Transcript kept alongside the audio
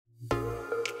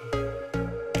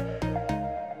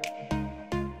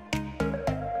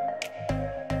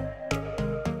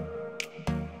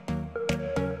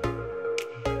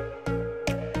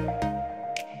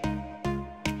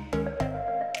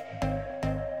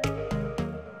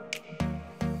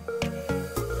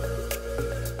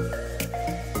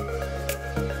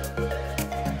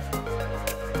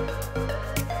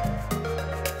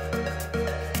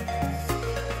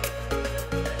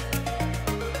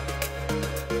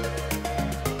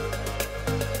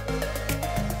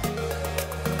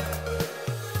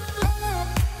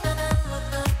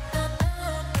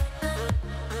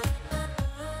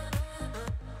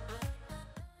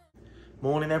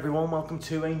morning everyone, welcome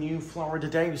to a new Florida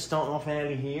day. We're starting off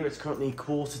early here, it's currently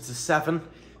 7:15.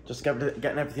 Just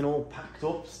getting everything all packed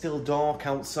up, still dark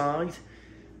outside.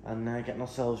 And getting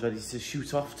ourselves ready to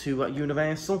shoot off to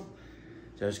Universal.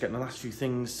 So just getting the last few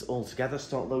things all together,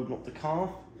 start loading up the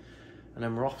car. And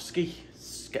then we're off ski.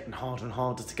 It's getting harder and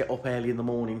harder to get up early in the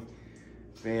morning.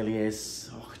 It really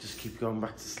is. Oh, I just keep going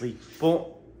back to sleep. But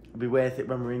it'll be worth it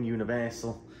when we're in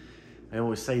Universal. I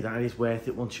always say that it is worth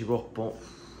it once you're up, but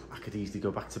I could easily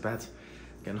go back to bed.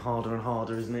 Getting harder and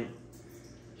harder, isn't it?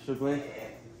 Struggling?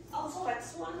 I was alright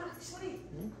this morning, actually.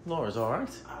 Laura's alright.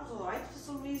 I was alright. For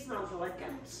some reason, I was alright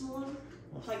getting up this morning.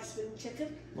 Like spinning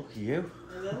chicken. Look at you.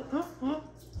 I know.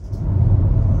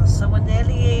 So we're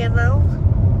nearly here now.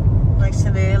 Nice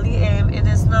and early. It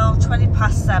is now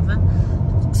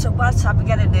 7:20. So by the time we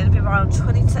get in there, it'll be around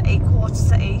 20 to 8, quarter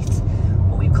to 8.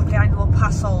 But we've got the annual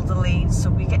pass all the lanes, so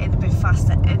we get in a bit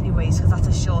faster anyways, because that's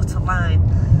a shorter line.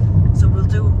 So we're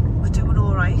doing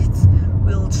alright.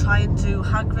 We'll try and do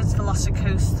Hagrid's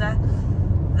Velocicoaster,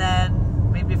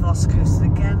 then maybe Velocicoaster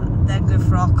again, then go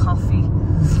for our coffee.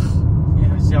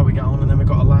 Yeah, see how we get on, and then we've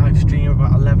got a live stream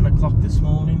about 11 o'clock this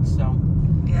morning, so...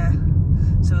 Yeah,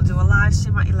 so we'll do a live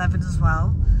stream at 11 as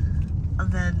well,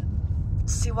 and then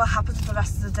see what happens for the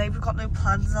rest of the day. We've got no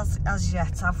plans as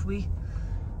yet, have we?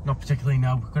 Not particularly,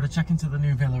 no. We've got to check into the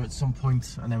new villa at some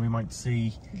point, and then we might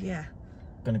see... Yeah.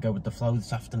 Going to go with the flow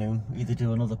this afternoon. Either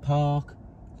do another park,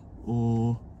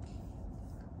 or...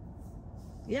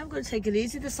 Yeah, I'm going to take it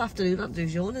easy this afternoon. That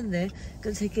dude's yawning there.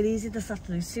 Going to take it easy this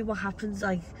afternoon, see what happens.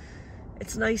 Like,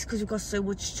 it's nice because we've got so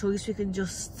much choice. We can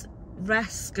just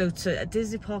rest, go to a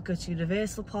Disney park, go to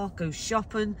Universal Park, go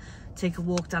shopping, take a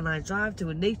walk down our drive,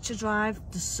 do a nature drive.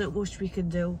 There's so much we can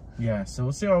do. Yeah, so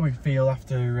we'll see how we feel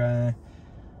after a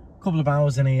couple of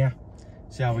hours in here.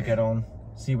 See how we get on.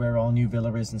 See where our new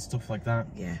villa is and stuff like that.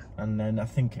 Yeah. And then I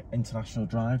think International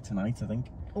Drive tonight, I think.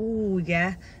 Oh,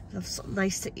 yeah. We'll have something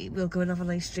nice to eat. We'll go and have a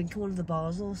nice drink in one of the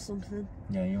bars or something.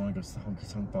 Yeah, you want to go to the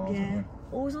Honky Tonk Bar, don't you?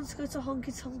 Always want to go to a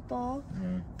Honky Tonk Bar.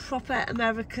 Yeah. Proper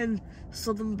American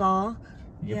Southern bar.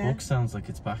 Your book sounds like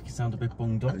it's back. You sound a bit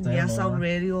bunged up there. Yeah, I sound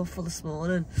really awful this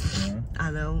morning. Yeah.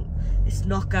 I know. It's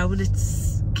not going. It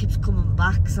keeps coming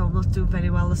back, so I'm not doing very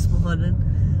well this morning.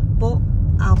 But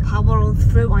I'll power on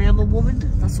through. I am a woman,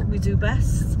 that's what we do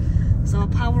best. So I'll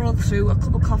power on through. A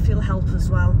cup of coffee will help as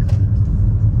well.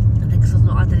 I think because I've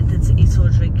not had anything to eat or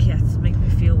drink yet to make me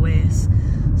feel worse.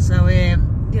 So yeah,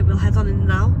 we'll head on in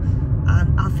now.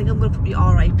 And I think I'm going to put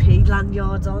my RIP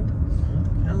lanyard on.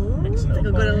 I think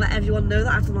I'm going to let everyone know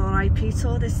that I've done an RIP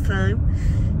tour this time.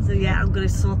 So yeah, I'm going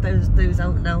to sort those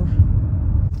out now.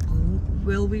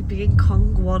 Will we be in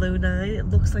Kong 109? It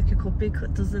looks like it could be,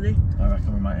 doesn't it? I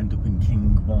reckon we might end up in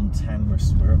King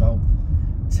 110. We're about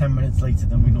 10 minutes later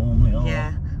than we normally are.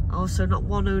 Yeah. Also not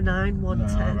 109,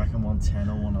 110. No, I reckon 110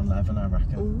 or 111, I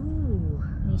reckon. Ooh.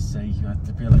 We'll see. You have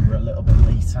to feel like we're a little bit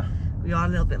later. We are a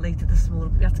little bit later this morning,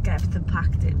 but we had to get everything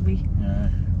packed, didn't we? Yeah.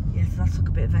 Yeah, so that took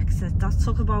a bit of extra. That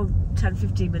took about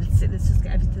 10-15 minutes to just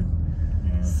get everything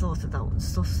sorted out and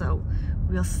stuff. So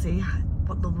we'll see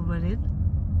what number we're in.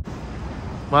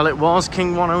 Well, it was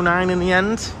King 109 in the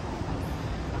end.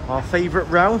 Our favourite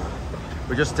row.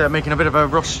 We're just making a bit of a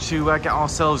rush to get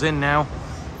ourselves in now.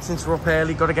 Since we're up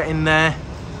early, got to get in there.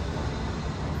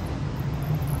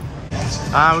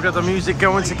 We've got the music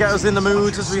going to get us in the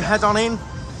mood as we head on in.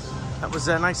 That was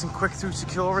nice and quick through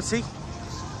security.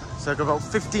 So I've got about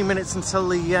 15 minutes until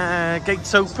the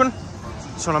gates open.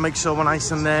 Just want to make sure we're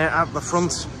nice and there at the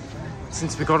front.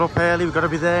 Since we got up early, we've got to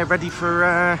be there ready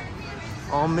for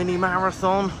our mini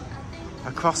marathon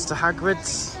across to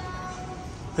Hagrid's.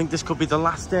 I think this could be the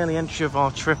last early entry of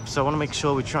our trip, so I want to make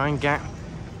sure we try and get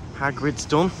Hagrid's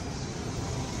done.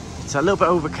 It's a little bit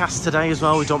overcast today as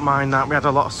well, we don't mind that. We had a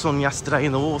lot of sun yesterday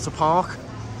in the water park,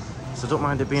 so I don't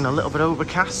mind it being a little bit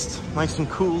overcast. Nice and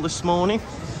cool this morning.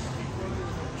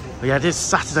 But yeah, it is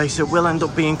Saturday, so it will end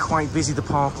up being quite busy, the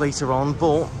park, later on,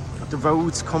 but the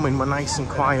roads coming were nice and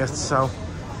quiet, so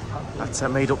that's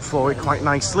made up for it quite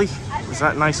nicely. Is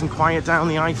that nice and quiet down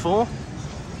the I-4?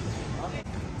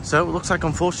 So it looks like,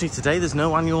 unfortunately, today there's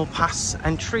no annual pass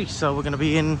entry, so we're going to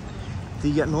be in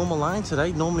the normal line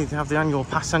today. Normally they have the annual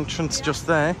pass entrance just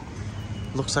there.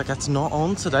 Looks like that's not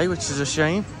on today, which is a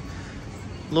shame.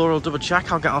 Laura will double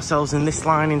check. I'll get ourselves in this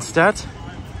line instead.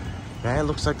 Yeah, it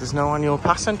looks like there's no annual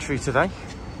pass entry today.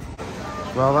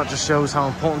 Well, that just shows how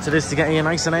important it is to get here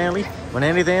nice and early. We're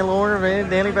nearly there, Laura. We're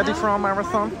nearly ready for our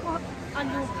marathon.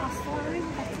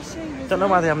 Don't know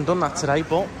why they haven't done that today,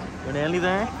 but we're nearly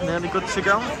there, nearly good to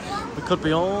go. We could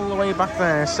be all the way back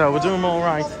there, so we're doing all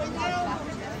right.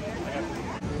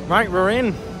 Right, we're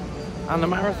in, and the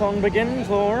marathon begins,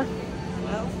 Laura.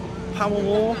 Well, power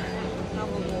walk.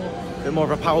 A bit more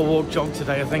of a power walk jog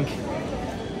today, I think.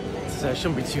 It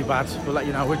shouldn't be too bad. We'll let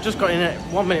you know. We've just got in at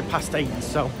 1 minute past 8,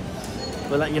 so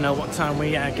we'll let you know what time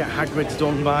we get Hagrid's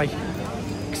done by.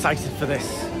 Excited for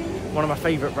this. One of my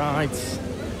favourite rides.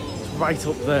 It's right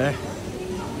up there.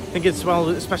 I think it's, well,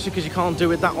 especially because you can't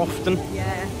do it that often.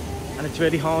 Yeah. And it's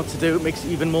really hard to do. It makes it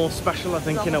even more special, I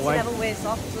think, in a way. Never wears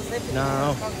socks, does it?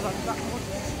 No.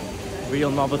 Real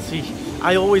novelty.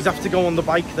 I always have to go on the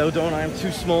bike though, don't I? I'm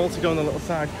too small to go in the little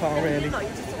sidecar, really.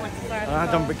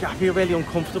 I feel really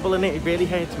uncomfortable in it. It really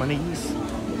hurts my knees.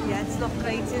 Yeah, it's not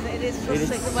great, is it? It is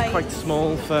just It's the way quite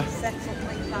small for... set up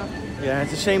like that. Yeah,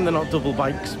 it's a shame they're not double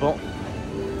bikes, but...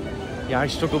 Yeah, I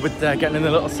struggle with getting in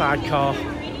the little sidecar.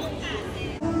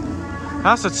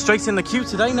 So it's straight in the queue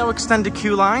today, no extended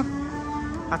queue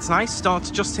line. That's nice, starts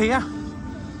just here.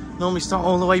 Normally start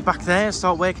all the way back there,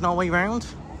 start working our way round.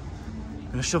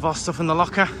 Gonna shove our stuff in the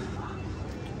locker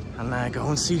and go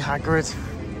and see Hagrid.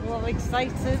 Well, I'm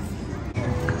excited.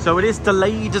 So it is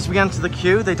delayed as we enter the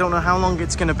queue. They don't know how long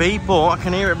it's gonna be, but I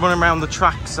can hear it running around the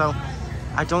track, so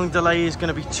I don't think the delay is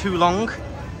gonna be too long.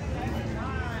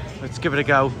 Let's give it a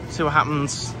go, see what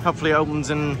happens. Hopefully it opens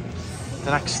in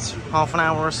the next half an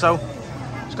hour or so.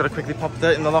 Just gotta quickly pop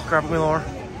that in the locker, haven't we, Laura?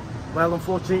 Well,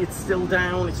 unfortunately, it's still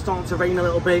down. It's starting to rain a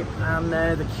little bit, and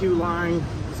the queue line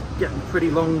is getting pretty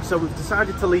long. So we've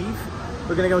decided to leave.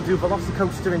 We're going to go do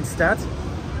Velocicoaster instead,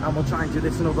 and we'll try and do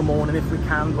this another morning if we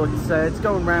can. But it's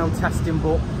going round testing,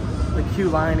 but the queue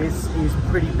line is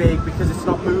pretty big because it's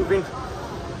not moving.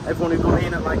 Everyone who got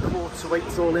in at like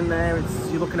 7:45's all in there.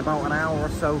 You're looking about an hour or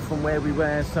so from where we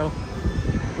were. So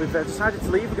we've decided to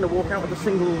leave. We're going to walk out with a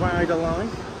single rider line.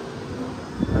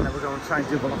 And then we're going to try and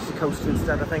do Velocicoaster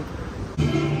instead, I think.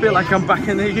 Feel like I'm back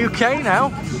in the UK now.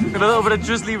 Got a little bit of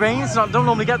drizzly rain. Don't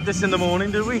normally get this in the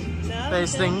morning, do we? No,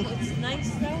 First thing. It's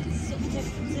nice though. It's such a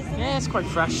difference, isn't it? Yeah, it's quite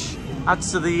fresh.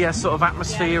 Adds to the sort of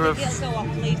atmosphere of... It'll go up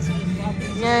later as well.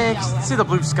 Yeah, just see the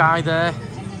blue sky there.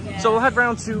 Yeah. So we'll head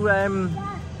round to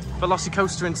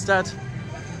Velocicoaster instead.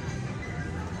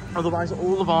 Otherwise,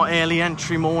 all of our early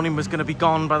entry morning was going to be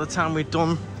gone by the time we'd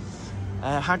done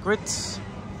Hagrid's.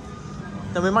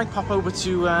 Then we might pop over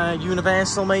to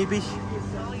Universal maybe.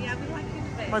 Oh yeah, we like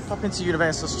Universal. Might pop into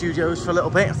Universal Studios for a little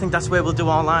bit. I think that's where we'll do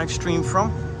our live stream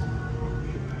from.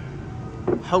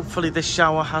 Hopefully this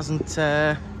shower hasn't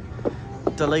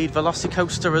delayed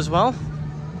Velocicoaster as well.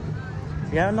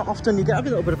 Yeah, not often you get a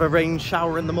little bit of a rain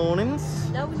shower in the mornings.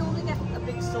 No, we normally get a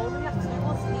big storm in the afternoon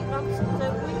once the heat ramps up,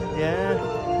 don't we?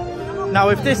 Yeah. Now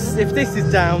if this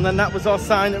is down, then that was our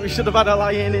sign that we should have had a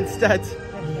lie in instead.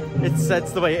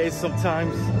 It's the way it is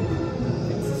sometimes.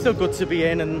 It's still good to be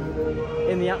in and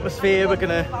in the atmosphere. We're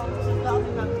gonna,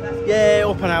 yeah,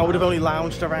 up and out. Would have only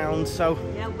lounged around, so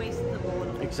yeah, wasting the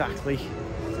morning. Exactly.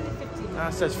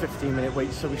 That says 15-minute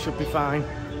wait, so we should be fine.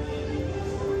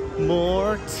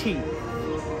 More tea.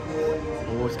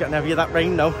 Oh, it's getting heavy of that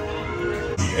rain though.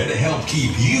 Here to help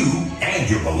keep you and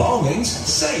your belongings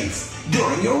safe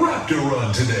during your Raptor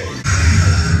run today.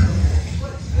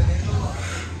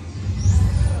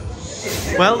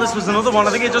 Well, this was another one. I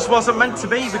think it just wasn't meant to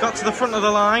be. We got to the front of the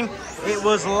line. It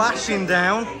was lashing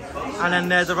down. And then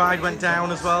the ride went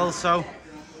down as well. So,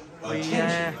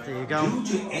 there you go.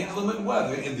 Due to inclement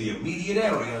weather in the immediate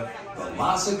area, the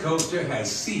Velocicoaster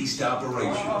has ceased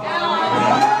operation.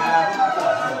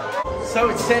 So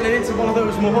it's turning into one of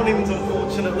those mornings,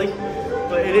 unfortunately.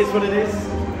 But it is what it is.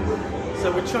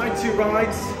 So we tried 2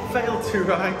 rides, failed 2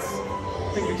 rides.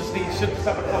 I think we should just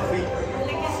have a coffee.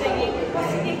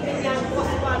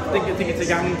 I think it's a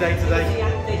Yang day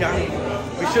today. Yang.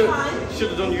 We should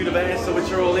have done Universal, which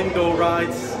are all indoor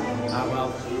rides. Ah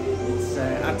well,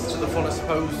 it adds to the fun, I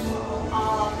suppose.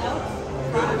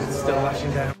 It's still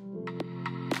lashing down.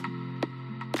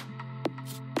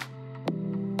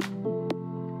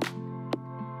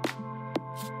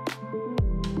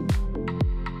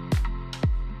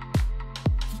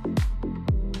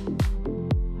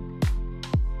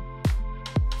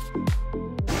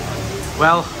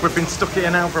 Well, we've been stuck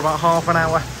here now for about half an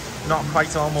hour. Not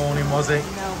quite our morning, was it?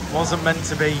 No. Wasn't meant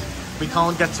to be. We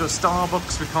can't get to a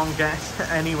Starbucks, we can't get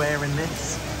anywhere in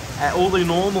this. All the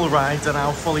normal rides are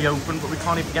now fully open, but we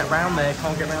can't even get round there.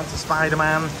 Can't get round to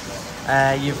Spider-Man.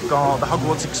 You've got the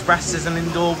Hogwarts Express is an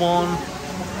indoor one.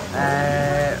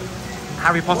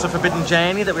 Harry Potter Forbidden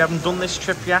Journey that we haven't done this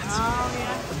trip yet. Oh,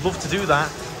 yeah. I'd love to do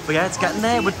that. But yeah, it's getting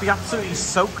there. We'd be absolutely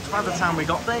soaked by the time we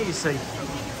got there, you see.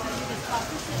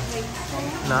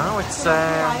 No, it's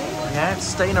yeah, it's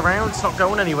staying around. It's not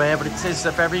going anywhere, but it is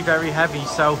very, very heavy.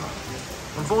 So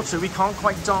unfortunately, we can't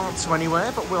quite dart to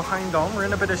anywhere, but we'll hang on. We're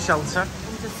in a bit of shelter. I'm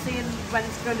just seeing when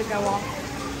it's going to go off.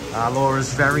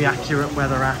 Laura's very accurate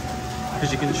weather app,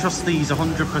 because you can trust these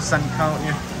 100%, can't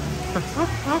you?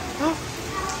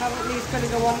 Apparently it's going to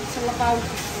go on till about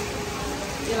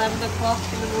 11 o'clock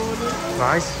in the morning.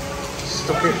 Right.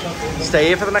 Stuck it. Stay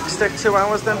here for the next 2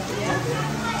 hours then? Yeah.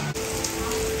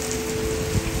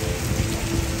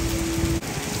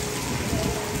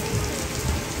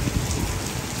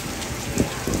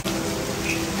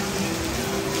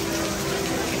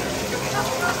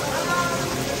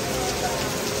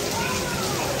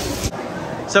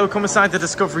 So come inside the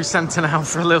Discovery Centre now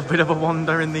for a little bit of a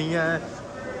wander in the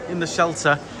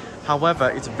shelter. However,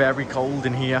 it's very cold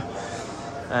in here.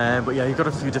 But yeah, you've got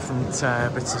a few different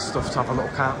bits of stuff to have a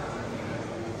look at.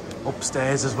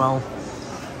 Upstairs as well.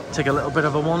 Take a little bit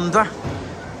of a wander.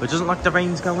 But it doesn't look like the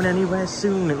rain's going anywhere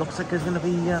soon. It looks like it's going to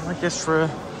be like this for a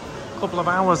couple of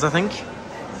hours, I think.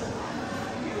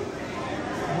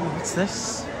 Oh, what's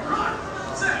this?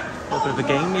 A little bit of a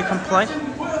game you can play.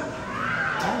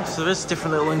 So there's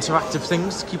different little interactive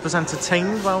things to keep us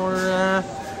entertained while we're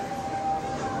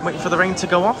waiting for the rain to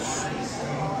go off.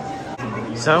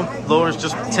 So, Laura's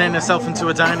just turned herself into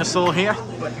a dinosaur here.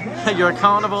 You're a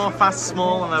carnivore, fast,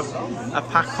 small, and a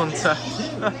pack hunter.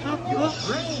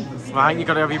 Right, you've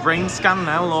got to have your brain scanned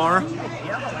now, Laura.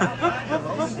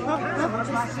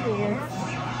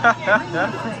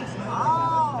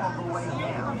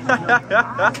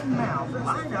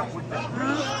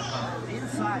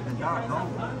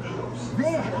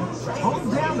 Then, hold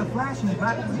down the flashing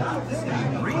button,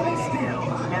 stand really still,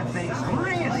 and think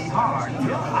really hard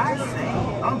till I say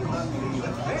uncle.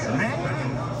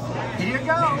 Ready? Here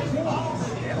goes.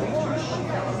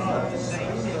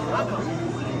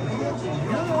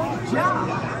 Good job.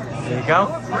 There you go.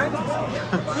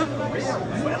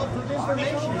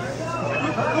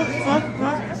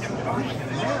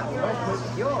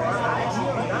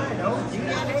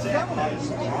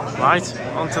 Right,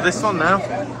 on to this one now.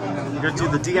 We're going to do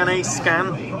the DNA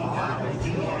scan.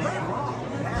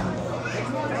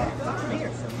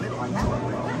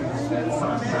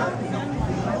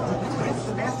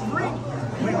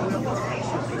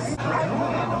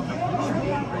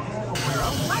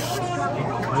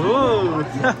 Ooh!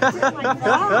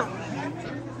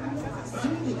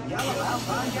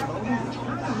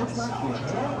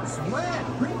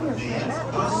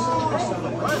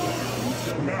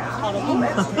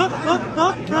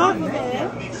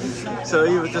 So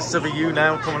you just have a you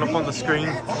now coming up on the screen.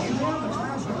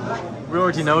 We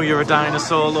already know you're a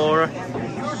dinosaur, Laura.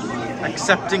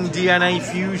 Accepting DNA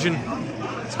fusion.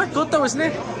 It's quite good though, isn't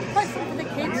it? Quite fun for the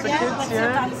kids, For yeah. kids, That's yeah.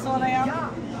 a dinosaur I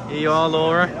am. Here you are,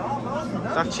 Laura.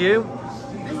 That's you.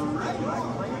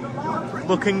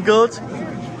 Looking good.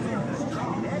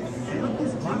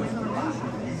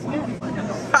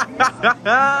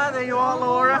 There you are,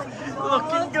 Laura.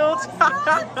 Looking good.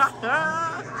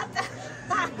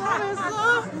 What is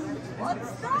that?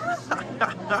 What's that?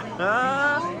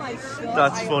 Oh my God.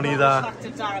 That's funny, that.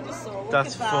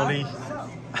 That's funny.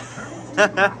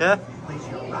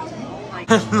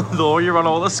 Laura, you're on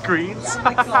all the screens. Oh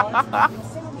my God.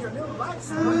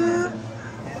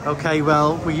 Okay,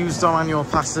 well, we used our annual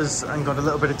passes and got a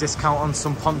little bit of discount on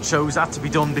some ponchos. Had to be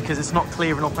done because it's not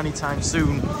clearing up anytime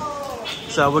soon.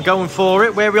 So we're going for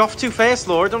it. Where are we off to first,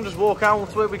 Laura? Don't just walk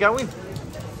out. Where are we going?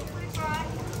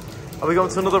 Are we going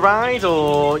to another ride,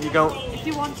 or you go? If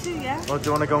you want to, yeah. Or do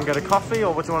you want to go and get a coffee,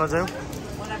 or what do you want to do?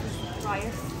 Whatever's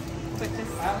quiet,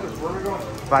 quickest.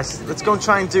 Right, let's go and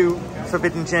try and do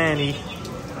Forbidden Journey,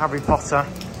 Harry Potter,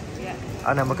 Yeah.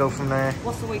 and then we'll go from there.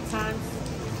 What's the wait time?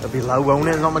 It'll be low, won't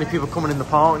it? There's not many people coming in the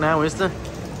park now, is there?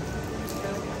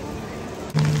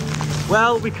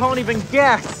 Well, we can't even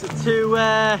get to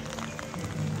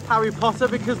Harry Potter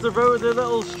because the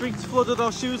little streets flooded.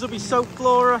 Our shoes will be soaked,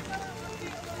 Laura.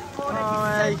 Oh,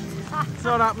 hey. It's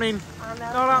not happening.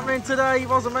 Not happening today. It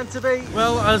wasn't meant to be.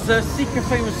 Well, as Seeker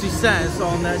famously says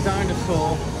on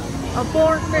Dinosaur,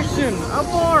 abort mission!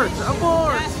 Abort!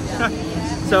 Abort!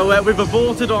 So we've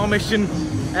aborted our mission.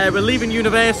 We're leaving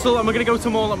Universal and we're going to go to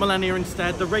Mall at Millenia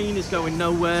instead. The rain is going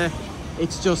nowhere.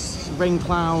 It's just rain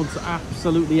clouds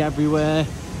absolutely everywhere.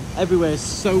 Everywhere's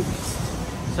soaked.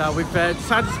 So we've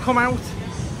decided to come out.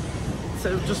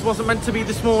 So it just wasn't meant to be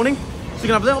this morning. So we're going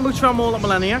to have a little mooch around Mall at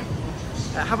Millenia.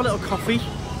 Have a little coffee.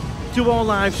 Do our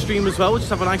live stream as well. We'll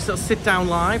just have a nice little sit down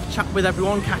live. Chat with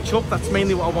everyone. Catch up. That's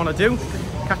mainly what I want to do.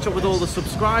 Catch up with all the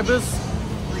subscribers.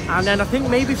 And then I think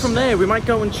maybe from there we might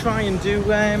go and try and do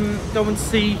go and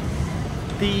see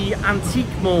the antique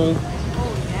mall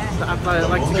that I'd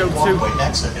like to go to.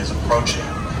 Exit is approaching.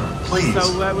 Please.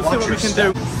 So we'll see what we can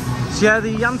do. So yeah,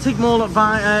 the antique mall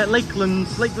at Lakeland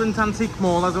Antique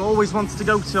Mall, as I always wanted to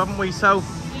go to, haven't we? So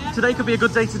Yeah, today could be a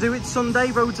good day to do it.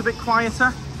 Sunday, road's a bit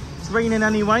quieter. It's raining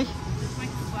anyway.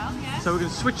 So we're going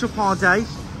to switch up our day.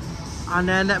 And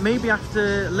then maybe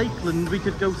after Lakeland, we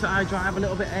could go to iDrive a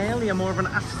little bit earlier, more of an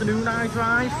afternoon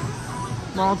iDrive,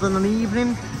 rather than an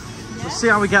evening. We'll see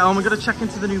how we get on. We're going to check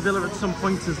into the new villa at some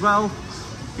point as well.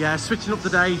 Yeah, switching up the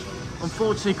day.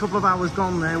 Unfortunately, a couple of hours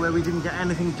gone there where we didn't get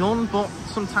anything done, but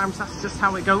sometimes that's just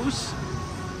how it goes.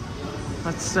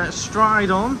 Let's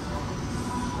stride on,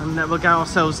 and we'll get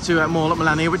ourselves to Mall at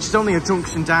Millenia, which is only a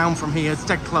junction down from here. It's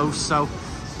dead close, so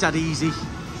dead easy.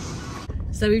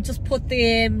 So we've just put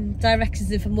the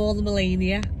directions in for Mall at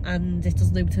Millenia, and it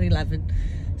doesn't open till 11.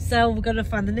 So we're going to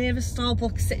find the nearest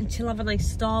Starbucks, sit and chill, have a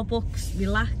nice Starbucks,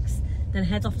 relax, then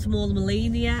head off to Mall at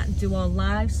Millenia and do our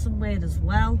live somewhere as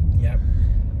well. Yep.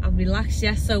 And relax,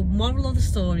 yeah. So moral of the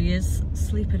story is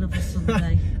sleeping on a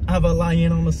Sunday. Have a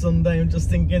lie-in on a Sunday. I'm just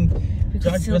thinking,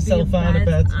 drag myself out of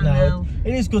bed. No,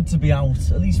 it is good to be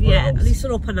out. At least we're out. At least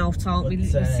we're up and out, aren't we?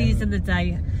 We're seizing the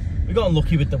day. We got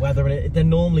unlucky with the weather, and they're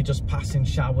normally just passing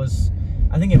showers.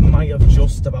 I think it might have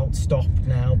just about stopped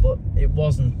now, but it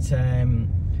wasn't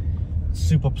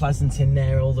super pleasant in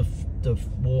there. All the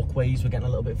walkways were getting a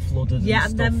little bit flooded. Yeah,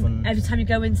 and then every time you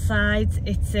go inside,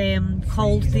 it's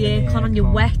cold. The aircon and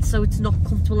you're wet, so it's not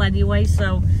comfortable anyway.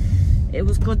 So it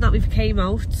was good that we came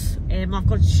out. I've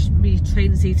got my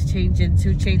trainers here to change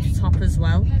the top as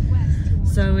well.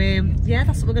 So yeah,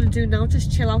 that's what we're going to do now.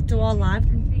 Just chill out, do our live,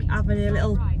 and have a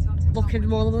little look in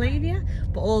Mall at Millenia.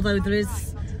 But although there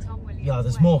is, yeah,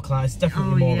 there's more clouds,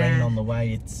 definitely more rain on the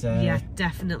way. It's yeah,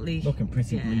 definitely looking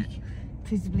pretty bleak.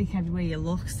 Pretty bleak everywhere you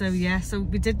look. So yeah, so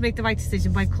we did make the right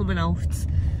decision by coming out,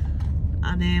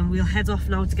 and we'll head off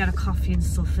now to get a coffee and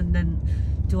stuff, and then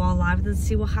do our live and then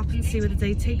see what happens, see where the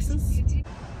day takes us.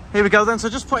 Here we go then. So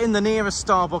just put in the nearest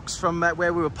Starbucks from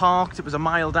where we were parked. It was a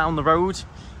mile down the road.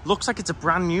 Looks like it's a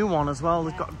brand new one as well.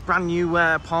 They've got brand new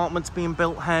apartments being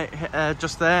built here,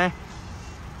 just there.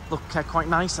 Look quite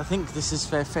nice. I think this is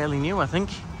fairly new, I think.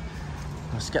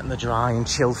 Let's get in the dry and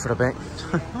chill for a bit.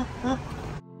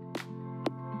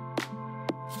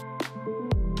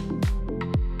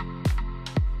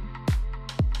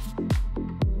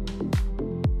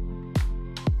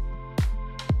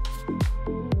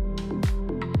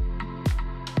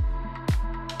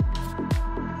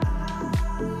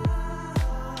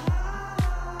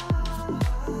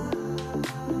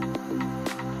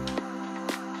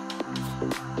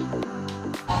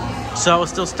 So I'll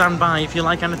still stand by. If you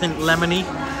like anything lemony,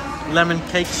 lemon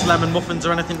cakes, lemon muffins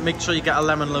or anything, make sure you get a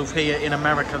lemon loaf here in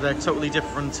America. They're totally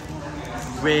different.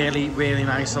 Really, really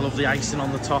nice. I love the icing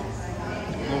on the top.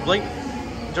 Lovely.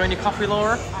 Enjoying your coffee,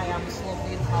 Laura? I am. It's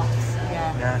lovely and hot.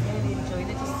 Yeah. Really enjoying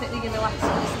it. Just sitting and relaxing,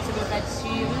 listening to Ed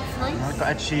Sheeran. It's nice. I've got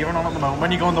Ed Sheeran on at the moment.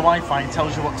 When you go on the Wi-Fi, it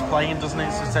tells you what's playing, doesn't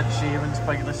it? So it's Ed Sheeran's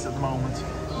playlist at the moment.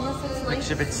 Yes, it's nice. Makes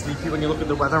you a bit sleepy when you look at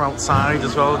the weather outside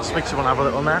as well. It just makes you want to have a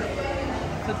little nap.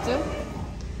 Could do.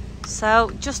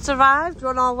 So just arrived, we're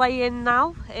on our way in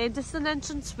now. This is an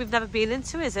entrance we've never been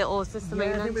into, is it? Or is this the main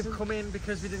entrance? I think we've come in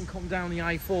because we didn't come down the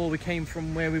I4. We came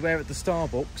from where we were at the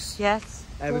Starbucks. Yes.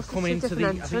 We've come into the,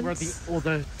 I think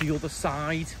we're at the other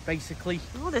side, basically.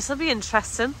 Oh, this will be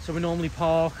interesting. So we normally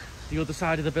park the other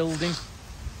side of the building. So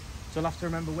we'll have to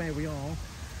remember where we are.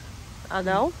 I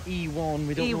know. E1,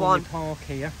 we don't normally park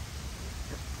here.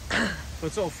 So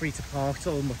it's all free to park, it's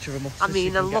all much of a much. I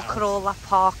mean, and look at all that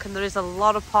parking. There is a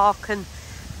lot of parking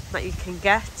that you can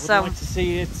get. I'd like to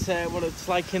see it, what it's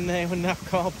like in there when that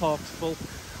car park's full.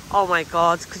 Oh my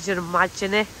God, could you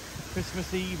imagine it?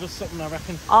 Christmas Eve or something, I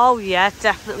reckon. Oh yeah,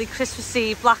 definitely. Christmas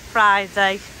Eve, Black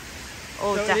Friday.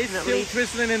 Oh, so definitely. It is still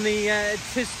drizzling in the,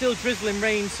 it is still drizzling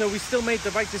rain, so we still made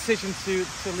the right decision to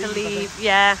leave. To leave,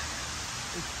 yeah.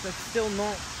 It's still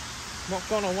not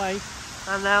gone away.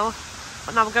 I know.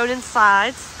 But now we're going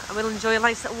inside and we'll enjoy a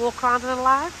nice little walk around and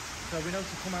live. So we know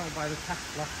to come out by the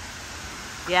Tesla.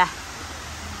 Yeah.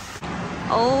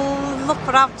 Oh, look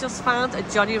what I've just found, a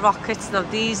Johnny Rockets. Now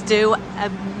these do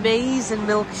amazing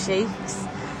milkshakes.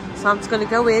 So I'm just going to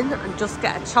go in and just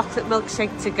get a chocolate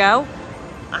milkshake to go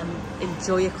and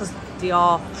enjoy it because they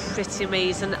are pretty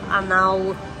amazing. And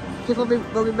now people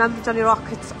will remember Johnny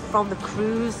Rockets from the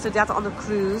cruise. So they had it on the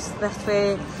cruise. That's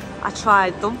where I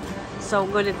tried them. So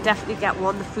I'm going to definitely get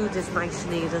one. The food is nice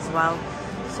and neat as well.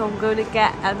 So I'm going to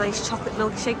get a nice chocolate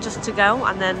milkshake just to go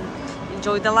and then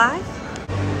enjoy the live.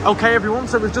 Okay everyone,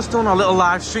 so we've just done our little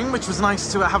live stream, which was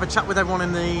nice to have a chat with everyone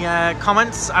in the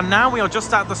comments. And now we are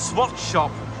just at the Swatch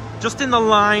shop, just in the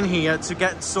line here to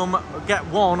get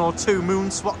one or two moon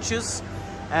swatches.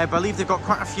 I believe they've got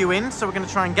quite a few in, so we're going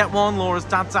to try and get one. Laura's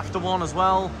dad's after one as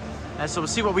well. So we'll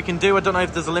see what we can do. I don't know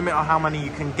if there's a limit on how many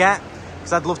you can get,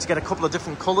 because I'd love to get a couple of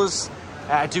different colours.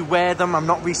 I do wear them. I'm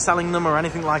not reselling them or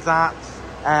anything like that.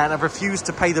 And I've refused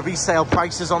to pay the resale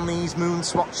prices on these moon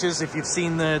swatches. If you've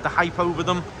seen the hype over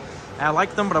them, I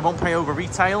like them, but I won't pay over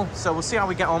retail. So we'll see how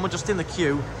we get on. We're just in the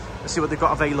queue. Let's see what they've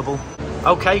got available.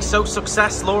 Okay, so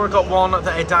success. Laura got one that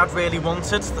her dad really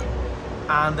wanted.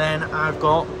 And then I've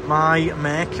got my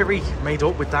Mercury made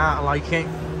up with that. I like it.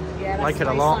 Yeah, that's like it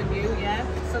nice a lot. On you,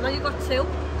 yeah. So now you've got two.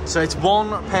 So it's one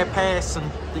per person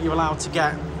that you're allowed to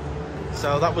get.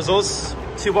 So that was us.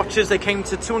 2 watches. They came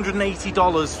to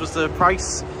 $280 was the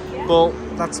price. Yeah. But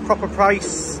that's proper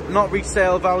price, not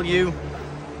resale value.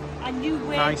 And you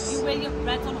wear your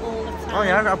red on all the time. Oh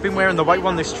yeah, I've been wearing the white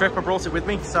one this trip. I brought it with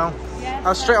me, so yeah, I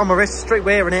was straight on my wrist, straight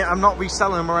wearing it. I'm not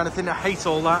reselling them or anything. I hate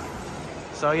all that.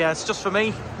 So yeah, it's just for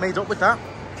me, made up with that.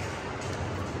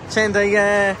 Turned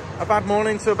a bad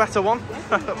morning to a better one.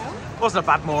 Wasn't a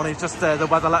bad morning, just the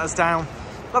weather let us down.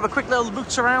 We'll have a quick little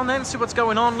mooch around then, see what's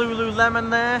going on.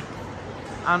 Lululemon there,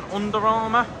 and Under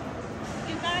Armour.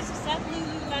 You guys have said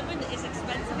Lululemon is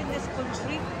expensive in this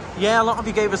country. Yeah, a lot of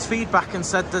you gave us feedback and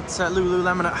said that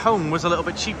Lululemon at home was a little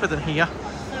bit cheaper than here. So,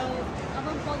 I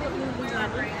won't bother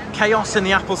Lululemon. Chaos in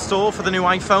the Apple Store for the new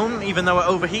iPhone, even though it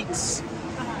overheats.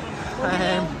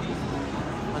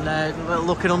 And a little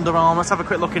look in Under Armour. Let's have a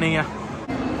quick look in here.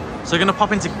 So we're going to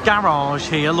pop into Garage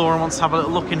here. Laura wants to have a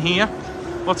little look in here.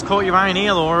 What's caught your eye in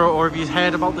here, Laura? Or have you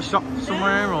heard about the shop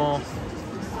somewhere? Or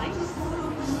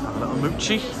have a little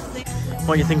moochie.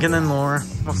 What are you thinking then, Laura?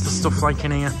 What's the stuff like in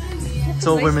here? It's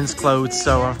all women's clothes,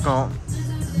 so I've got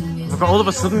all of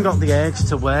a sudden got the urge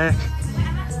to work.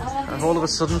 I've all of a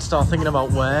sudden start thinking about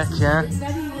work, yeah. Very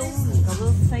young, I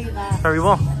will say that. Very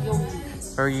what? Young.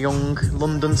 Very young,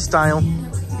 London style.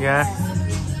 Yeah.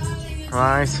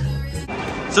 Right.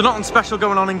 So nothing special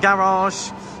going on in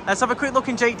Garage. Let's have a quick look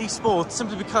in JD Sports,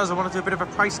 simply because I want to do a bit of a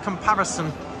price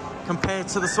comparison compared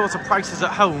to the sort of prices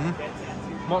at home.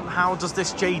 How does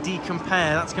this JD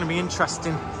compare? That's going to be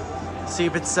interesting. See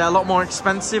if it's a lot more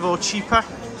expensive or cheaper.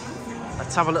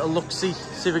 Let's have a little look-see.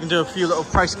 See if we can do a few little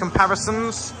price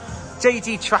comparisons.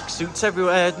 JD tracksuits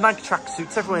everywhere, Nike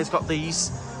tracksuits, everywhere's got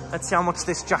these. Let's see how much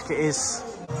this jacket is.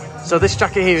 So this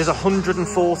jacket here is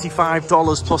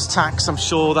 $145 plus tax. I'm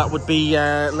sure that would be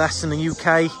less in the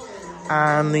UK.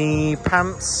 And the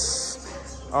pants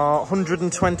are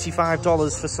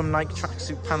 $125 for some Nike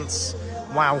tracksuit pants.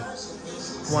 Wow.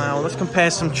 Wow, let's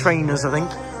compare some trainers, I think.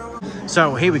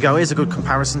 So here we go, here's a good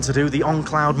comparison to do. The On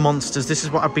Cloud Monsters, this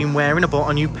is what I've been wearing. I bought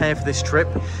a new pair for this trip.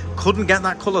 Couldn't get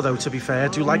that colour though, to be fair. I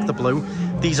do like the blue.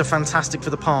 These are fantastic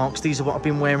for the parks. These are what I've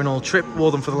been wearing all trip.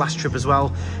 Wore them for the last trip as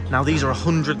well. Now these are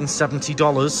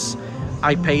 $170.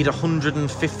 I paid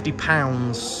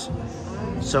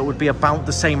 £150. So it would be about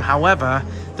the same. However,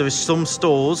 there is some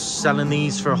stores selling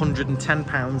these for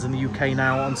 £110 in the UK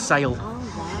now on sale.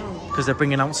 Because they're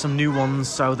bringing out some new ones,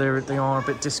 so they are a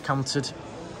bit discounted.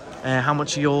 How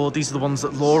much are these are the ones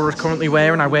that Laura is currently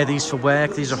wearing. I wear these for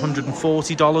work. These are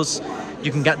 $140.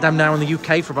 You can get them now in the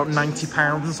UK for about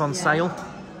 £90 on sale.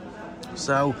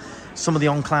 So some of the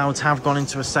On Clouds have gone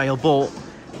into a sale, but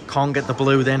can't get the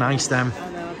blue. They're nice, them. I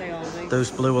know, they are nice.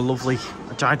 Those blue are lovely.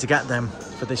 I tried to get them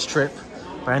for this trip,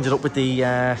 but I ended up with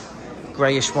the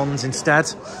greyish ones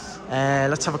instead.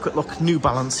 Let's have a quick look. New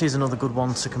Balance, here's another good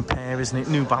one to compare, isn't it?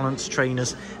 New Balance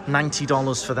trainers,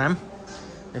 $90 for them.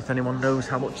 If anyone knows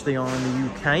how much they are in the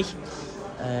UK.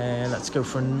 Let's go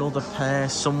for another pair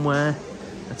somewhere.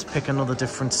 Let's pick another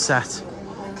different set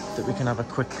that we can have a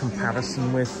quick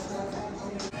comparison with.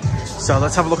 So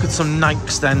let's have a look at some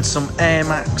Nikes then. Some Air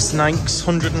Max Nikes,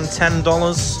 $110,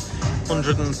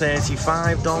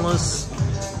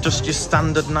 $135. Just your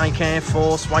standard Nike Air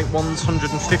Force white ones,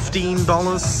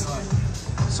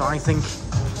 $115. So I think,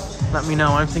 let me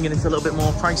know, I'm thinking it's a little bit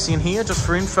more pricey in here, just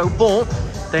for info, but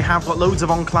they have got loads of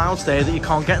On Clouds there that you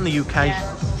can't get in the UK.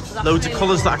 Yeah, so loads of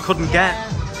colours that I couldn't get.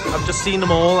 I've just seen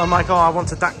them all. I'm like, oh, I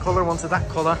wanted that colour, I wanted that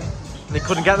colour. And they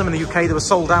couldn't get them in the UK, they were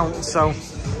sold out, so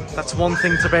that's one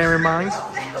thing to bear in mind.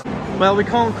 Well, we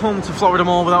can't come to Florida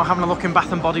Mall without having a look in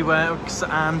Bath & Body Works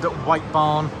and White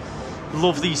Barn.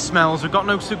 Love these smells. We've got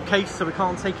no suitcase, so we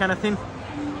can't take anything.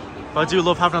 But I do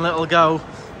love having a little go.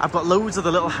 I've got loads of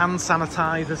the little hand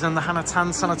sanitizers and the hand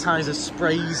sanitizer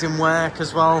sprays in work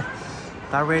as well.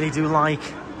 That I really do like.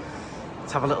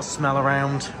 Let's have a little smell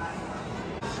around.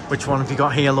 Which one have you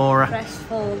got here, Laura? Fresh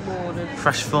Fall Morning.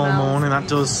 Fresh Fall Morning, that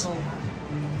does.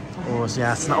 Oh,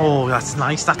 yeah, that's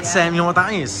nice. That's, you know what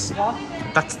that is? What?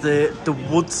 That's the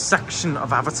woods section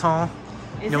of Avatar.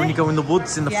 You know when you go in the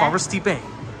woods, in the foresty bit?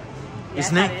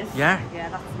 Isn't it? Yeah. Yeah,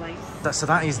 that's nice. So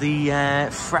that is the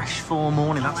Fresh Fall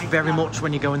Morning. That's very much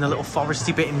when you go in the little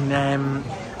foresty bit in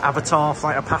Avatar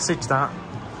Flight of Passage, that.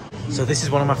 So this is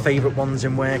one of my favourite ones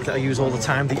in work that I use all the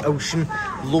time, the Ocean.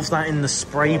 Love that in the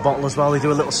spray bottle as well. They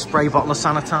do a little spray bottle of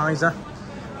sanitizer.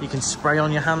 You can spray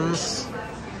on your hands.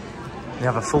 They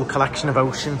have a full collection of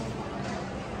Ocean.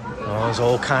 Oh, there's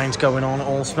all kinds going on. It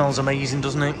all smells amazing,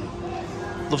 doesn't it?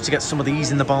 Love to get some of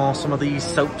these in the bar, some of these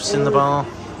soaps in the bar.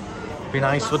 Be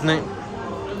nice, wouldn't it?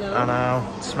 I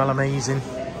know, smell amazing.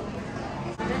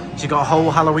 So you've got a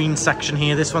whole Halloween section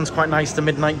here. This one's quite nice, the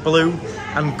Midnight Blue.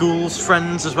 And Ghoul's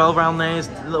Friends as well around there is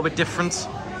a little bit different.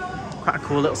 Quite a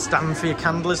cool little stand for your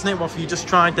candle, isn't it? What have you just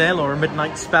tried there, Laura?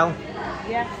 Midnight Spell?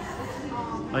 Yeah.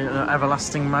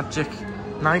 Everlasting Magic.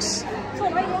 Nice. It's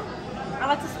alright, yeah. I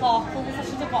like the sparkles. I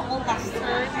should have got one last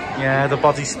time. Yeah, the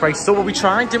body spray stuff. Well, we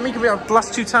tried, didn't we? The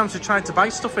last 2 times we tried to buy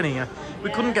stuff in here,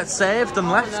 we couldn't get served and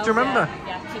left. Do you remember?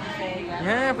 Yeah, to be fair, yeah.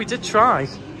 Yeah, we did try.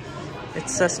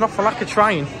 It's not for lack of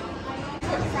trying.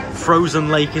 Frozen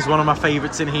Lake is one of my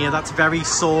favourites in here. That's very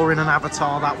Soaring and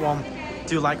Avatar, that one.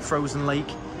 Do like Frozen Lake.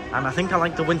 And I think I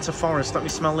like the Winter Forest. Let me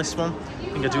smell this one. I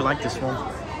think I do like this one.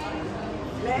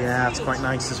 Yeah, it's quite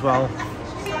nice as well.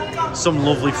 Some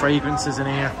lovely fragrances in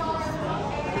here.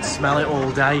 Could smell it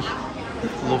all day.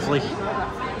 Lovely.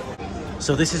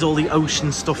 So this is all the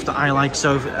Ocean stuff that I like.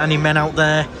 So if any men out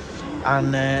there,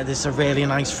 and there's a really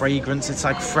nice fragrance. It's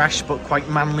like fresh but quite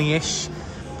manly-ish,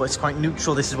 but it's quite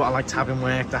neutral. This is what I like to have in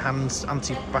work, the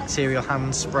antibacterial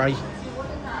hand spray.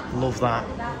 Love that.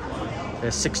 They're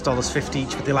 $6.50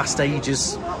 each, but they last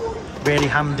ages. Really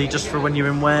handy just for when you're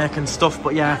in work and stuff.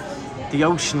 But yeah, the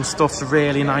Ocean stuff's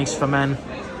really nice for men.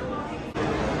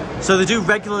 So they do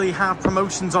regularly have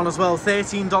promotions on as well.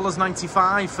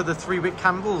 $13.95 for the 3-wick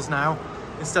candles now,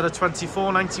 instead of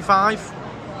 $24.95.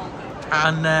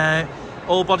 And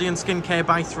all body and skincare,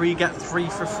 buy 3 get 3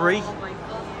 for free,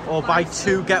 or buy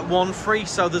 2 get 1 free.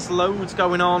 So there's loads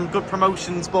going on, good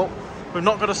promotions. But we've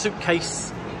not got a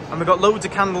suitcase and we've got loads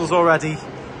of candles already.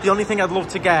 The only thing I'd love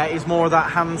to get is more of that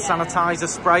hand sanitizer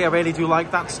spray. I really do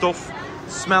like that stuff.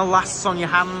 Smell lasts on your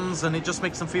hands and it just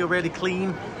makes them feel really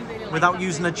clean without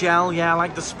using a gel. Yeah, I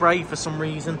like the spray for some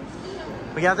reason.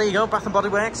 But yeah, there you go, Bath & Body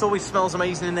Works. Always smells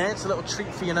amazing in there. It's a little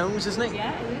treat for your nose, isn't it?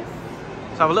 Yeah, it is.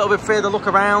 So have a little bit further look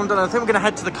around, and I think we're going to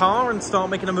head to the car and start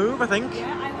making a move, I think.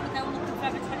 Yeah, I want to go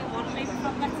look at Forever 21 and maybe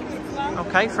Fabletics as well.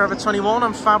 Okay, Forever 21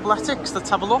 and Fabletics. Let's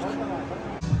have a look.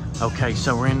 Okay,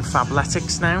 so we're in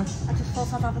Fabletics now. I just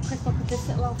thought I'd have a quick look at this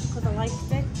little outfit because I liked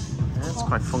it. Yeah, it's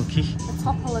quite funky. The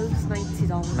top alone's $90.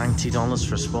 $90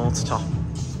 for a sports top.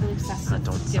 Excessive. I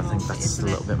think that's a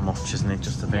little bit much, isn't it?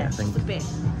 Just a bit, yeah, I think. A bit.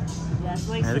 Yeah, it's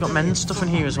nice. Yeah, they've got men's stuff in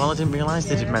here as well. I didn't realise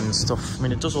they did men's stuff. I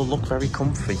mean, it does all look very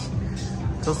comfy.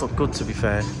 It does look good, to be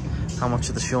fair. How much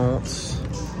are the shorts?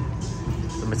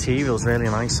 The material's really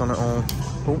nice on it all.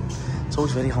 Oh, it's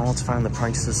always very hard to find the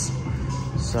prices.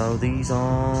 So these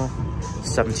are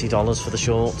 $70 for the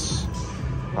shorts.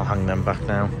 I'll hang them back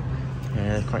now.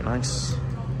 Yeah, they're quite nice.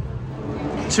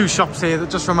 2 shops here that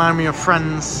just remind me of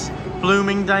friends.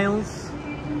 Bloomingdale's.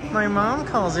 My mum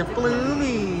calls it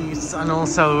Bloomies. And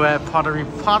also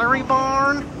Pottery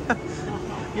Barn.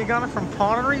 You got it from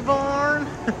Pottery Barn?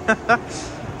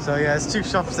 So yeah, there's 2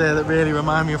 shops there that really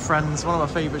remind me of Friends. One of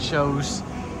my favourite shows.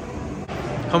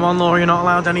 Come on, Laura, you're not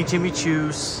allowed any Jimmy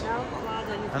Choos. No, I'm not allowed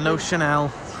anything. And no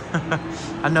Chanel.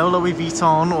 And no Louis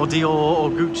Vuitton or Dior or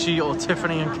Gucci or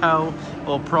Tiffany & Co.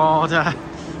 or Prada.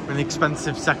 We're in the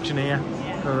expensive section here.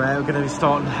 Yeah. We're going to be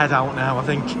starting to head out now, I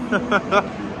think.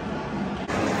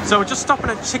 So we're just stopping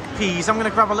at Chickpeas. I'm going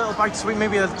to grab a little bite to eat,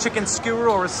 maybe a chicken skewer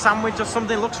or a sandwich or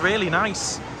something. It looks really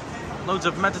nice. Loads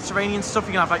of Mediterranean stuff.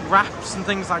 You can have like wraps and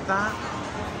things like that.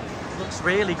 Looks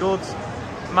really good.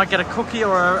 Might get a cookie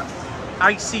or a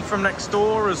icy from next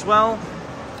door as well.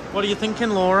 What are you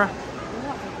thinking, Laura?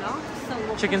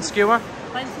 Chicken skewer?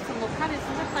 Plenty to look at,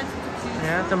 isn't there? Plenty to choose.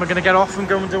 Yeah, then we're going to get off and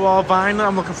go and do our Vineland.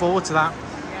 I'm looking forward to that.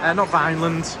 Yeah. Not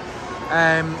Vineland,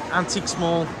 Antique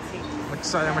Mall.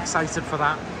 I'm excited for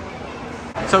that.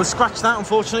 So scratch that,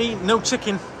 unfortunately, no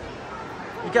chicken.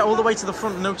 You get all the way to the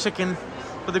front, no chicken.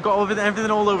 But they've got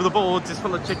everything all over the boards is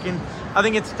full of chicken. I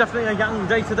think it's definitely a young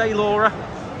day today, Laura.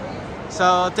 So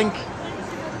I think,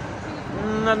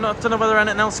 I don't know whether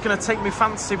anything else is going to take me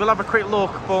fancy. We'll have a quick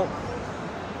look, but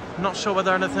I'm not sure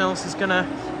whether anything else is going to...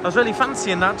 I was really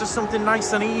fancying that, just something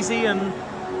nice and easy and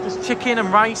just chicken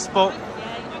and rice, but...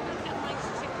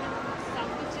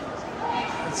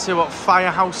 Let's see what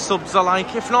Firehouse subs are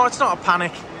like. If not, it's not a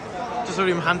panic. Just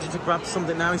really handy to grab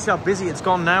something now. You see how busy it's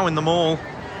gone now in the mall. You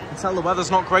can tell the weather's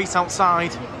not great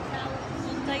outside.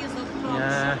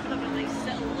 Yeah.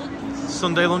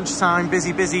 Sunday lunchtime,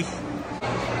 busy.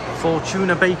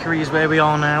 Fortuna Bakery is where we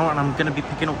are now, and I'm going to be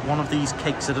picking up one of these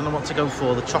cakes. I don't know what to go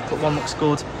for. The chocolate one looks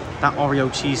good. That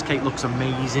Oreo cheesecake looks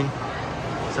amazing.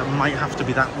 So it might have to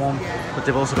be that one. But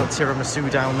they've also got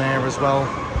tiramisu down there as well.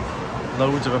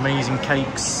 Loads of amazing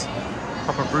cakes.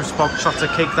 Proper Bruce Bog trotter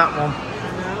cake, that one.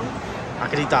 I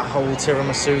could eat that whole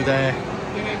tiramisu there.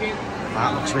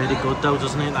 That looks really good though,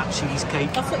 doesn't it? That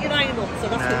cheesecake. That's what you're eyeing up, so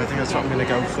that's Yeah, what I think that's what I'm going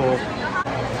to go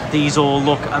for. These all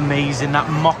look amazing. That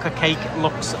mocha cake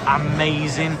looks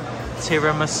amazing.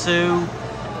 Tiramisu.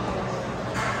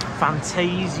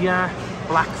 Fantasia.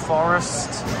 Black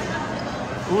Forest.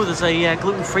 Oh, there's a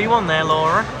gluten-free one there,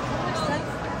 Laura.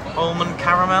 Almond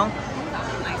caramel.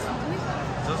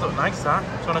 Does look nice, that. Do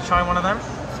you want to try one of them?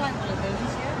 Try one of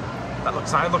those, yeah. That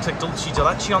looks like dulce de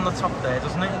leche on the top there,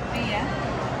 doesn't it? Yeah.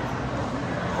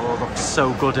 Oh, it looks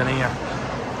so good in here.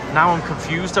 Now I'm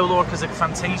confused though, Laura, because the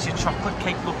Fantasia chocolate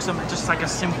cake looks just like a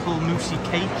simple moussey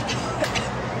cake.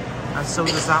 And so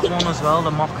does that one as well,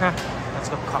 the mocha. That's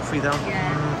got coffee though.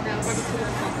 Yeah, no, ready for the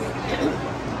coffee.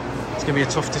 It's going to be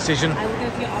a tough decision. I will go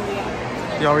for your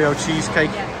Oreo. The Oreo cheesecake.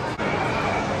 Yeah.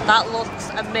 That looks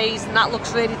amazing. That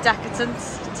looks really decadent.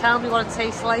 Tell me what it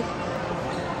tastes like.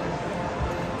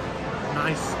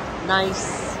 Nice.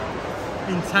 Nice.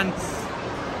 Intense.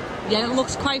 Yeah, it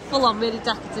looks quite full on, really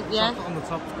decadent, yeah? Chocolate on the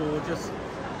top's gorgeous.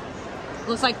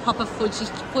 Looks like proper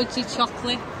fudgy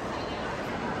chocolate.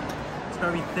 It's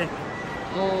very thick.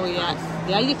 Oh, yeah. Nice.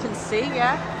 Yeah, you can see,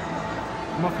 yeah.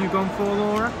 What have you gone for,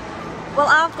 Laura? Well,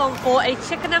 I've gone for a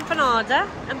chicken empanada,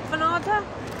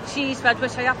 cheese bread,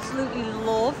 which I absolutely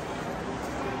love,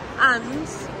 and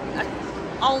an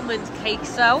almond cake.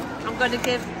 So I'm going to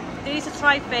give these a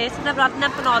try first. I've never had an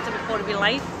empanada before in my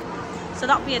life, so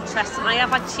that'll be interesting. I have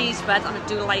had cheese bread and I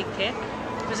do like it,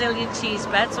 Brazilian cheese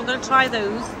bread, so I'm going to try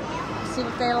those, see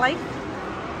what they're like.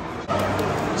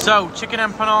 So, chicken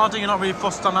empanada, you're not really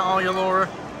fussed on that, are you, Laura?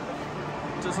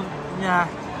 Doesn't, yeah,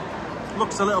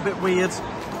 looks a little bit weird.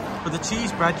 But the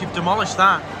cheese bread, you've demolished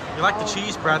that. You like the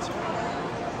cheese bread.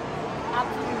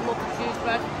 Absolutely love the cheese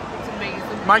bread. It's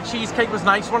amazing. My cheesecake was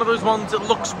nice. One of those ones that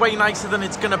looks way nicer than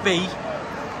it's going to be.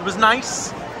 It was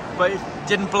nice, but it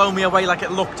didn't blow me away like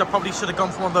it looked. I probably should have gone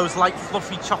for one of those light,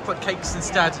 fluffy chocolate cakes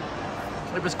instead.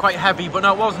 It was quite heavy, but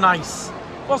no, it was nice.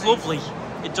 It was lovely.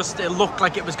 It looked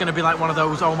like it was going to be like one of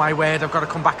those, oh my word, I've got to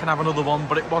come back and have another one,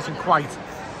 but it wasn't quite.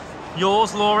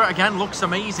 Yours, Laura, again, looks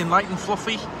amazing. Light and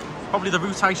fluffy. Probably the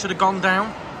route I should have gone down.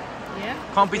 Yeah.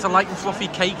 Can't beat a light and fluffy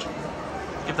cake.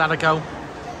 Give that a go.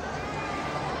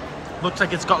 Looks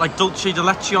like it's got like dulce de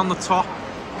leche on the top.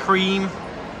 Cream.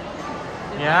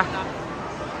 Yeah.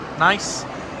 Nice.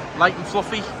 Light and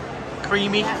fluffy.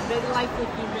 Creamy. Yeah, really light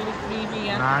fluffy, really creamy,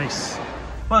 yeah. Nice.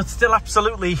 Well, it's still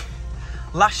absolutely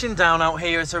lashing down out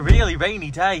here. It's a really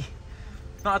rainy day.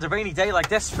 Not had a rainy day like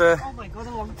this for, oh my God,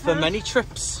 a long time. For many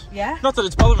trips. Yeah. Not that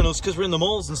it's bothering us because we're in the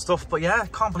malls and stuff, but yeah, I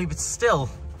can't believe it's still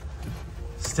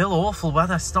awful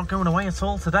weather. It's not going away at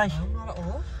all today. No, not at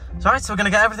all. So, all right, so we're going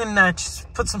to get everything,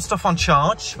 just put some stuff on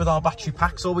charge with our battery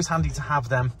packs. Always handy to have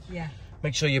them. Yeah.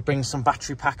 Make sure you bring some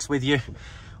battery packs with you.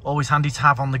 Always handy to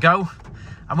have on the go.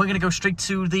 And we're going to go straight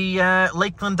to the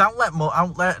Lakeland outlet.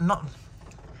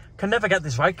 Can never get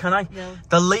this right, can I? No.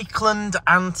 The Lakeland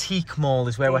Antique Mall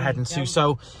is where we're heading to.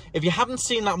 So if you haven't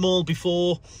seen that mall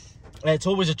before, it's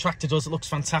always attracted us. It looks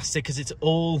fantastic because it's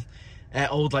all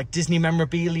old like Disney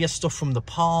memorabilia, stuff from the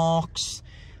parks,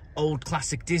 old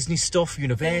classic Disney stuff,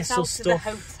 Universal stuff. The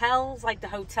hotels, like the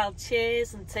hotel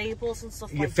chairs and tables and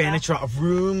stuff like that. Furniture out of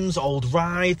rooms, old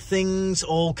ride things,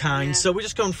 all kinds. Yeah. So we're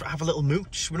just going to have a little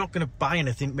mooch. We're not going to buy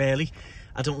anything really,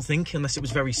 I don't think, unless it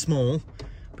was very small.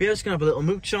 But yeah, just going to have a little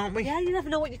mooch, aren't we? Yeah, you never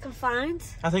know what you can find.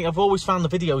 I think I've always found the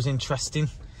videos interesting.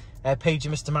 Paige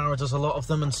and Mr. Mara does a lot of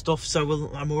them and stuff, so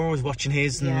we're always watching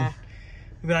his. And yeah.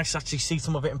 It'd be nice to actually see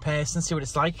some of it in person, see what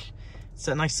it's like. It's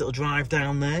a nice little drive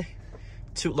down there.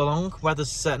 Tootle along.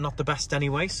 Weather's not the best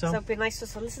anyway, so it'd be nice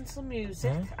just to listen to some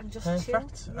music and just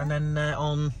perfect. chill. Yeah. And then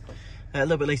on a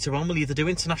little bit later on, we'll either do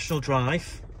International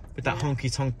Drive with that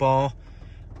Honky Tonk bar,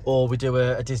 or we do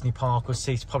a Disney park. We'll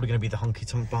see. It's probably going to be the Honky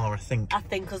Tonk bar, I think. I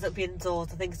think because it'll be indoors.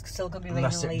 I think it's still going to be raining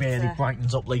later. Unless it later. really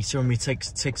brightens up later and we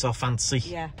takes our fancy.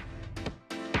 Yeah.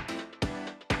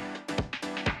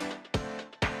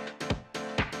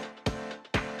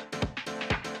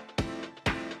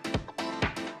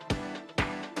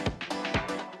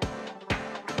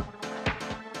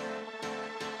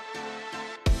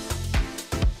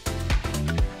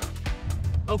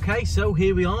 Okay, so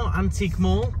here we are, Antique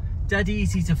Mall. Dead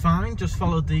easy to find. Just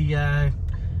followed the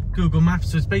Google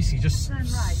Maps. So it's basically just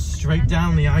straight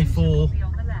down the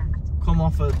I-4. Come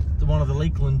off at one of the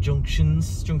Lakeland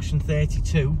junctions, junction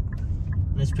 32.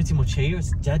 And it's pretty much here.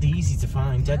 It's dead easy to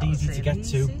find, dead easy to get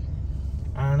to.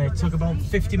 And it took about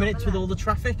 50 minutes with all the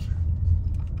traffic.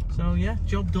 So yeah,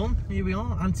 job done. Here we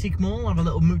are, Antique Mall. Have a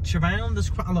little mooch around. There's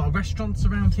quite a lot of restaurants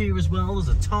around here as well. There's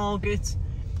a Target,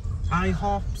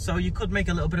 IHOP, so you could make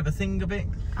a little bit of a thing of it.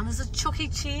 And there's a Chuck E.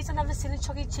 Cheese. I've never seen a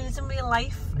Chuck E. Cheese in real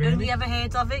life. Really? Only ever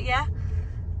heard of it, yeah.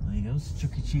 There you go, there's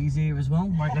Chuck E. Cheese here as well,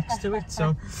 right next to it.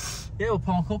 So yeah, we'll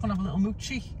park up and have a little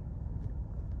moochie.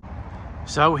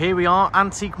 So here we are,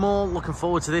 Antique Mall. Looking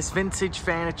forward to this. Vintage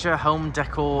furniture, home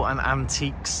decor and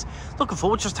antiques. Looking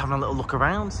forward to just having a little look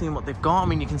around, seeing what they've got. I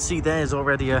mean, you can see there's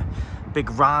already a big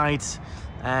ride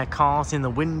cart in the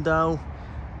window.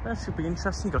 That should be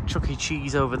interesting. You've got Chuck E.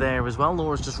 Cheese over there as well.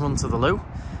 Laura's just run to the loo.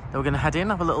 Then we're going to head in,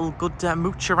 have a little good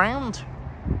mooch around.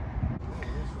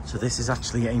 So this is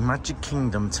actually a Magic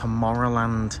Kingdom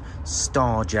Tomorrowland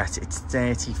Starjet. It's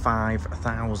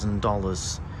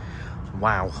 $35,000.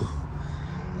 Wow.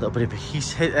 A little bit of a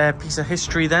piece of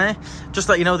history there. Just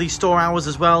let you know, these store hours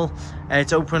as well.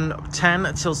 It's open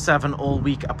 10 till 7 all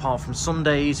week, apart from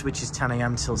Sundays, which is 10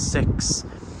 AM till 6.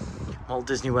 Walt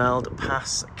Disney World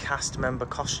Pass cast member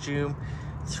costume,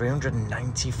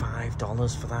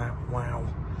 $395 for that. Wow.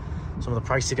 Some of the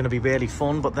prices are going to be really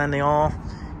fun, but then they are,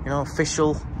 you know,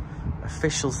 official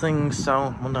things. So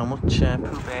I wonder how much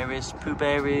Pooh Bear is. Pooh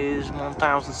Bear is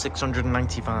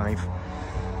 $1,695.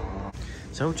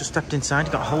 So just stepped inside.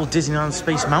 You've got a whole Disneyland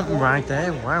Space Mountain ride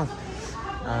there. Wow.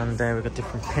 And we've got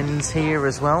different pins here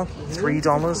as well. $3,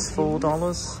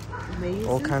 $4. Amazing.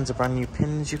 All kinds of brand new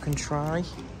pins you can try.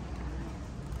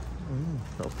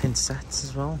 Little pin sets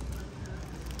as well.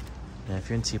 Yeah, if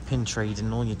you're into your pin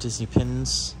trading, all your Disney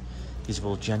pins, these are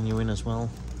all genuine as well.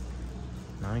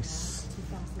 Nice.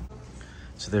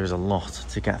 So there is a lot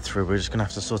to get through. We're just going to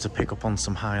have to sort of pick up on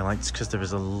some highlights because there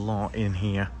is a lot in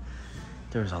here.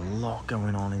 There is a lot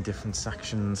going on in different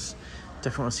sections.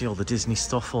 Definitely want to see all the Disney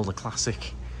stuff, all the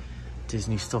classic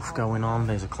Disney stuff going on.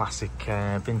 There's a classic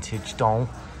vintage doll,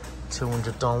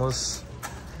 $200.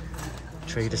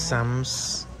 Trader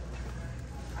Sam's.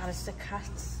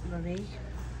 Aristocats, Marie.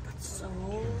 That's so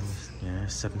old. Yeah,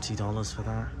 $70 for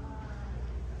that.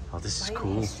 Oh, this is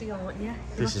cool. History, aren't you?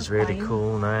 This is really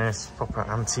cool. Nice, proper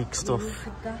antique stuff. Look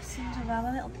at that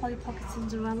Cinderella, little Polly Pocket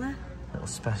Cinderella. Little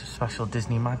special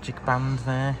Disney Magic Band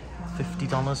there.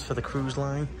 $50 for the cruise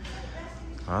line.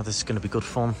 Oh, this is going to be good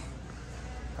fun.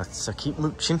 Let's keep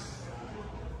mooching.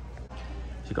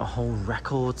 You've got a whole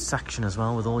record section as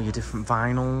well with all your different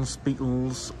vinyls,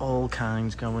 Beatles, all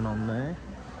kinds going on there.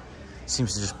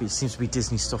 Seems to be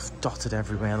Disney stuff dotted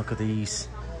everywhere. Look at these.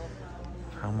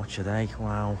 How much are they?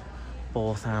 Wow,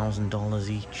 $4,000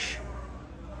 each.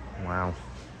 Wow.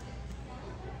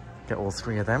 Get all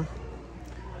three of them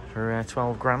for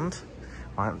 12 grand.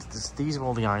 Right, these are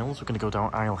all the aisles. We're going to go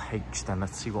down aisle H then.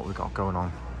 Let's see what we've got going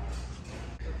on.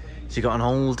 So you got an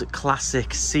old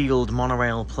classic sealed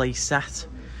monorail play set.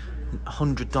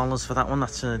 $100 for that one.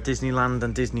 That's Disneyland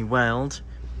and Disney World.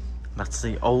 That's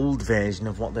the old version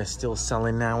of what they're still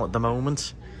selling now at the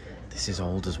moment. This is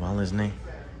old as well, isn't it?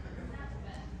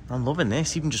 I'm loving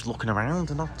this, even just looking around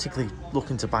and not particularly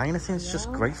looking to buy anything. It's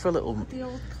just great for a little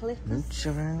mooch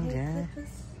around, yeah.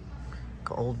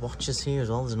 Got old watches here as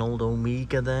well. There's an old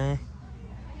Omega there.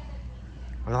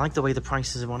 I like the way the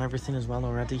prices are on everything as well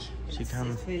already. So you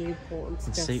can it's really important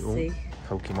to see. Oh,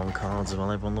 Pokemon cards as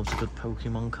well. Everyone loves a good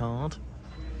Pokemon card.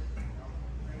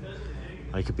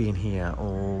 You could be in here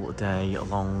all day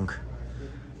long.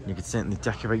 You could certainly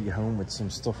decorate your home with some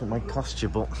stuff. It might cost you,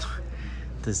 but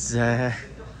there's a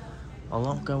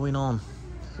lot going on.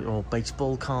 All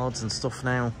baseball cards and stuff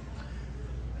now.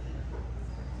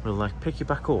 We'll pick you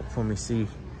back up when we see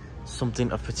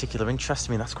something of particular interest.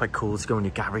 I mean, that's quite cool to go in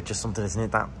your garage or something,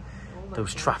 isn't it?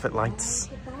 Those traffic lights,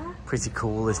 pretty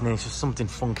cool, isn't it? It's just something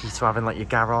funky to have in like your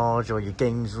garage or your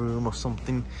games room or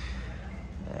something.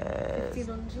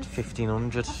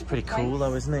 1500. It's pretty cool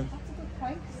though, isn't it?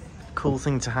 Cool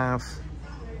thing to have.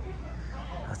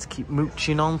 Let's keep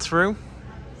mooching on through.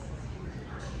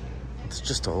 It's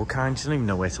just all kinds. You don't even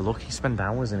know where to look. You spend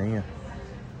hours in here.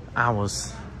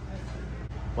 Hours.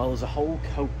 Well, there's a whole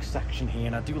Coke section here,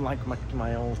 and I do like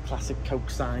my old classic Coke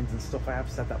signs and stuff. I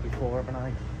have said that before, haven't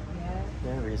I? Yeah.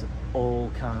 There is all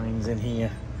kinds in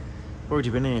here. Already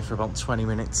been here for about 20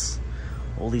 minutes.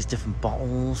 All these different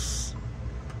bottles,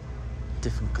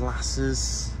 different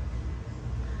glasses.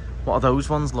 What are those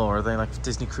ones, Laura? Are they like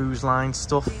Disney Cruise Line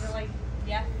stuff? These are like,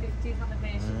 yeah, 50th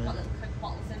anniversary. Got little Coke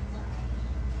bottles in them.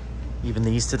 Even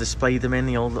these to display them in,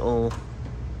 the old little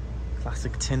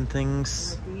classic tin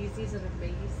things. These are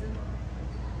amazing.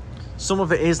 Some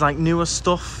of it is like newer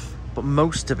stuff, but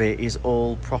most of it is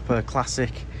all proper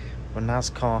classic. A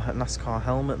NASCAR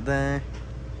helmet there.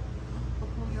 Look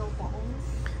at all your bottles.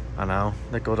 I know,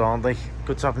 they're good, aren't they?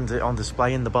 Good to have them on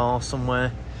display in the bar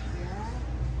somewhere.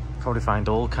 Probably find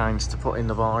all kinds to put in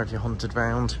the bar if you hunted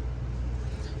round.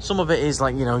 Some of it is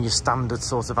like, you know, your standard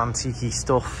sort of antique-y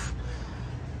stuff,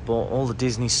 but all the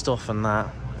Disney stuff and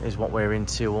that is what we're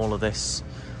into. All of this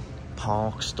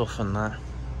park stuff and that.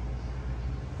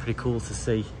 Pretty cool to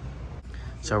see.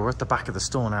 So we're at the back of the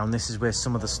store now, and this is where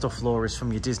some of the stuff lore is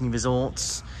from your Disney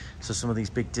resorts. So some of these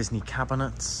big Disney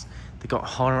cabinets. They got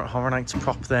Horror Nights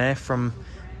prop there from,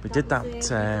 we did that,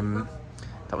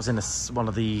 that was in one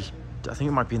of the, I think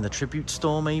it might be in the tribute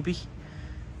store maybe.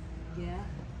 Yeah.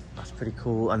 That's pretty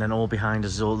cool. And then all behind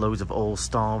us all loads of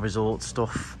All-Star Resort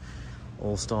stuff.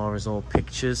 All-Star Resort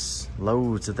pictures,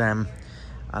 loads of them.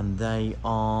 And they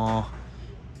are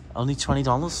only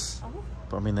 $20. Oh.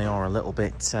 But I mean, they are a little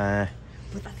bit,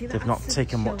 they've not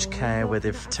taken much care where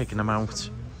they've taken them out.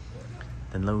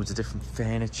 Then loads of different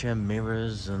furniture,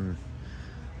 mirrors, and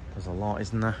there's a lot,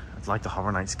 isn't there? It's like the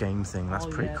Horror Nights game thing. That's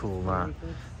pretty cool, that.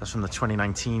 That's from the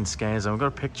 2019 Scare Zone. I've got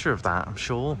a picture of that, I'm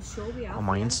sure we have, on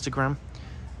my Instagram.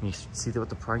 And you see what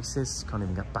the price is. Can't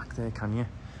even get back there, can you?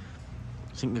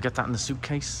 Think you'll get that in the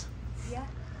suitcase? Yeah.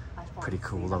 Pretty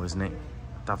cool though, isn't it?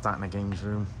 To have that in a games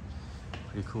room.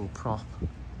 Pretty cool prop.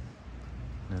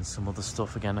 And then some other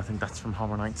stuff again. I think that's from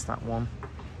Horror Nights, that one.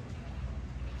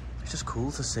 It's just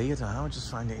cool to see. I don't know, I just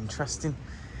find it interesting.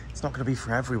 It's not going to be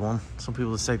for everyone. Some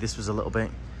people will say this was a little bit.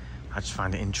 I just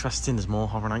find it interesting. There's more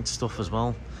Horror Nights stuff as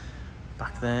well.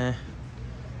 Back there.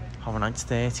 Horror Nights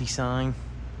 30 sign.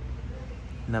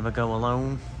 Never Go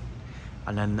Alone.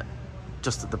 And then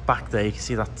just at the back there, you can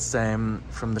see that's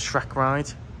from the Shrek ride.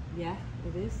 Yeah,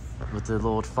 it is. With the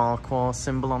Lord Farquaad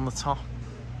symbol on the top.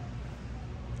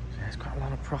 There's quite a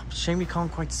lot of props. Shame you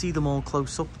can't quite see them all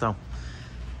close up though.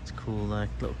 It's a cool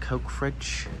little Coke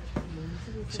fridge.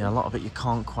 See, a lot of it you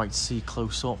can't quite see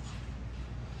close up.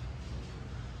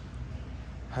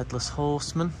 Headless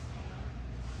Horseman.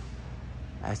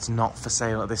 It's not for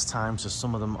sale at this time, so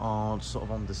some of them are sort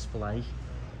of on display,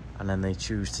 and then they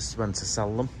choose to when to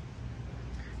sell them.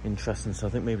 Interesting. So I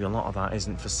think maybe a lot of that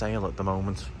isn't for sale at the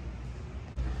moment.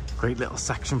 Great little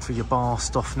section for your bar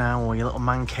stuff now, or your little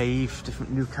man cave.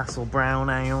 Different Newcastle Brown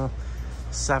Ale,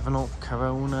 7-Up,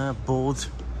 Corona, Bud,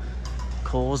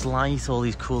 Coors Light. All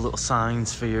these cool little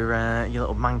signs for your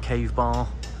little man cave bar.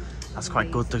 That's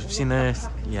quite good. Have you seen the?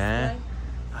 Yeah,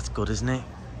 that's good, isn't it?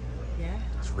 Yeah.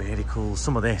 It's really cool.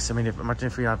 Some of this. I mean, imagine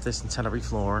if we had this in Tenerife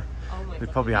Flora.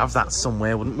 We'd probably have that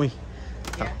somewhere, wouldn't we?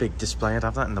 That big display. I'd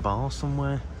have that in the bar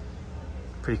somewhere.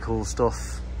 Pretty cool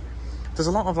stuff. There's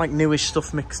a lot of like newish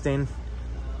stuff mixed in.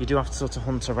 You do have to sort of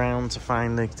hunt around to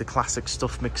find the classic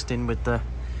stuff mixed in with the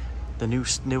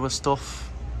newer stuff.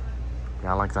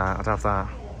 Yeah, I like that. I'd have that.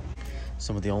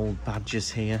 Some of the old badges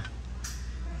here.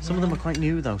 Some of them are quite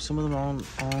new though. Some of them aren't.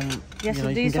 Yes, you know,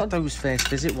 you can get those first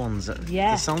visit ones.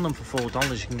 They're selling them for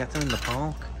 $4. You can get them in the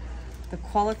park. The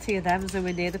quality of them is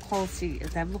nowhere near the quality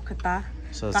of them. Look at that.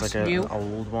 So it's that's like new. An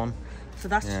old one. So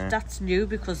that's new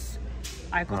because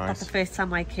I got that the first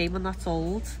time I came, and that's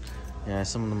old. Yeah,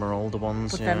 some of them are older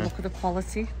ones. But then look at the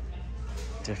quality.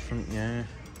 Different, yeah.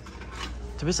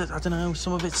 There is, I don't know,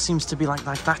 some of it seems to be like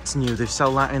that's new. They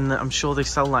sell that in the, I'm sure they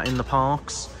sell that in the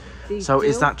parks. So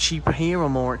is that cheaper here or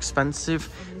more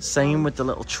expensive? Same with the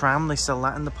little tram, they sell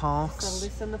that in the parks. Sell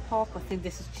this in the park. I think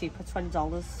this is cheaper,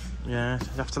 $20. Yeah,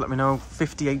 you have to let me know.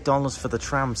 $58 for the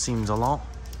tram seems a lot.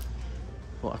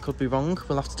 But I could be wrong.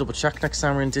 We'll have to double check next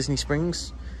time we're in Disney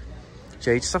Springs.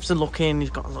 So you just have to look in.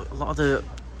 You've got a lot of the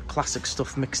classic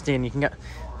stuff mixed in. You can get,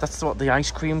 that's what the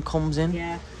ice cream comes in.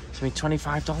 Yeah. So I mean,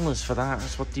 $25 for that.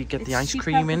 That's what you get the ice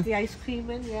cream in. The ice cream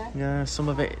in, yeah. Yeah, some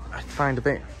of it I find a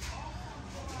bit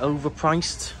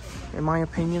overpriced, in my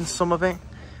opinion, some of it.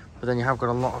 But then you have got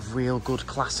a lot of real good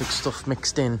classic stuff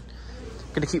mixed in.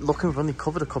 I'm gonna keep looking. We've only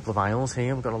covered a couple of aisles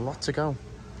here. We've got a lot to go.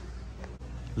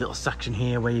 Little section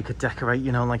here where you could decorate,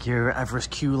 you know, like your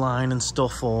Everest queue line and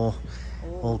stuff, or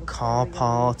all car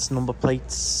parts, number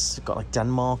plates. You've got like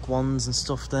Denmark ones and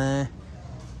stuff there.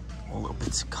 All little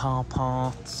bits of car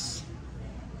parts.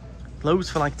 Loads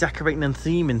for like decorating and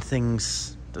theming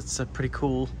things. That's pretty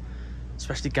cool.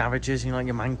 Especially garages, you know, like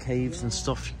your man caves and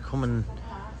stuff. You can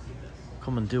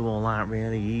come and do all that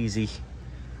really easy.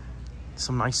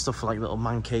 Some nice stuff for like little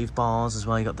man cave bars as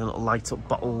well. You got the little light up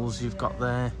bottles you've got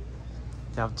there.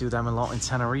 They do them a lot in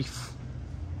Tenerife.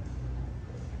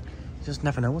 You just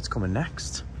never know what's coming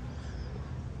next.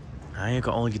 You've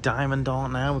got all your diamond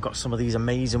art now. We've got some of these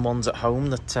amazing ones at home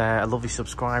that a lovely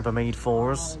subscriber made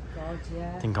for us. Oh God,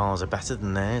 yeah. I think ours are better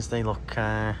than theirs. They look,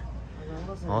 ours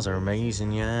are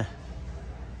amazing, yeah.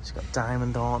 It's got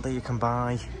diamond art that you can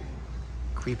buy.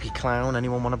 Creepy clown,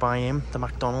 anyone want to buy him? The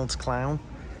McDonald's clown.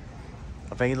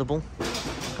 Available.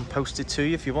 I can post it to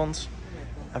you if you want.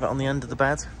 Have it on the end of the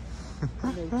bed.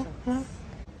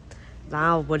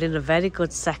 Now we're in a very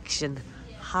good section,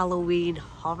 Halloween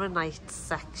Horror Nights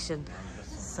section.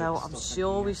 So I'm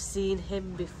sure we've seen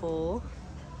him before.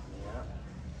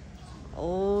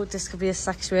 Oh, this could be a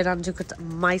section where Andrew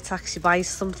might actually buy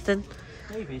something.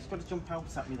 Maybe, it's got to jump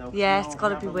out at me though. Yeah, it's got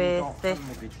to be worth it.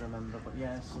 Maybe to remember, but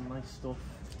yeah, some nice stuff.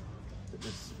 That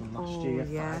was from last year,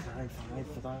 yeah.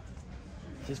 $5.95 for that.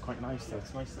 It is quite nice though,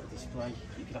 it's nice little display.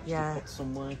 You could actually put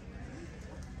somewhere.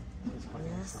 Yeah,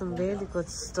 nice, some really good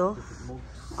stuff.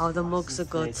 Oh, the mugs are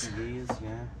good. 30 years,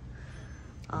 yeah.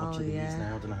 How much are these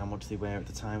now? I don't know how much they were at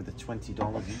the time. They're $20 each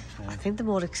now. I think they're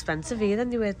more expensive here than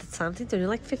they were at the time. I think they're only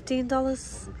like $15. A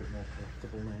little bit more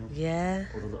collectible now. Yeah.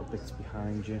 All the little bits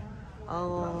behind you.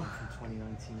 Oh. From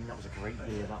 2019. That was a great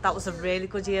year. That was a really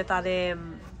good year. That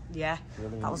yeah.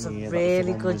 Brilliant that was a year.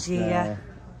 really good year.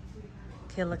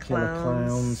 Killer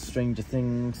Clowns, Stranger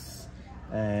Things,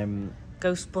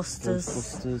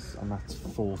 Ghostbusters, and that's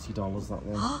 $40. That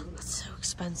one. Oh, that's so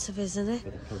expensive, isn't it?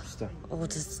 For the poster. Oh,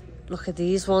 just look at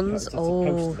these ones. It's oh,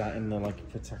 a poster that in the like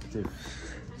protective.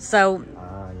 So.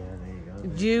 Ah, yeah, there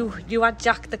you go. You had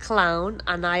Jack the Clown,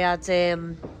 and I had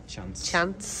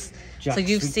Chance. Jack, so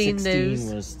you've Sweet seen 16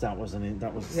 those? That was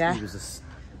yeah. He was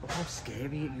look how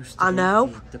scary it used to be. I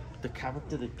know. The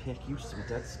character they pick used to be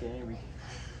dead scary.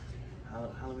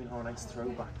 Halloween Horror Nights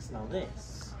throwbacks. Now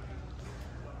this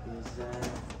is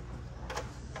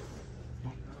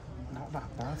not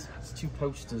that bad. It's 2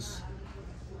 posters.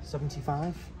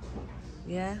 75.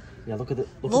 Yeah. Yeah, look at the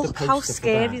look poster how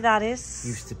scary that is.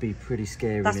 Used to be pretty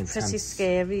scary. That's and intense. pretty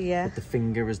scary, yeah. With the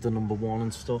finger as the #1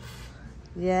 and stuff.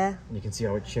 Yeah. And you can see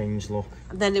how it changed. Look.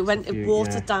 And then it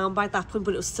watered down by that point,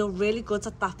 but it was still really good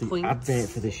at that point. The advert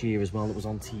for this year as well that was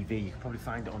on TV. You can probably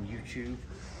find it on YouTube.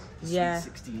 The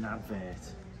Sweet 16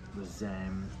 advert was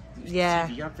yeah.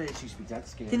 TV adverts used to be dead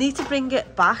scary. They need to bring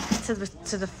it back to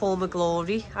the former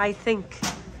glory, I think.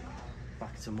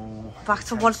 Back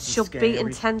to what it should be,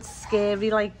 intense, scary,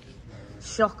 like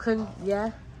shocking. Yeah,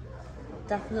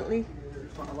 definitely.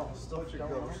 Quite a lot of stuff.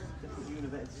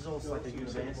 This is also like a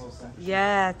universal section.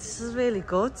 Yeah, this is really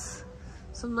good.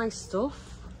 Some nice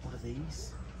stuff. What are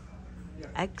these?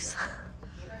 Eggs.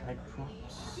 Egg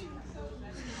props.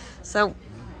 So.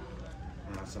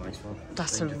 That's a nice one.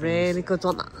 That's a really good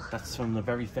one. That's from the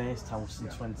very first house in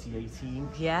 2018.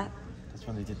 Yeah. That's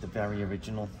when they did the very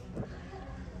original.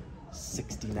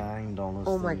 $69.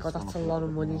 Oh my god, that's a lot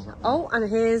of money. Oh, and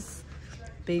here's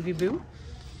Baby Boo.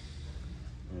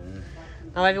 Yeah.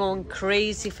 Now everyone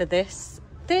crazy for this.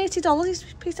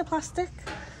 $30 piece of plastic.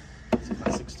 It's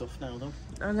classic stuff now though.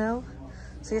 I know.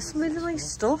 So here's some really nice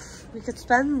stuff. We could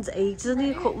spend ages on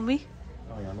here, couldn't we?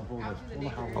 Oh yeah, I love all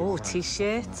the oh,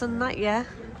 t-shirts and that, yeah.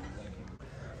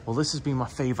 Well, this has been my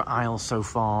favourite aisle so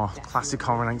far. Classic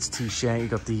Horror Nights t-shirt. You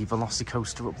got the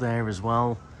Velocicoaster up there as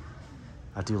well.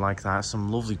 I do like that.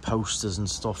 Some lovely posters and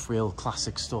stuff. Real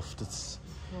classic stuff that's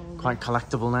quite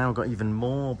collectible now. Got even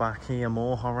more back here.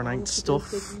 More Horror Nights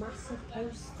stuff. Big, massive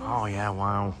posters. Oh yeah,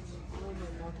 wow. Oh my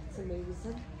god, that's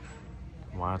amazing.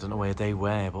 Wow, I don't know where they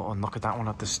were, but look at that one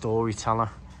at the Storyteller.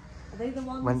 Are they the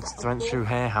ones went through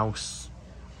her house.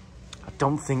 I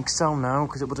don't think so, no,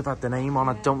 because it would have had the name on.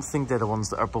 I don't think they're the ones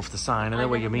that are above the sign. I know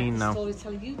what you mean now.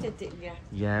 Storyteller you did, didn't you?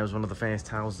 Yeah, it was one of the first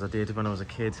houses I did when I was a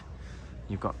kid.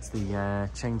 You've got the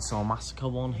Chainsaw Massacre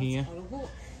one here.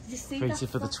 Created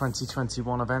for the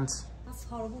 2021 event. That's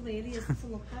horrible, really, isn't it, to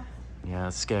look at? Yeah,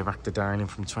 Scare Actor Dining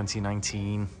from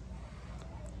 2019.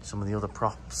 Some of the other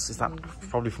props. Is that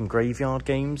probably from Graveyard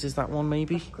Games? Is that one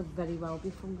maybe? That could very well be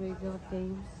from Graveyard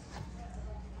Games.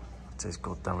 It is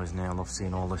good though, isn't it? I love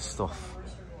seeing all this stuff.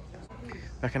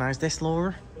 Recognise this,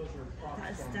 Laura?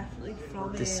 That is definitely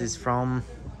from... This is from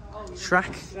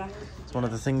Shrek. It's one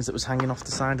of the things that was hanging off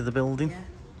the side of the building. Yeah.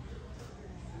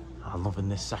 I'm loving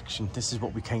this section. This is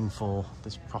what we came for.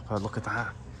 This proper, look at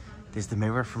that. There's the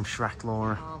mirror from Shrek,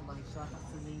 Laura. Oh my god,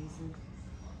 that's amazing.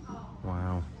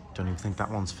 Wow. Don't even think that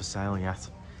one's for sale yet.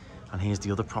 And here's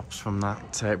the other props from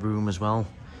that room as well.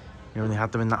 You know, they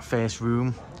had them in that first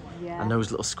room. Yeah. And those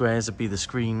little squares would be the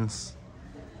screens.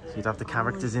 So you'd have the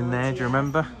characters in there, do you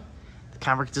remember? The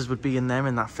characters would be in there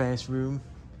in that first room.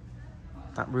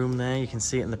 That room there, you can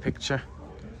see it in the picture.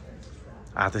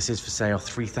 Ah, this is for sale,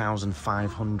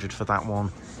 $3,500 for that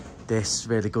one. This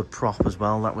really good prop as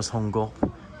well, that was hung up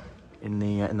in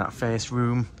the in that first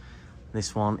room.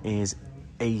 This one is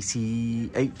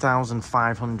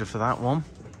 $8,500 for that one.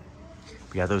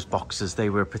 But yeah, those boxes, they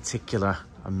were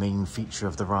a main feature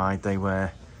of the ride. They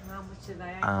were, how much are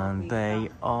they? and they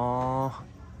are,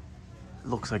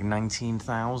 looks like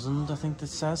 19,000, I think it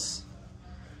says.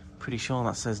 Pretty sure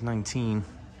that says 19.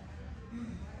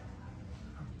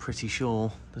 pretty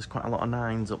sure. There's quite a lot of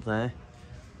 9s up there.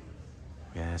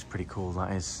 Yeah, it's pretty cool,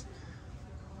 that is.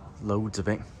 Loads of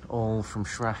it, all from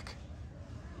Shrek.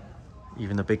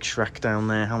 Even the big Shrek down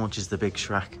there. How much is the big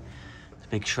Shrek? The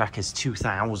big Shrek is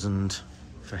 2,000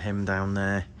 for him down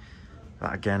there.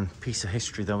 That again, piece of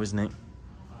history though, isn't it?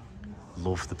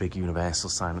 Love the big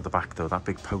Universal sign at the back though. That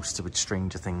big poster with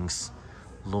Stranger Things.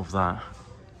 Love that.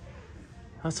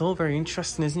 That's all very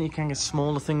interesting, isn't it? You can get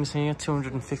smaller things here.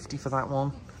 250 for that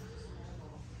one.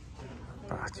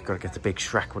 But you've got to get the big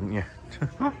Shrek, wouldn't you?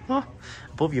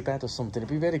 Above your bed or something. It'd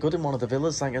be really good in one of the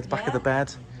villas, like at the back of the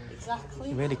bed.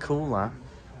 Exactly. Really cool, that.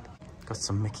 Got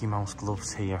some Mickey Mouse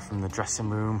gloves here from the dressing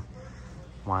room.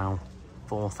 Wow.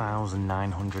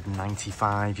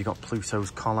 4,995. You got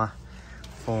Pluto's collar.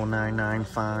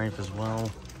 4,995 as well.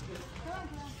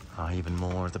 Oh, even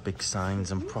more of the big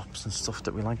signs and props and stuff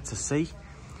that we like to see.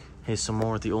 Here's some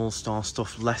more of the All-Star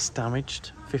stuff, less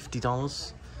damaged.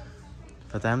 $50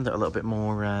 for them. That are a little bit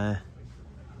more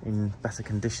in better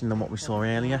condition than what we saw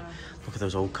earlier. Look at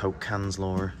those old Coke cans,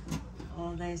 Laura.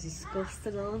 Oh, they're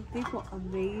disgusting, aren't they? What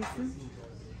amazing.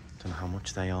 Don't know how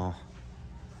much they are.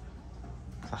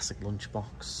 Classic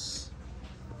lunchbox.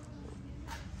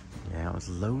 Yeah, there's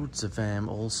loads of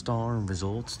All-Star and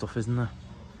resort stuff, isn't there?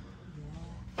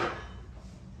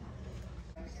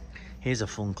 Here's a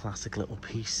fun classic little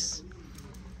piece.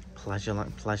 Pleasure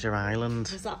Island.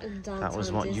 Was that in downtown That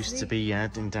was what Disney? used to be, yeah,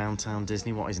 in downtown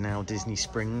Disney, what is now Disney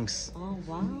Springs. Oh,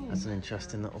 wow. That's an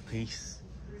interesting little piece.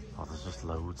 Oh, there's just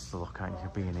loads to look at. You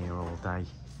could be in here all day.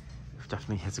 We've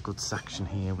definitely hit a good section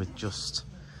here with just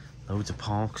loads of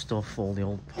park stuff, all the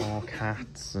old park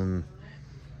hats and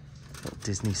little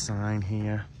Disney sign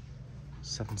here.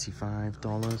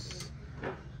 $75.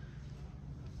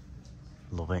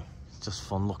 Love it. It's just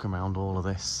fun looking around all of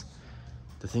this.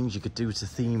 The things you could do to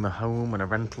theme a home and a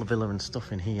rental villa and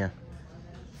stuff in here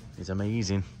is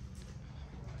amazing.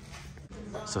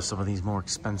 So some of these more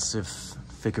expensive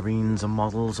figurines and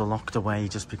models are locked away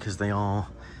just because they are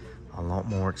a lot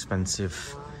more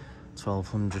expensive.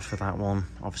 $1,200 for that one.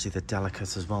 Obviously they're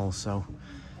delicate as well, so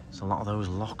a lot of those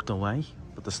locked away.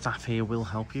 But the staff here will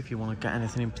help you if you want to get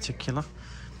anything in particular.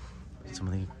 Some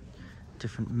of the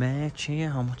different merch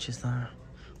here. How much is that?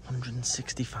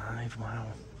 $165. Wow.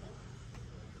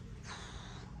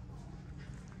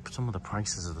 Some of the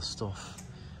prices of the stuff.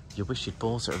 You wish you'd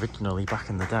bought it originally back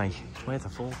in the day. It's worth a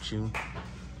fortune.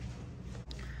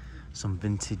 Some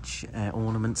vintage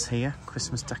ornaments here.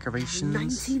 Christmas decorations.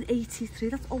 1983.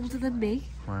 That's older than me.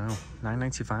 Wow.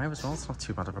 $9.95 as well. It's not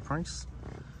too bad of a price.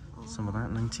 Some of that.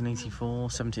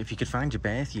 1984, 70. If you could find your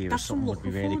birth year or something, would be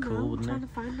really cool, wouldn't it? I'm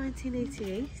trying to find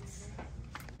 1988.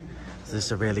 So this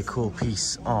is a really cool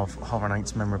piece of Horror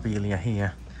Nights memorabilia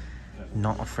here.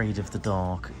 Not Afraid of the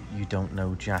Dark, You Don't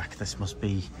Know Jack. This must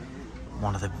be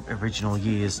one of the original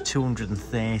years.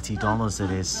 $230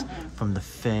 it is from the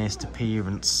first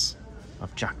appearance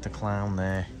of Jack the Clown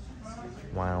there.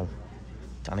 Wow.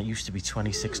 And it used to be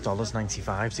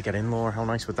 $26.95 to get in, Laura. How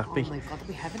nice would that be? Oh my God, that'd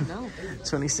be heaven now.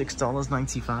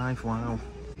 $26.95, wow.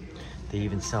 They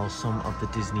even sell some of the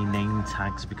Disney name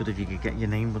tags. It'd be good if you could get your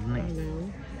name, wouldn't it? I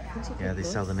know. Yeah, they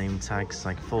sell the name tags,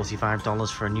 like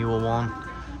 $45 for a newer one.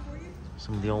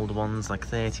 Some of the older ones, like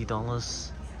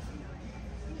 $30.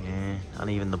 Yeah, and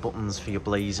even the buttons for your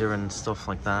blazer and stuff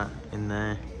like that in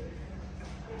there.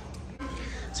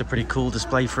 It's a pretty cool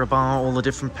display for a bar. All the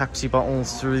different Pepsi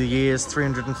bottles through the years.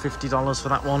 $350 for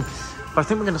that one. But I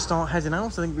think we're going to start heading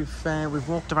out. I think we've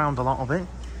walked around a lot of it.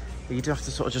 But you do have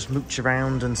to sort of just mooch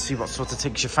around and see what sort of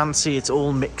takes your fancy. It's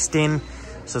all mixed in.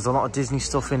 So there's a lot of Disney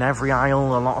stuff in every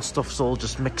aisle. A lot of stuff's all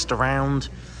just mixed around.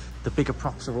 The bigger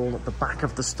props are all at the back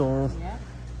of the store.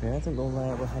 Yeah, I think we'll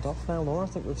head off now, Laura. I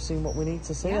think we've seen what we need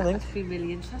to see, I think. I've been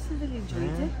really interested, really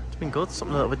enjoyed it. It's been good,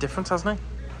 something a little bit different, hasn't it?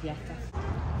 Yeah.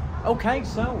 Okay,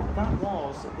 so that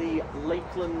was the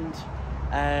Lakeland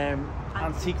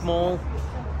Antique Mall.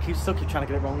 Still keep trying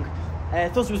to get it wrong. I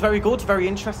thought it was very good, very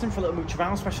interesting for a little mooch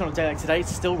around, especially on a day like today.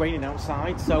 It's still raining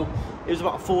outside, so it was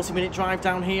about a 40-minute drive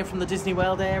down here from the Disney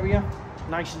World area.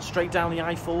 Nice and straight down the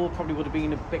I-4. Probably would have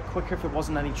been a bit quicker if there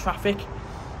wasn't any traffic.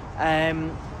 A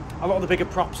lot of the bigger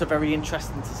props are very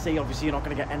interesting to see. Obviously, you're not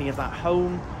going to get any of that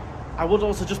home. I would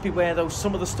also just beware, though,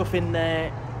 some of the stuff in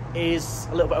there is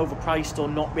a little bit overpriced or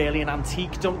not really an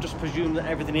antique. Don't just presume that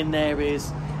everything in there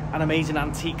is an amazing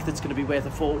antique that's going to be worth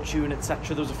a fortune,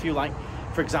 etc. There's a few, like,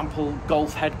 for example,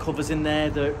 golf head covers in there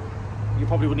that you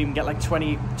probably wouldn't even get like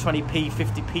 20p,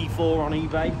 50p for on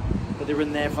eBay. But they're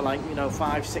in there for like, you know,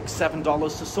 $5, $6,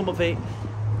 $7. So some of it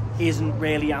isn't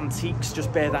really antiques.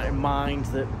 Just bear that in mind,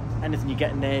 that anything you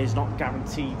get in there is not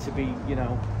guaranteed to be, you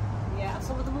know. Yeah, and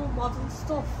some of the more modern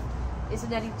stuff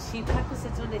isn't any cheaper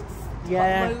considering it's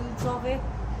Yeah. got loads of it.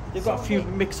 They've got a few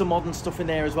mix of modern stuff in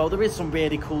there as well. There is some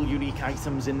really cool, unique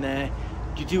items in there.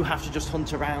 You do have to just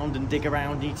hunt around and dig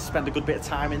around. You need to spend a good bit of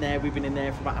time in there. We've been in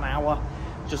there for about an hour,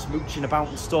 just mooching about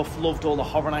and stuff. Loved all the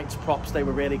Horror Nights props. They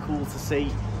were really cool to see.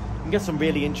 You can get some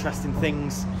really interesting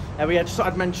things. But yeah, just thought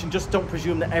I'd mention, just don't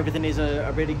presume that everything is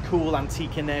a really cool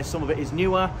antique in there. Some of it is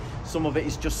newer. Some of it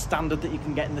is just standard that you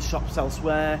can get in the shops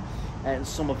elsewhere. And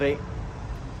some of it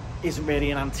isn't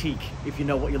really an antique, if you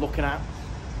know what you're looking at.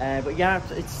 But yeah,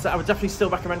 I would definitely still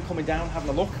recommend coming down, having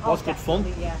a look. It was good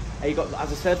fun. Yeah. You got,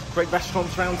 as I said, great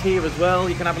restaurants around here as well.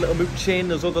 You can have a little mooch in.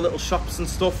 There's other little shops and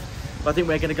stuff. But I think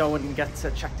we're going to go and get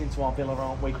checked into our villa,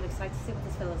 aren't we? I'm excited to see what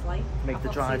this villa's like. Make the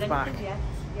drive back. Yeah.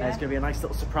 It's going to be a nice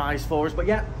little surprise for us. But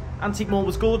yeah, Antique Mall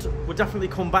was good. We'll definitely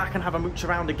come back and have a mooch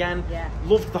around again. Yeah.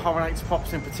 Loved the Horror Nights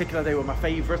props in particular. They were my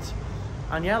favourite.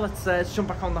 And yeah, let's jump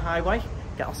back on the highway,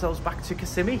 get ourselves back to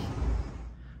Kissimmee.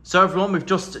 So everyone, we've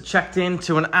just checked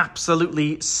into an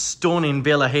absolutely stunning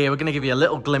villa here. We're going to give you a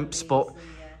little glimpse, but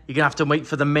you're going to have to wait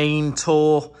for the main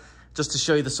tour just to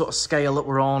show you the sort of scale that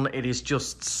we're on. It is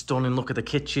just stunning. Look at the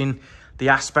kitchen, the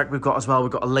aspect we've got as well.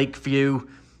 We've got a lake view.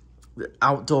 The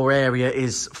outdoor area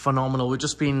is phenomenal. We've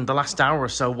just been the last hour or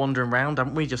so wandering around,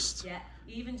 haven't we? Yeah,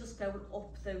 even just going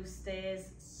up those stairs,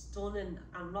 stunning.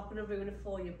 I'm not going to ruin it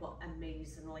for you, but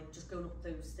amazing. Like just going up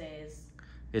those stairs.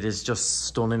 It is just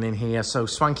stunning in here. So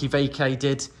Swanky Vacay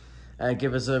did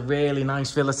give us a really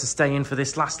nice villa to stay in for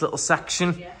this last little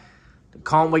section. Yeah.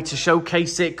 Can't wait to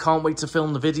showcase it. Can't wait to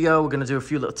film the video. We're going to do a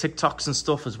few little TikToks and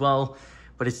stuff as well.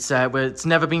 But it's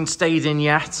never been stayed in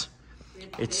yet.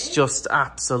 It's just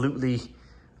absolutely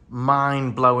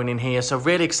mind-blowing in here. So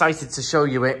really excited to show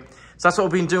you it. So that's what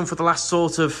we've been doing for the last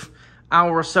sort of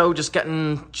hour or so. Just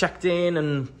getting checked in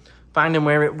and finding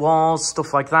where it was,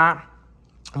 stuff like that.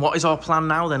 What is our plan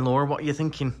now then, Laura? What are you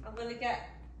thinking? I'm going to get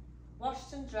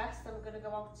washed and dressed. I'm going to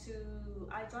go out to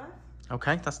iDrive.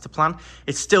 Okay, that's the plan.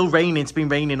 It's still raining. It's been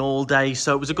raining all day,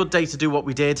 so it was a good day to do what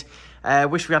we did.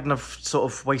 Wish we hadn't have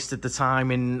sort of wasted the time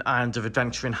in Island of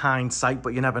Adventure in hindsight,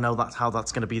 but you never know how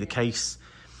that's going to be the case.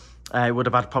 Would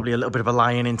have had probably a little bit of a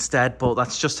lie-in instead, but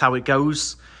that's just how it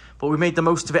goes. But we made the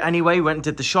most of it anyway. We went and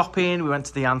did the shopping. We went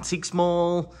to the Antiques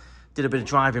Mall, did a bit of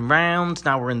driving round.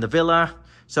 Now we're in the villa.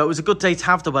 So it was a good day to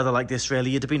have the weather like this,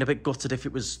 really. You'd have been a bit gutted if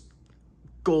it was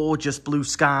gorgeous blue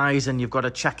skies and you've got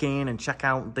to check in and check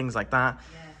out and things like that.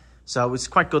 Yeah. So it was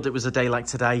quite good it was a day like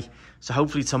today. So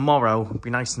hopefully tomorrow it'll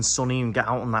be nice and sunny and get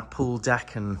out on that pool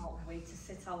deck. And I can't wait to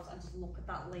sit out and just look at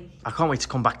that lake. I can't wait to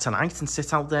come back tonight and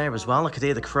sit out there as well. I could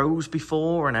hear the crows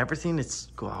before and everything. It's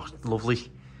lovely.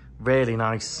 Really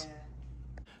nice. Yeah.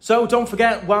 So don't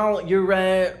forget, while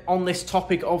you're on this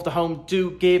topic of the home,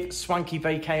 do give Swanky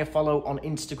Vacay a follow on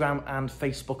Instagram and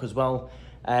Facebook as well.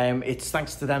 It's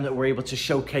thanks to them that we're able to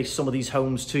showcase some of these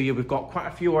homes to you. We've got quite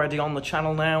a few already on the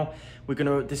channel now.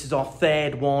 This is our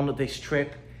third one this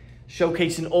trip,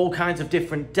 showcasing all kinds of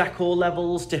different decor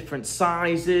levels, different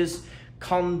sizes,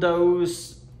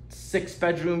 condos,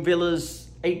 6-bedroom villas,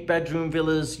 8-bedroom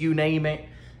villas, you name it.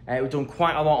 We've done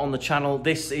quite a lot on the channel.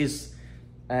 This is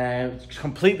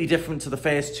completely different to the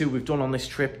first two we've done on this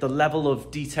trip. The level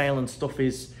of detail and stuff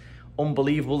is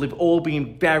unbelievable. They've all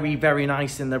been very, very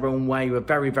nice in their own way. We're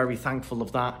very, very thankful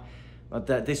of that.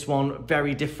 But this one,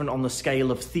 very different on the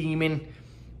scale of theming.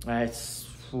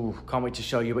 Can't wait to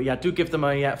show you. But yeah, do give them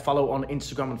a follow on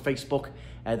Instagram and Facebook.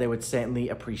 They would certainly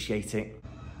appreciate it.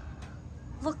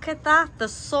 Look at that. The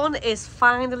sun is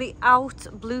finally out.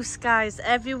 Blue skies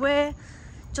everywhere.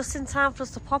 Just in time for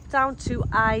us to pop down to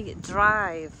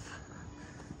iDrive.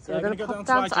 So we're going to pop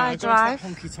down to iDrive. Go to that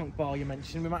Honky Tonk bar you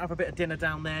mentioned. We might have a bit of dinner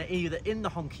down there, either in the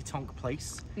Honky Tonk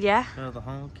place. Yeah. The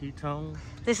Honky Tonk.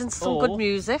 Listen to some good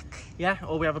music. Yeah,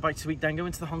 or we have a bite to eat, then go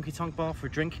into the Honky Tonk bar for a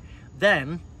drink.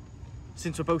 Then,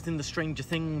 since we're both in the Stranger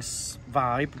Things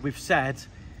vibe, we've said,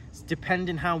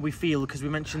 depending how we feel, because we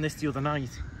mentioned this the other night,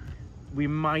 we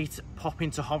might pop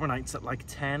into Horror Nights at like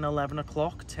 10, 11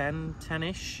 o'clock,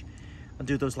 10-ish. And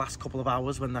do those last couple of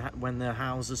hours when the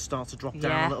houses start to drop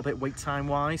down a little bit wait time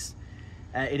wise.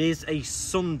 It is a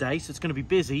Sunday, so it's going to be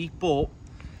busy, but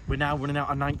we're now running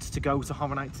out of nights to go to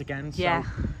Horror Nights again. So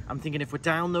I'm thinking if we're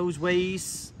down those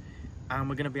ways and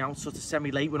we're going to be out sort of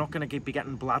semi-late, we're not going to be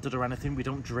getting bladdered or anything. We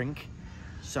don't drink.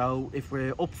 So if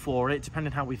we're up for it,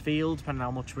 depending how we feel, depending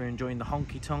how much we're enjoying the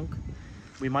Honky Tonk,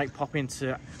 we might pop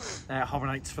into Horror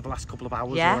Nights for the last couple of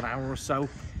hours or an hour or so.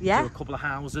 Do a couple of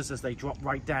houses as they drop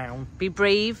right down. Be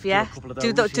brave, do a couple of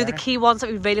those, do the key ones that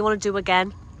we really want to do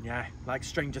again. Yeah, like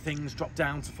Stranger Things dropped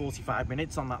down to 45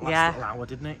 minutes on that last little hour,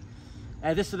 didn't it?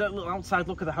 This is a little outside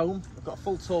look of the home. I've got a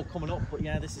full tour coming up, but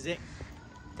yeah, this is it.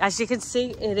 As you can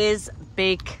see, it is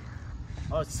big.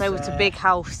 Oh, So it's a big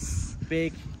house.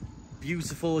 Big,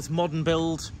 beautiful, it's modern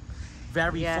build.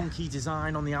 Very funky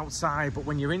design on the outside, but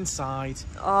when you're inside,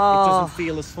 it doesn't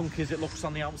feel as funky as it looks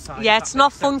on the outside. Yeah, it's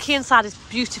not funky inside, it's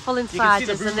beautiful inside, isn't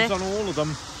it? You can see the rooms on all of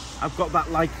them. I've got that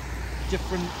like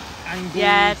different angles.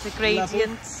 Yeah, the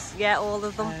gradients. Yeah, all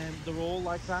of them. They're all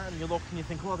like that, and you look and you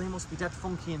think, well, they must be dead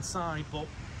funky inside, but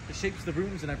the shapes of the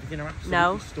rooms and everything are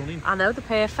absolutely stunning. I know, they're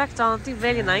perfect, aren't they?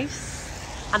 Really nice.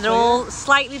 And they're all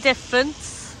slightly different.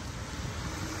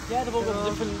 Yeah, they've all got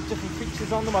different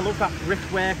features on them. I love that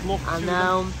brickwork look. I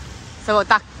know. So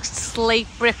that slate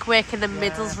brickwork in the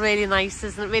middle's really nice,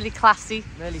 isn't it? Really classy.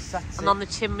 Really sexy. And on the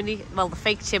chimney, well, the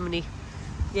fake chimney.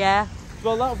 Yeah.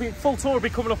 Well, that'll be full tour will be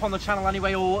coming up on the channel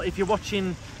anyway, or if you're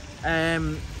watching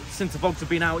since the vlogs have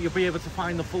been out, you'll be able to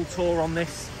find the full tour on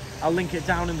this. I'll link it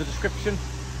down in the description.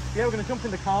 Yeah, we're going to jump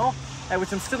in the car,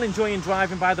 which I'm still enjoying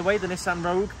driving, by the way, the Nissan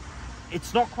Rogue.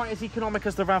 It's not quite as economic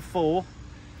as the RAV4.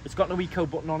 It's got no eco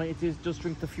button on it. Does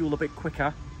drink the fuel a bit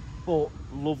quicker, but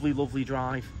lovely, lovely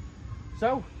drive.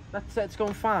 So let's go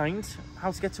and find how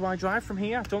to get to iDrive from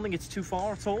here. I don't think it's too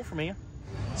far at all from here.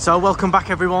 So welcome back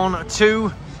everyone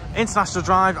to International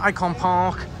Drive, Icon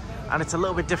Park, and it's a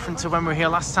little bit different to when we were here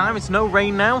last time. It's no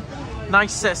rain now.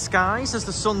 Nice skies as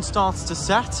the sun starts to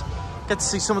set. Get to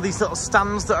see some of these little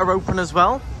stands that are open as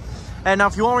well. Now,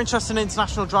 if you are interested in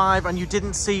International Drive and you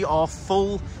didn't see our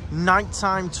full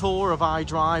nighttime tour of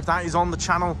iDrive, that is on the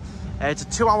channel. It's a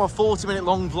 2-hour, 40-minute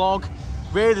long vlog.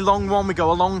 Really long one. We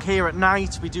go along here at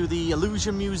night. We do the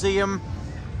Illusion Museum.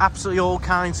 Absolutely all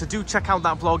kinds. So do check out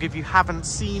that vlog if you haven't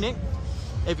seen it.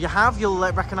 If you have, you'll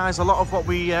recognise a lot of what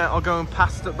we are going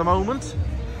past at the moment.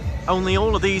 Only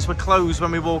all of these were closed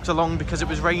when we walked along because it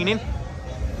was raining.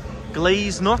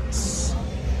 Glaze nuts.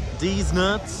 These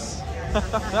nuts.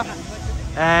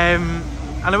 And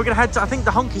then we're going to head to, I think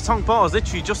the Honky Tonk Bar is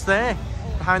literally just there,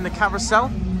 behind the carousel.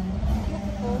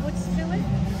 Forwards to it.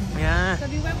 Yeah. So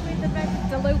we went with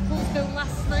the locals go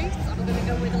last night, and we're going to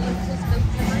go with the locals go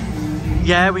tonight.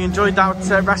 Yeah, we enjoyed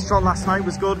that restaurant last night,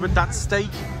 was good with that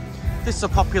steak. This is a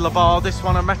popular bar, this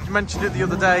one, I mentioned it the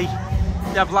other day.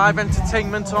 You have live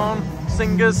entertainment on,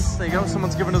 singers. There you go,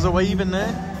 someone's giving us a wave in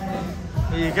there.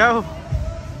 There you go.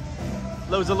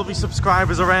 Loads of lovely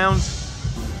subscribers around.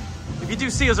 If you do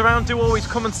see us around, do always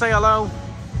come and say hello.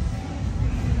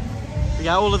 But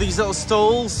yeah, all of these little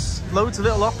stalls, loads of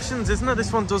little options, isn't it?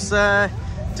 This one does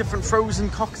different frozen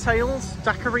cocktails,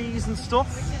 daiquiris and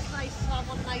stuff. It's just nice to have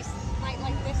a nice night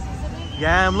like this, isn't it?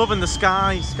 Yeah, I'm loving the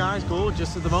sky. Sky's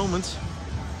gorgeous at the moment.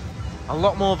 A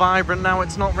lot more vibrant now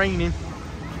it's not raining.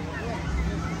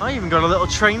 I even got a little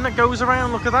train that goes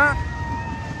around, look at that.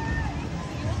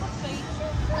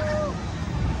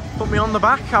 Put me on the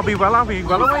back, I'll be well away,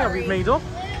 I'll be made up.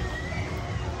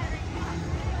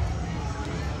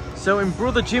 So in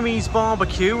Brother Jimmy's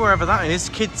Barbecue, wherever that is,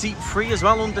 kids eat free as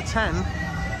well, under 10.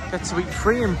 Get to eat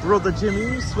free in Brother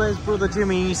Jimmy's. Where's Brother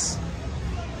Jimmy's?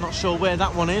 Not sure where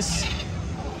that one is.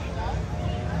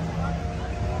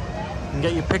 You can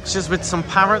get your pictures with some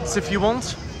parrots if you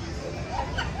want.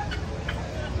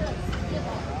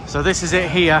 So this is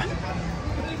it here,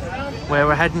 where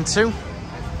we're heading to.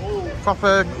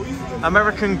 Proper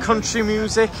American country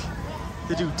music.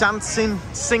 They do dancing,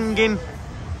 singing.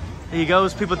 There you go,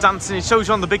 there's people dancing. It shows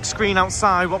you on the big screen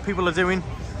outside what people are doing.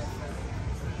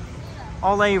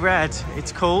 Ole Red,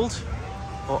 it's called,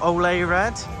 or Ole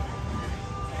Red.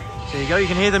 There you go, you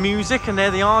can hear the music, and there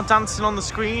they are dancing on the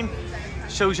screen.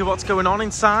 Shows you what's going on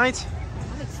inside.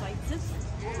 I'm excited.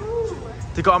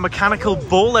 They've got a mechanical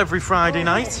bull every Friday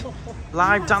night.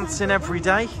 Live dancing every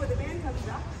day.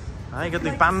 You got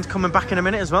the band coming back in a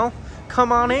minute as well.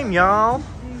 Come on in, y'all.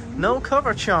 No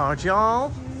cover charge,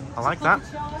 y'all. I like that.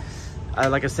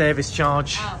 Like a service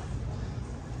charge.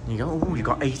 There you go. Oh, you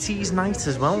got 80s night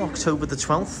as well, October the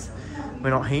 12th.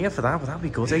 We're not here for that, but that'd be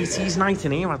good. 80s night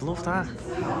in here, I'd love that.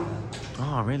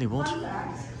 Oh, I really would.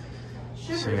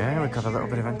 So yeah, we've got a little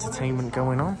bit of entertainment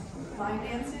going on.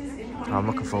 Oh, I'm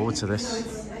looking forward to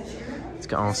this. Let's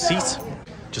get our seat.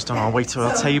 Just on our way to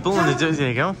our table, and there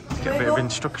you go. Get a bit of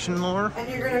instruction, Laura. And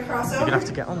you're going to cross over. You're going to have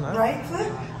to get on there. Right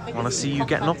foot. Want to see you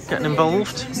getting up, getting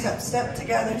involved. Step, step,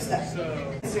 together, step.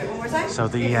 Let's do it one more time. So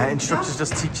the instructor's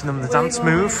just teaching them the dance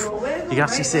move. You can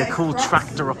actually see a cool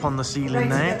tractor up on the ceiling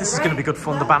there. This is going to be good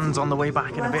fun. The band's on the way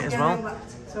back in a bit as well.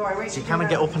 So you can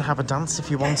get up and have a dance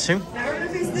if you want to.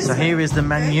 So here is the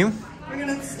menu. We're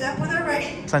going to step with our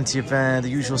right. Plenty of the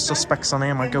usual suspects on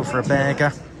here. Might go for a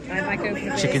burger.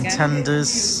 Chicken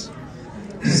tenders,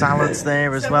 salads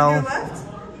there as well.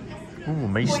 Ooh,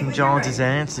 mason jar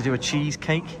desserts to do a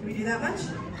cheesecake. We do that much?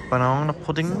 Banana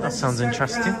pudding, that sounds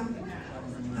interesting.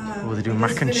 Oh, they do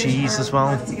mac and cheese as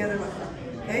well.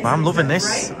 Well, I'm loving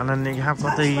this. And then you have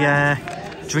got the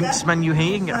drinks menu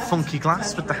here. You can get a funky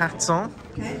glass with the hats on.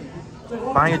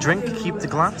 Buy a drink, keep the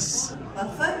glass.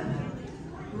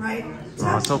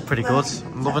 Oh, it's all pretty good.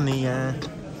 I'm loving it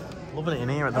in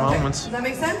here at the moment. Does that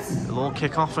make sense? It'll all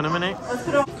kick off in a minute.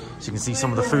 So you can see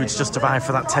some of the foods just arrived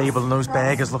for that table, and those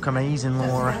burgers look amazing,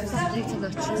 Laura. I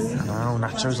know,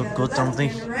 nachos look good, don't they?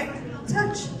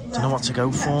 Don't know what to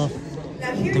go for.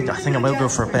 I think I will go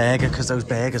for a burger because those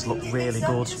burgers look really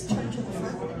good.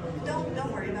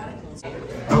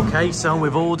 Okay, so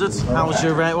we've ordered. How's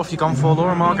your what have you gone for,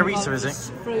 Laura? Margarita, is it?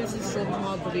 Frozen shrimp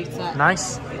margarita.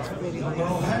 Nice. It's really good.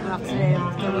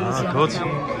 Good.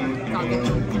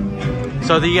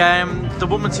 So the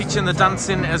woman teaching the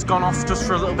dancing has gone off just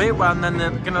for a little bit, and then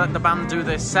they're gonna let the band do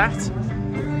their set,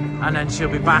 and then she'll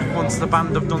be back once the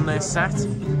band have done their set. So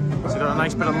we've got a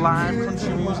nice bit of live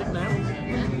country music now.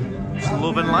 Just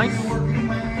loving life.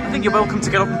 I think you're welcome to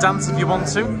get up and dance if you want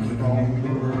to.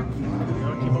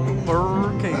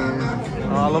 Working.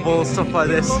 Oh, I love all stuff like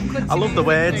this. I love the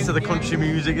words to the country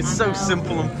music. It's so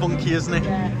simple and funky, isn't it?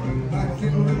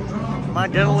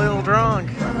 Might get a little drunk.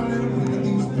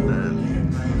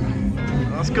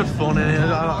 That's good fun,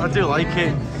 I do like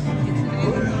it.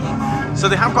 So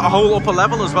they have got a whole upper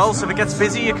level as well, so if it gets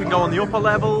busy you can go on the upper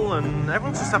level, and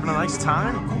everyone's just having a nice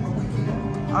time.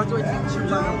 How do I teach you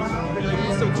loud?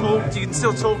 You can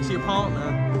still talk to your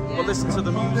partner, but listen to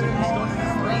the music and stuff.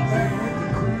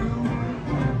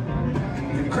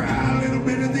 Cry a little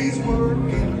bit of these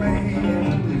working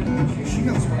man. She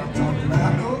knows what I'm talking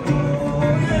about.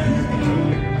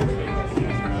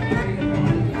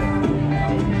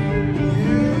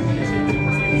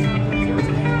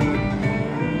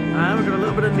 We've got a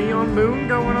little bit of neon moon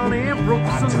going on here.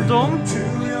 Brooks and Dunn.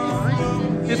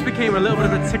 Just became a little bit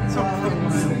of a TikTok for a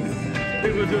while.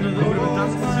 People are doing a little bit of a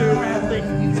dance too, really.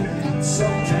 The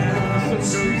sun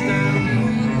goes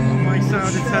down. My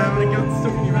side of town, it got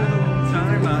stuck in your head a long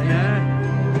time, that, yeah.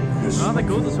 Oh, they're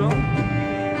good as well.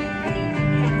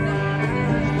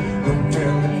 Don't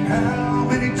tell me how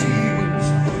many tears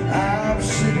I've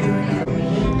shed. Do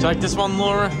you like this one,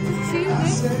 Laura?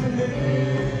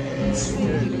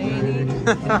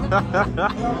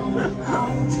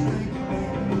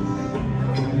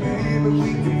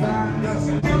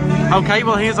 Okay,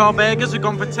 well here's our burgers. We've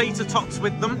gone for tater tots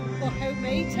with them. Well,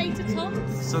 homemade tater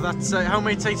tots. So that's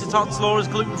homemade tater tots. Laura's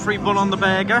gluten-free bun on the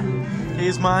burger.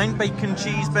 Here's mine, bacon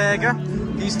cheeseburger.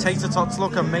 These tater tots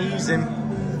look amazing.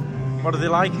 What are they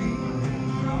like?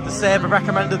 The server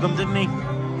recommended them, didn't he?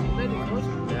 Really good.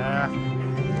 Yeah.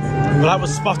 Well, that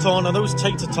was spot on, and those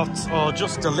tater tots are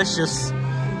just delicious.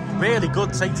 Really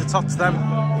good tater tots, them.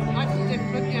 Nice and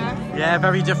different, yeah. Yeah,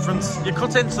 very different. You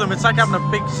cut into them, it's like having a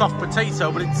big soft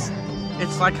potato, but it's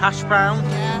like hash brown.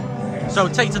 Yeah. So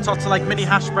tater tots are like mini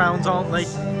hash browns, aren't they?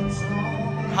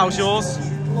 How's yours?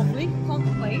 Lovely. Can't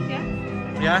complain, yeah.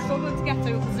 Yeah? I'm struggling to get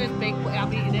through because it's big, but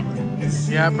I'm eating it.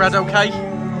 Yeah, bread okay?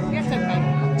 Yeah, it's okay.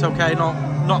 It's okay, not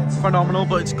phenomenal,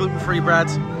 but it's gluten-free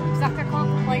bread. Exactly, I can't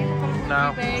complain. I've got a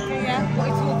lovely burger, yeah. But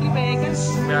it's a lovely burger.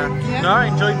 Yeah. No, I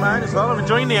enjoyed mine as well. I'm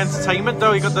enjoying the entertainment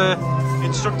though. You got the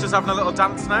instructors having a little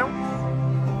dance now.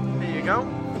 There you go.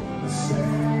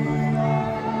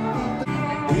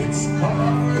 It's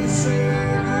hard to say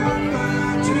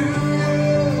goodbye to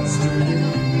yesterday.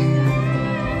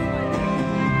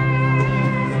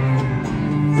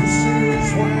 This is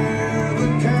where the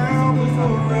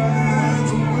cowboy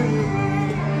rides away.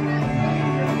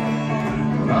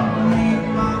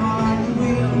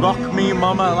 Rock me,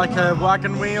 mama, like a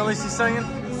wagon wheel, is he saying?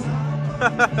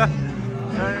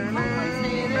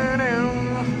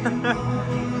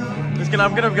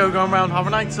 I'm gonna go around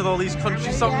having nights with all these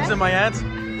country songs in my head.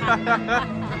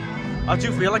 I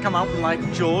do feel like I'm out in like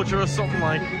Georgia or something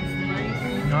like.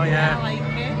 Oh yeah.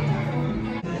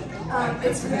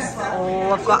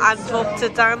 Oh, I've got Andrew up to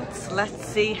dance. Let's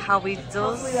see how he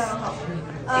does.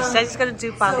 He said he's going to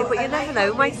do badly, but you never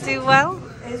know, he might do well.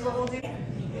 Is what we'll do.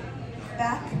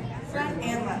 Back, front,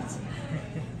 and left.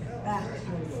 Back.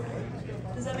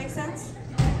 Does that make sense?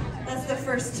 That's the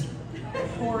first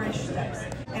 4-ish steps.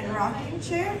 And rocking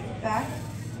chair, back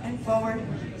and forward.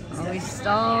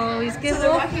 Oh, he's giving So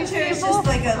the up. rocking chair is just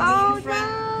like a lean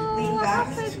front, lean back.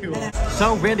 And then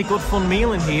So really good fun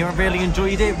meal in here. I really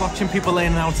enjoyed it, watching people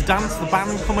learning how to dance, the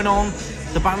band coming on,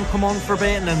 the band come on for a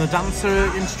bit, and then the dancer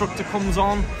instructor comes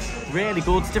on. Really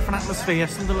good, different atmosphere,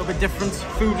 something a little bit different.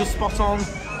 Food was spot on,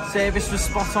 service was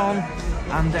spot on,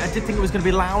 and I did think it was going to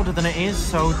be louder than it is.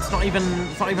 So it's not even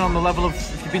on the level of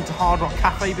if you've been to Hard Rock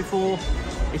Cafe before.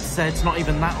 It's not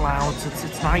even that loud.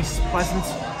 It's nice, pleasant.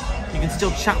 You can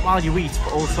still chat while you eat,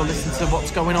 but also listen to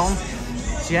what's going on.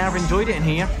 So yeah, I've enjoyed it in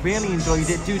here. Really enjoyed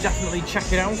it. Do definitely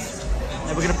check it out.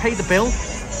 We're going to pay the bill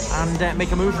and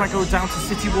make a move. I go down to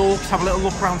City Walks, have a little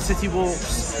look around City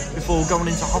Walks before going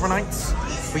into Horror Nights.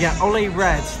 But yeah, Ole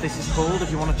Red, this is called, if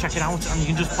you want to check it out. And you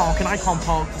can just park in Icon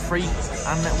Park for free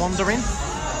and wander in.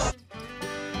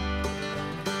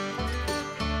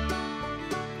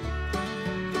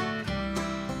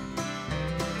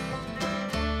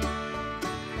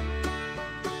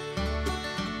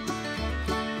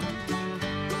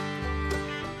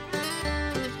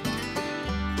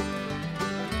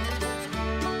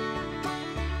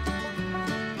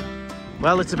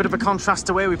 Well, it's a bit of a contrast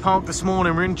to where we parked this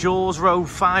morning. We're in Jaws Road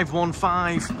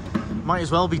 515. Might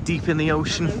as well be deep in the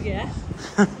ocean. Oh, yeah.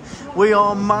 We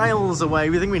are miles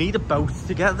away. We think we need a boat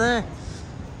to get there.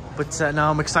 But now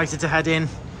I'm excited to head in.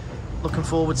 Looking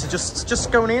forward to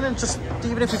just going in and just,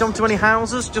 even if we don't do any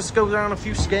houses, just go down a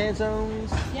few scare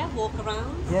zones. Yeah, walk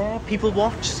around. Yeah, people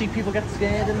watch, see people get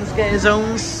scared in the scare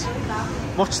zones.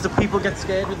 Watch the people get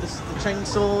scared with the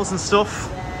chainsaws and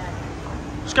stuff.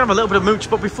 Just gonna have a little bit of mooch,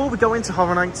 but before we go into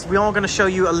Horror Nights, we are going to show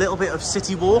you a little bit of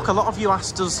City Walk. A lot of you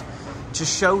asked us to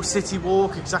show City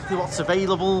Walk, exactly what's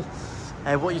available,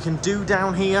 what you can do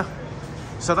down here.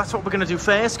 So that's what we're going to do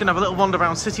first. Gonna have a little wander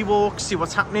around City Walk, see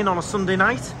what's happening on a Sunday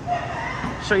night.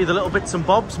 Show you the little bits and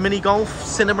bobs, mini golf,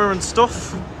 cinema and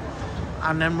stuff.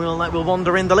 And then we'll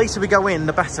wander in. The later we go in,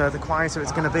 the better, the quieter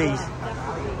it's going to be.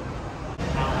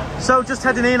 So just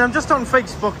heading in, I'm just on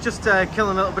Facebook, just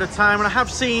killing a little bit of time, and I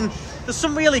have seen there's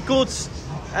some really good,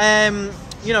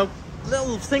 you know,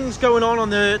 little things going on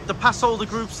the pass holder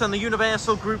groups and the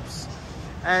universal groups.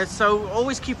 So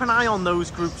always keep an eye on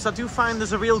those groups. I do find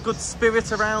there's a real good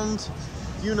spirit around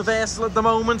Universal at the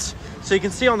moment. So you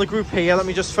can see on the group here, let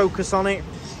me just focus on it.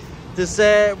 There's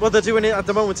what they're doing at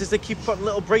the moment is they keep putting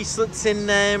little bracelets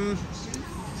in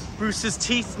Bruce's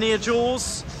teeth near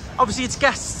Jaws. Obviously it's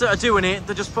guests that are doing it.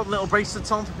 They're just putting little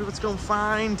bracelets on for people to go and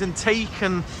find and take,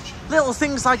 and little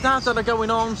things like that are going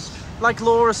on. Like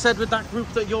Laura said with that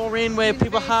group that you're in, where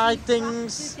people hide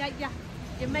things. Yeah.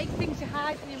 You make things you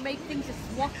hide, and you make things you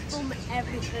swap them,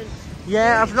 everything.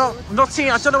 Yeah, I've not seen.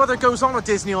 I don't know whether it goes on at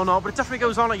Disney or not, but it definitely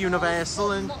goes on at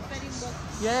Universal. And not very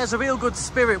much. Yeah, there's a real good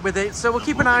spirit with it. So we'll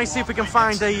keep an eye, see if we can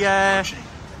find a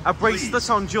bracelet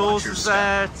on Jaws'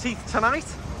 teeth tonight.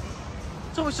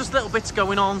 It's always just little bits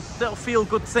going on, little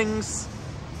feel-good things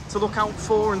to look out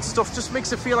for and stuff. Just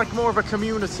makes it feel like more of a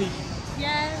community.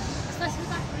 Yeah, especially with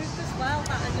that group as well,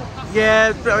 that annual pass.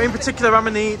 Yeah, in particular, I'm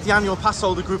in the annual pass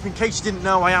holder group. In case you didn't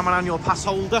know, I am an annual pass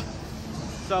holder.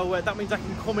 So that means I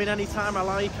can come in anytime I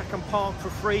like. I can park for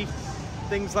free,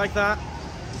 things like that.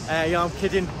 Yeah, I'm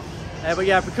kidding. But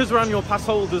yeah, because we're annual pass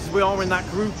holders, we are in that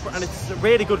group, and it's a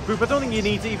really good group. I don't think you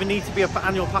even need to be an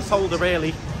annual pass holder,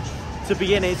 really, to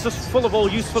be in it. It's just full of all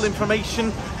useful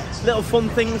information, little fun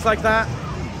things like that.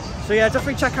 So yeah,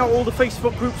 definitely check out all the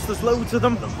Facebook groups. There's loads of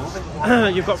them.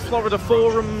 You've got Florida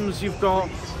forums, you've got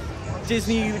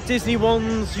Disney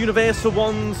ones, Universal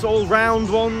ones, all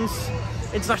round ones,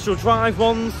 International Drive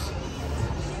ones.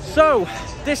 So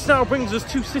this now brings us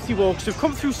to City Walks. We've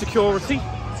come through security.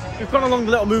 We've gone along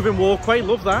the little moving walkway,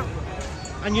 love that.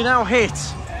 And you now hit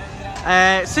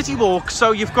City Walk.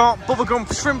 So you've got Bubba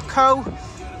Gump Shrimp Co.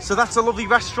 So that's a lovely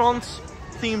restaurant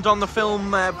themed on the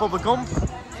film Bubba Gump.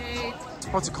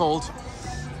 What's it called?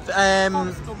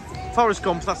 Forrest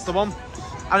Gump, that's the one.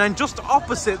 And then just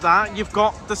opposite that, you've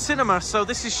got the cinema. So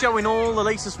this is showing all the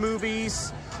latest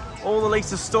movies, all the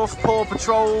latest stuff. Paw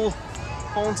Patrol,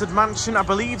 Haunted Mansion. I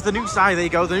believe the new, there you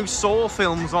go, the new Saw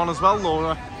film's on as well,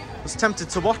 Laura. I was tempted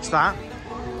to watch that.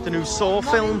 The new Saw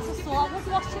film.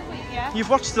 You've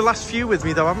watched the last few with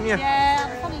me though, haven't you? Yeah,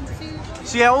 I'm planning to.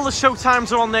 So yeah, all the show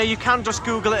times are on there. You can just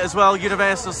Google it as well,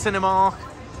 Universal Cinemark,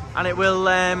 and it will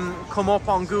come up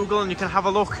on Google, and you can have a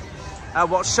look at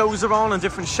what shows are on and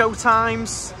different show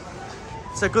times.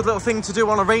 It's a good little thing to do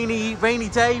on a rainy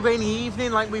day, rainy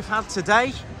evening like we've had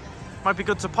today. Might be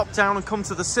good to pop down and come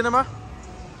to the cinema.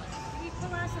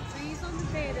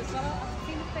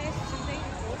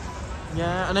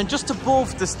 Yeah, and then just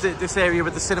above this area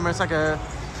with the cinema, it's like a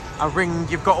ring.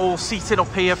 You've got all seated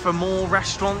up here for more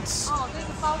restaurants. Oh, there's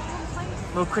a balcony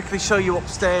place. We'll quickly show you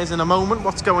upstairs in a moment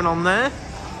what's going on there.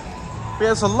 But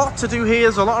there's a lot to do here.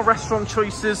 There's a lot of restaurant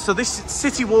choices. So this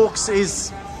City Walks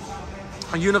is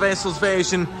a Universal's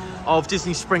version of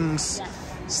Disney Springs. Yeah.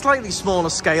 Slightly smaller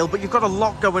scale, but you've got a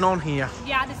lot going on here.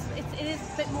 Yeah, it is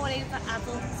a bit more aimed at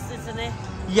adults, isn't it?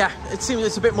 Yeah, it seems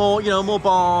it's a bit more, you know, more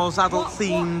bars, adult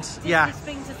themed. Yeah. Disney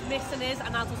Springs is missing is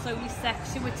an adult only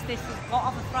section, which this has got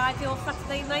on a Friday or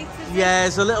Saturday night, isn't it? Yeah,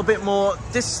 it's a little bit more.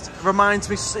 This reminds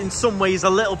me in some ways a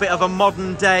little bit of a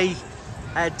modern day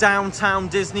downtown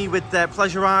Disney with their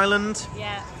Pleasure Island.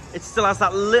 Yeah. It still has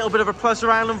that little bit of a Pleasure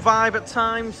Island vibe at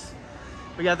times.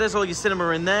 But yeah, there's all your cinema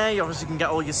in there. You obviously can get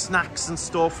all your snacks and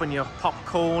stuff and your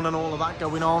popcorn and all of that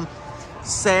going on.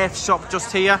 Safe shop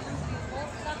just here.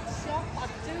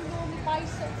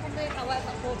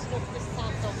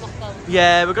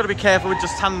 Yeah, we've got to be careful with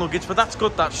just hand luggage, but that's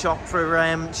good, that shop,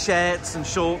 for shirts and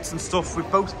shorts and stuff.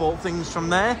 We've both bought things from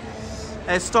there.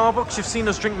 Starbucks, you've seen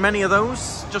us drink many of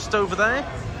those, just over there.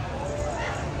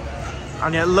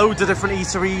 And yeah, loads of different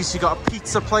eateries. You've got a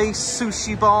pizza place,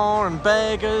 sushi bar and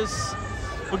burgers.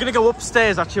 We're going to go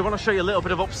upstairs, actually. I want to show you a little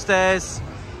bit of upstairs.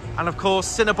 And of course,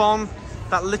 Cinnabon.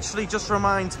 That literally just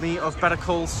reminds me of Better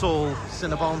Call Saul,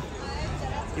 Cinnabon.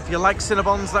 If you like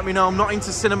Cinnabons, let me know. I'm not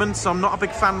into cinnamon, so I'm not a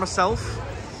big fan myself.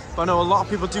 But I know a lot of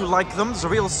people do like them. There's a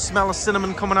real smell of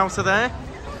cinnamon coming out of there,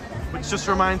 which just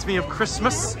reminds me of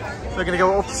Christmas. We're going to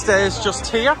go upstairs just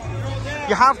here.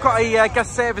 You have got a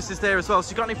guest services there as well, so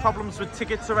if you've got any problems with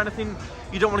tickets or anything,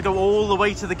 you don't want to go all the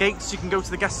way to the gates, you can go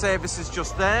to the guest services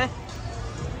just there.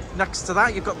 Next to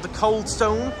that, you've got the Cold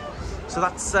Stone. So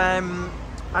that's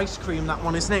ice cream, that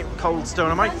one, isn't it? Cold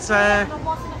Stone. I might... I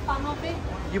wasn't a fan of it.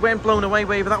 You weren't blown away,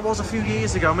 but that was a few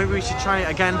years ago. Maybe we should try it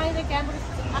again. Try it again, but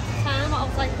at the time I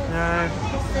was like, well,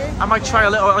 yeah. I might try a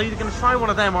little. I'm either going to try one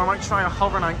of them, or I might try a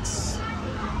Horror Nights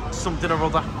something or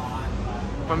other.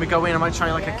 When we go in, I might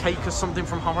try like a cake or something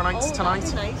from Horror Nights tonight.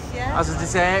 That'd be nice, yeah. As a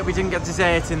dessert. We didn't get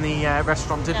dessert in the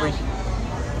restaurant, did we?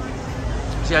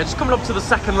 So yeah, just coming up to the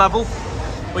second level,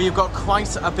 where you've got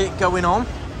quite a bit going on.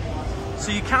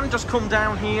 So you can just come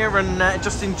down here and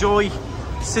just enjoy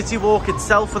City Walk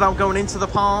itself without going into the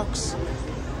parks.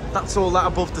 That's all that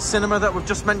above the cinema that we've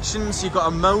just mentioned. So you've got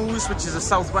a Moe's, which is a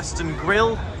Southwestern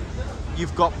grill.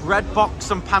 You've got Red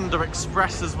Box and Panda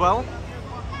Express as well.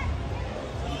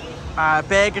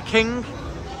 Burger King,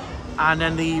 and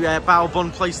then the bao bun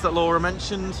place that Laura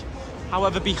mentioned.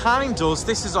 However, behind us,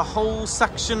 this is a whole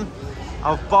section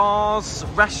of bars,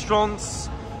 restaurants,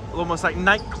 almost like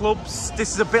nightclubs.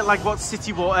 This is a bit like what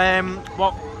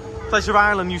what Pleasure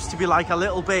Island used to be like a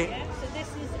little bit. Yeah, so this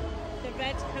is the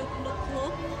Red Coconut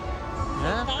Club.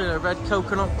 Yeah, a bit of Red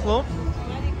Coconut Club.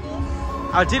 Very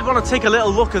good. I did want to take a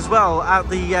little look as well at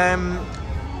the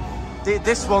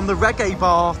this one, the reggae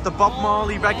bar, the Bob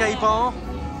Marley Reggae Bar.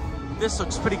 This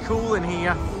looks pretty cool in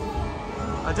here.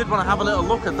 I did want to have a little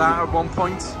look at that at one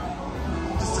point,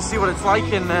 just to see what it's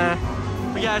like in there.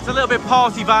 But yeah, it's a little bit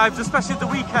party vibes, especially at the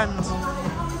weekend.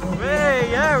 Hey,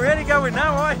 yeah, really going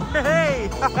now, right? Hey!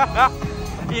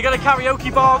 You got a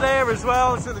karaoke bar there as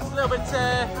well, so it's a little bit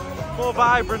more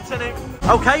vibrant, isn't it?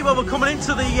 Okay, well, we're coming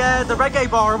into the reggae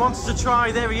bar I wanted to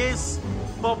try. There he is,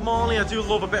 Bob Marley. I do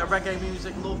love a bit of reggae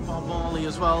music, love Bob Marley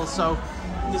as well, so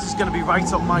this is going to be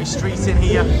right up my street in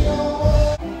here.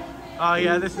 Oh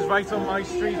yeah, this is right on my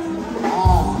street.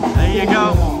 There you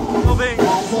go. Love it.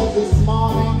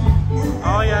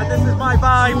 Oh yeah, this is my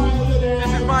vibe.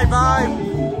 This is my vibe.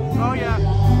 Oh yeah.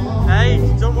 Hey,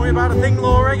 don't worry about a thing,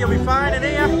 Laura. You'll be fine in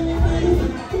here.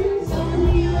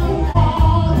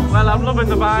 Well, I'm loving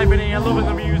the vibe in here. Loving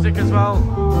the music as well.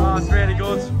 Oh, it's really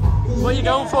good. What are you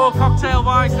going for,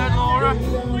 cocktail-wise then, Laura?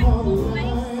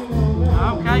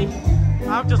 Okay.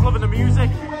 I'm just loving the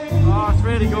music. Oh, it's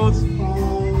really good.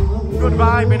 Good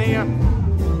vibe in here.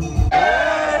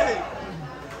 Hey!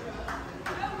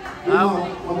 You know,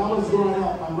 when I was growing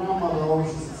up, my grandmother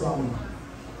always used to tell me,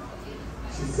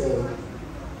 she said,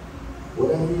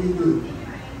 whatever you do,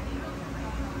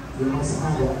 you must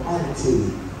have an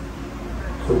attitude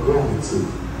for gratitude.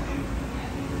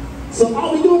 So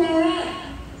are we doing all right?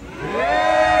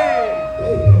 Yay!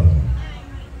 There you go.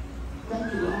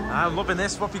 Thank you, Laura. I'm loving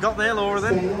this. What have you got there, Laura,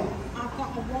 then? I've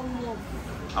got a One Love.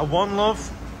 A One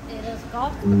Love. It has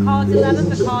got Bacardi lemon,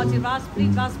 Bacardi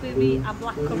raspberry, and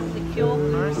blackcurrant liqueur,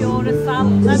 Curacao,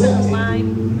 lemon, lime,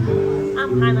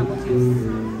 and pineapple juice.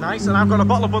 Nice, and I've got a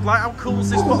bottle of Bud Light. How cool is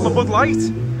this bottle of Bud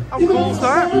Light? How cool is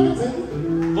that?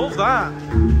 Love that.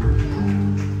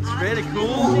 It's really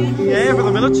cool. Yeah, for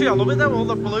the military, I love it though. All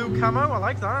the blue camo, I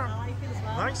like that. I like it as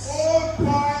well. Nice.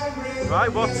 Right,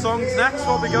 what song's next?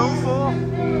 What are we going for?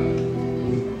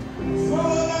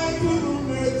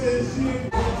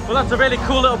 Well, that's a really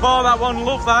cool little bar, that one.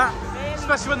 Love that.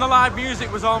 Especially when the live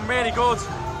music was on. Really good.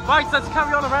 Right, let's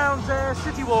carry on around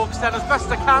City Walks then as best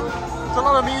I can. There's a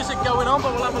lot of music going on,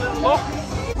 but we'll have a little look.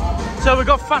 So we've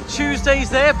got Fat Tuesdays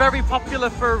there, very popular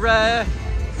for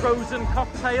frozen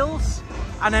cocktails.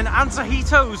 And then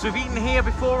antojitos, we've eaten here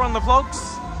before on the vlogs.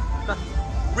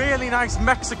 Really nice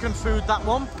Mexican food, that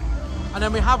one. And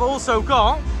then we have also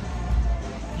got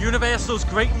Universal's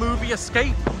great movie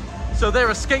Escape. So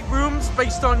they're escape rooms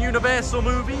based on Universal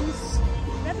movies.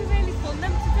 They'd be really fun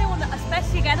them to do,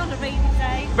 especially again on a rainy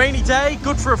day. Rainy day,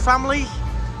 good for a family.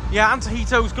 Yeah,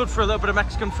 Antojito's good for a little bit of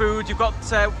Mexican food. You've got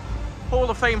Hall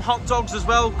of Fame hot dogs as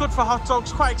well. Good for hot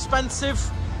dogs, quite expensive.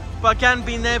 But again,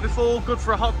 been there before, good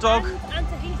for a hot dog. And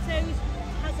Antojito's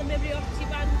has a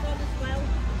mariachi band on as well.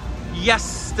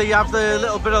 Yes, they have the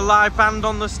little bit of live band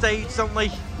on the stage, don't they?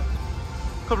 A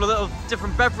couple of little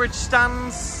different beverage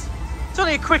stands. It's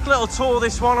only a quick little tour,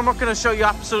 this one. I'm not going to show you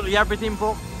absolutely everything,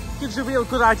 but gives you a real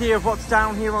good idea of what's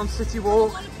down here on City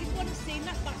Walk. A lot of people would have seen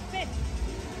that back bit.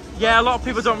 Yeah, a lot of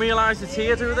people don't realise it's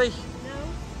here, do they?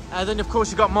 No. Then, of course,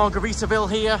 you've got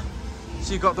Margaritaville here.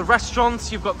 So you've got the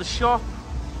restaurants, you've got the shop,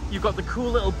 you've got the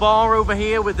cool little bar over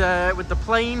here with the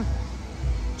plane.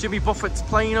 Jimmy Buffett's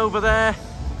plane over there.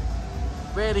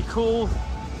 Really cool.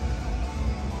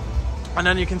 And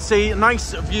then you can see a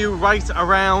nice view right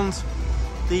around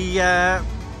the,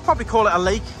 probably call it a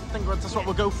lake. I think that's what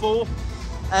we'll go for.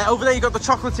 Over there you've got the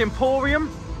Chocolate Emporium.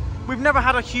 We've never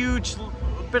had a huge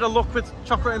bit of luck with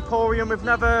Chocolate Emporium. We've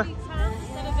never...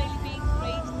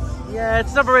 Yeah,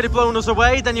 it's never really blown us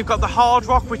away. Then you've got the Hard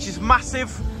Rock, which is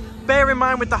massive. Bear in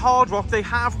mind with the Hard Rock, they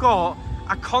have got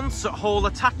a concert hall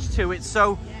attached to it.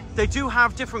 So they do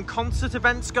have different concert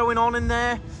events going on in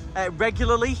there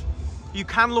regularly. You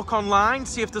can look online,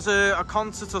 see if there's a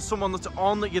concert or someone that's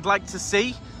on that you'd like to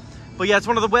see. But yeah, it's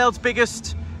one of the world's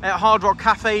biggest Hard Rock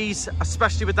cafes,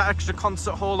 especially with that extra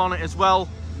concert hall on it as well.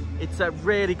 It's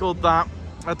really good, that.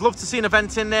 I'd love to see an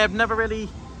event in there. I've never really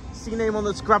seen anyone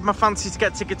that's grabbed my fancy to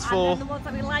get tickets for. And the ones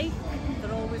that we like,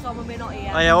 they're always on when we're not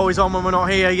here. Oh, yeah, always on when we're not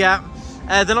here, yeah.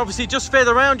 Then obviously just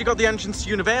further around, you've got the entrance to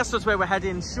Universal, that's where we're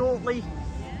heading shortly.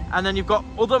 And then you've got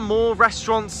more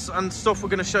restaurants and stuff we're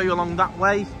going to show you along that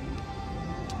way.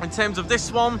 In terms of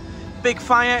this one, Big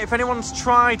Fire, if anyone's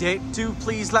tried it, do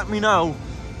please let me know.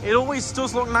 It always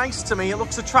does look nice to me, it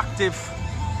looks attractive,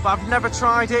 but I've never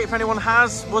tried it. If anyone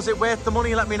has, was it worth the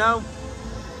money? Let me know.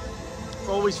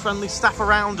 Always friendly staff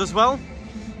around as well.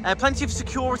 Plenty of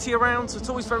security around, so it's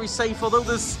always very safe. Although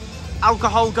there's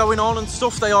alcohol going on and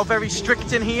stuff, they are very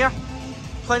strict in here.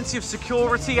 Plenty of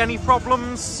security. Any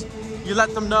problems, you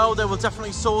let them know, they will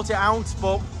definitely sort it out,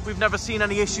 but we've never seen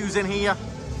any issues in here.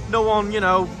 No one, you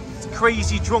know,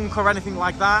 crazy drunk or anything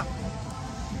like that.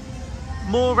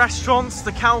 More restaurants,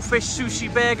 the Cowfish Sushi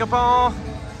Burger Bar,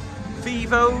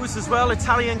 Vivo's as well,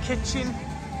 Italian Kitchen.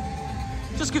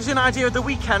 Just gives you an idea of the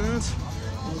weekend.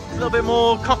 A little bit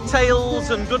more cocktails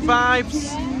and good vibes.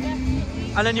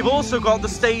 And then you've also got the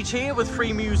stage here with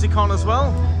free music on as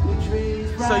well.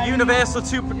 So Universal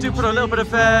do put a little bit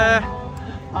of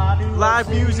live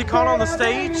music on the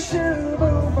stage. It's good,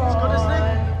 isn't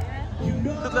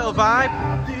it? Good little vibe.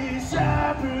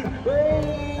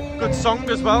 Good song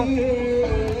as well.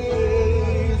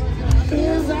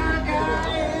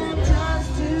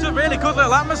 It's a really good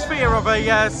little atmosphere of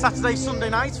a Saturday, Sunday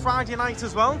night, Friday night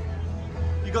as well.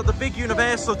 You've got the big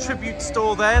Universal tribute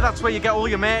store there. That's where you get all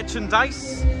your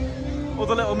merchandise.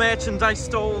 Other little merchandise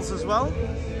stalls as well.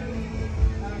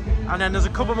 And then there's a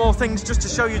couple more things just to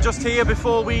show you just here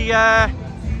before we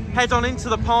head on into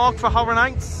the park for Horror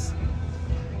Nights.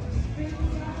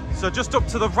 So just up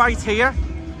to the right here,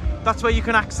 that's where you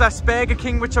can access Burger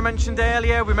King, which I mentioned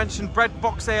earlier. We mentioned Bread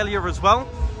Box earlier as well.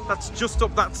 That's just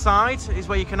up that side is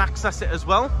where you can access it as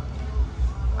well.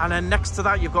 And then next to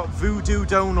that, you've got Voodoo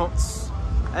Donuts.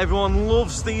 Everyone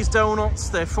loves these donuts.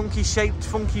 They're funky shaped,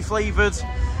 funky flavoured.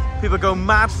 People go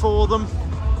mad for them.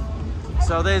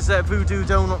 So there's Voodoo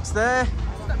Donuts there.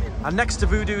 And next to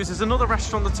Voodoo's is another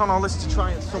restaurant that's on our list to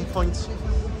try at some point,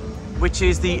 which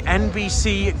is the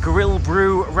NBC Grill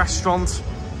Brew restaurant.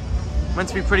 Meant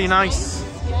to be pretty nice.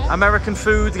 American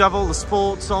food, they have all the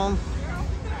sports on.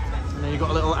 And then you've got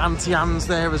a little Auntie Anne's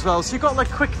there as well. So you've got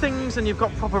like quick things and you've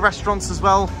got proper restaurants as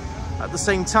well at the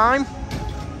same time.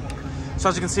 So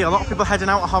as you can see, a lot of people heading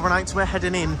out at Horror Nights. We're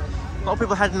heading in. A lot of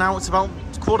people heading out. It's about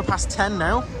 10:15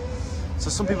 now. So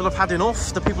some people have had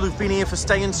enough. The people who've been here for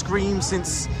Stay and Scream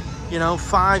since, you know,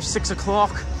 5, 6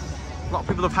 o'clock. A lot of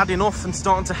people have had enough and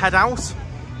starting to head out.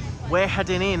 We're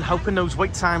heading in, hoping those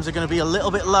wait times are going to be a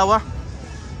little bit lower.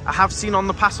 I have seen on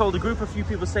the pass holder group a few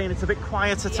people saying it's a bit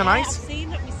quieter tonight. I've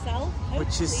seen it myself.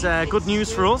 Which is good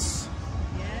news for us.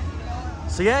 Yeah.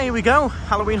 So yeah, here we go.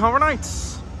 Halloween Horror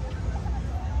Nights.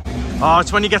 Oh,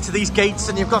 it's when you get to these gates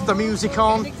and you've got the music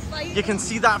on. You can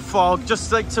see that fog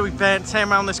just like so we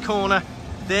turn around this corner.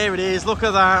 There it is, look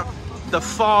at that. The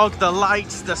fog, the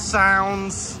lights, the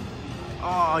sounds.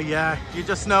 Oh yeah, you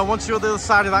just know once you're on the other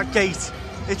side of that gate,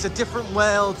 It's a different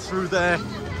world through there.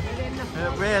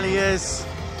 It really is.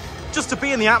 Just to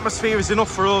be in the atmosphere is enough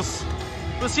for us.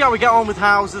 We'll see how we get on with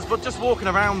houses, but just walking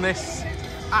around this,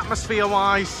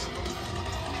 atmosphere-wise,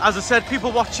 as I said,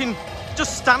 people watching,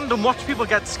 just stand and watch people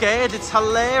get scared. It's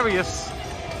hilarious.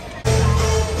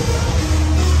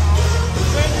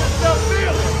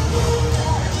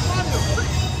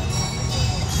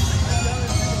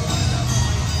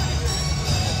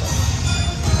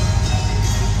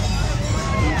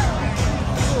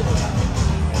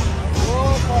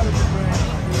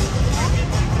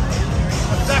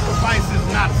 Sacrifice is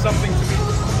not something to be.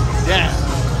 Yeah.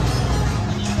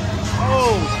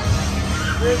 Oh,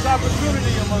 there's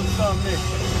opportunity amongst some Nick.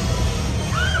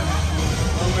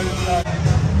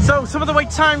 So some of the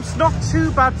wait times not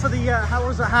too bad for the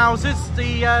houses.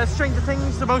 The Stranger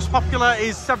Things, the most popular,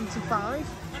 is 75,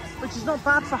 which is not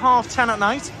bad for 10:30 at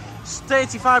night. It's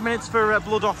 35 minutes for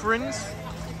blood offerings.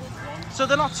 So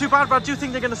they're not too bad, but I do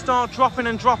think they're going to start dropping.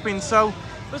 So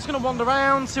we're just going to wander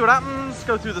around, see what happens,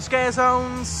 go through the scare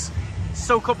zones,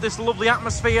 soak up this lovely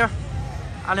atmosphere.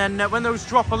 And then when those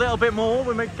drop a little bit more,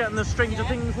 we might get in the Stranger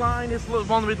Things line. It's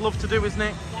one we'd love to do, isn't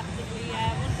it?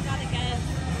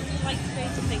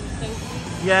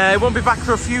 Yeah, it won't be back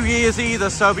for a few years either,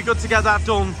 so it'll be good to get that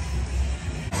done.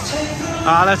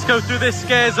 Let's go through this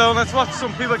scare zone. Let's watch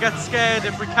some people get scared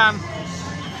if we can.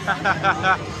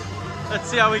 Let's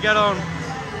see how we get on.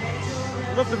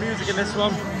 Love the music in this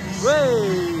one.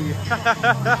 Way!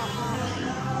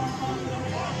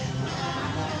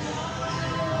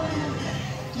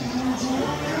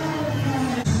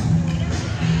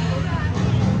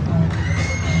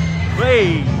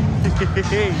 Way!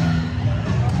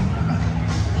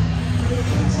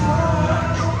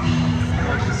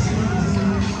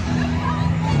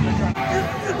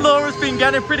 Laura's been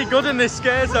getting pretty good in this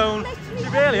scare zone. She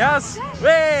really has.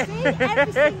 Way!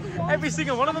 Every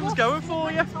single one of them's going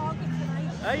for you.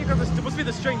 Hey, you've got this, there must be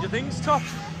the Stranger Things top.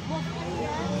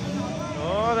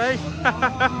 Oh, they.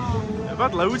 I've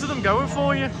had loads of them going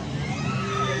for you.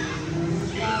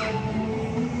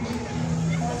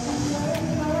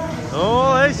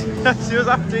 Oh, hey, she was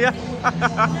after you.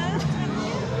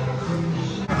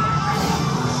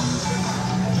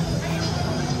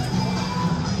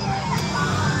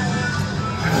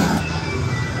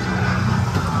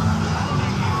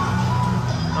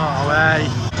 Oh, hey.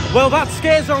 Well, that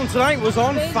scare zone tonight was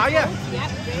on fire.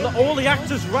 All the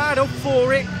actors right up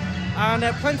for it, and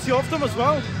plenty of them as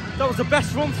well. That was the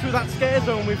best run through that scare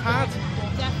zone we've had.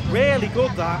 Really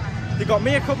good, that. They got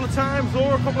me a couple of times,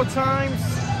 Laura a couple of times.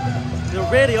 They're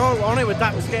really all on it with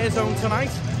that scare zone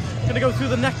tonight. Going to go through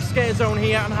the next scare zone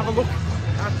here and have a look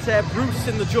at Bruce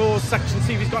in the Jaws section,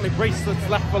 see if he's got any bracelets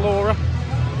left for Laura.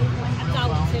 I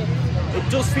doubt it. It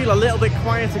does feel a little bit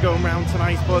quieter going around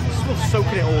tonight, but just love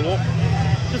soaking it all up.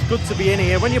 Just good to be in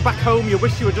here. When you're back home, you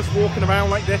wish you were just walking around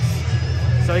like this.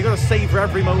 So you've got to savour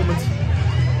every moment.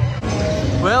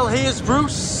 Well, here's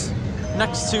Bruce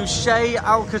next to Shay,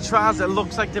 Alcatraz. It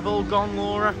looks like they've all gone,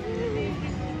 Laura.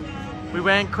 We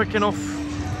weren't quick enough.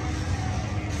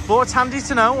 But it's handy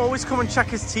to know. Always come and check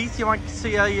his teeth. You might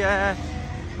see a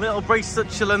little bracelet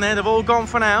chilling there. They've all gone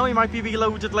for now. He might be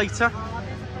reloaded later.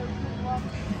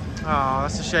 Oh,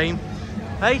 that's a shame.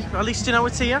 Hey, at least you know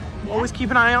it's here. Always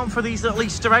keep an eye out for these little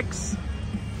Easter eggs.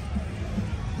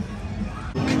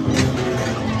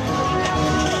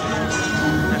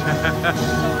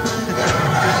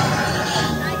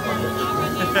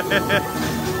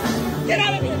 Get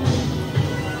out of here!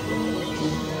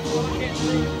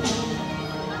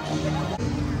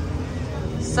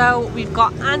 So we've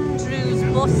got Andrew's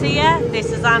bus here.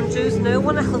 This is Andrew's, no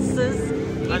one else's.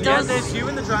 And yeah, there's you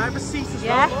in the driver's seat as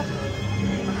well.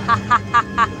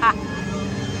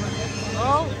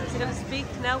 Oh, is he going to speak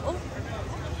now?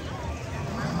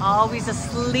 Oh, he's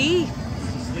asleep.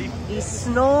 He's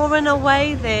snoring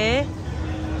away there.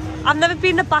 I've never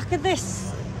been in the back of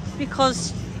this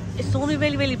because it's only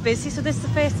really busy. So this is the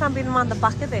first time being around the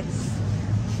back of this.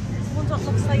 I wonder what it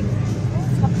looks like.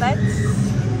 It's got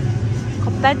beds.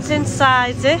 Got beds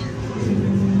inside it.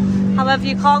 However,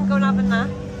 you can't go and have a nap.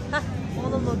 All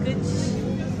the luggage.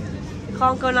 You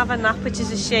can't go and have a nap, which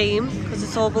is a shame because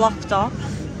it's all blocked off.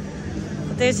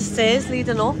 But there's the stairs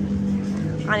leading up.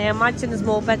 And I imagine there's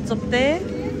more beds up there.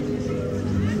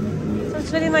 So it's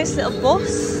a really nice little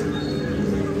bus.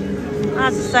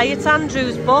 As I say, it's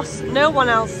Andrew's bus, no one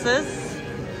else's.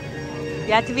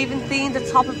 Yeah, they've even themed the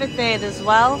top of it there as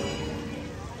well.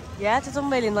 Yeah, there's some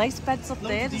really nice beds up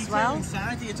there as well.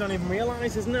 Inside you don't even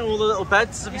realise, isn't it? All the little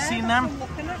beds, have you seen them? I'm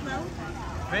looking at now.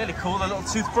 Really cool, a little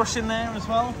toothbrush in there as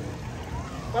well.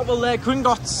 Well,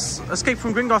 Gringotts, Escape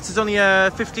from Gringotts is only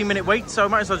a 15-minute wait, so I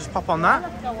might as well just pop on that.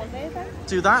 Let's go on there then.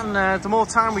 Do that, and the more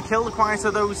time we kill, the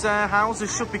quieter those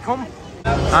houses should become.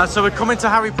 So we're coming to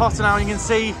Harry Potter now, and you can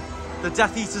see the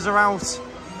Death Eaters are out.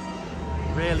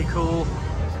 Really cool.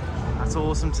 That's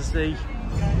awesome to see.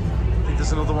 I think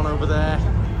there's another one over there.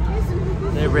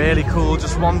 They're really cool,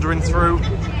 just wandering through.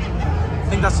 I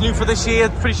think that's new for this year.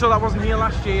 Pretty sure that wasn't here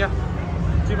last year.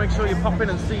 Do make sure you pop in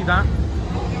and see that.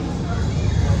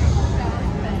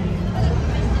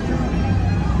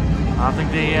 I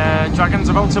think the dragon's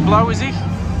about to blow, is he?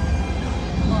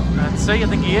 Let's see, I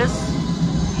think he is.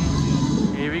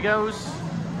 Here he goes.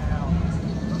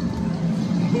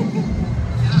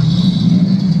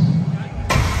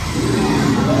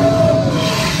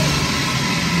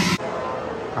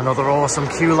 Another awesome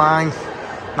queue line.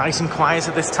 Nice and quiet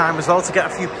at this time as well to get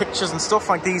a few pictures and stuff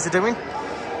like these are doing.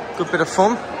 Good bit of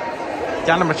fun.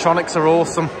 The animatronics are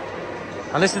awesome.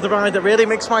 And this is the ride that really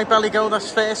makes my belly go,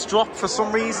 this first drop for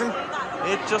some reason.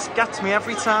 It just gets me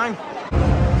every time.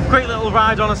 Great little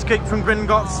ride on Escape from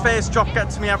Gringotts. First drop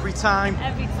gets me every time.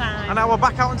 Every time. And now we're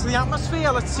back out into the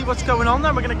atmosphere. Let's see what's going on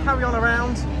then. We're going to carry on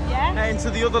around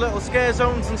into the other little scare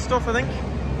zones and stuff, I think.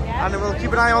 Yeah. And then we'll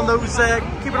keep an eye on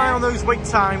those wait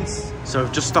times. So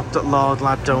I've just stopped at Lord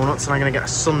Lad Donuts and I'm going to get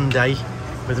a sundae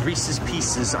with Reese's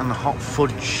Pieces and hot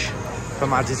fudge for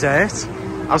my dessert.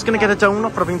 I was going to get a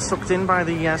donut, but I've been sucked in by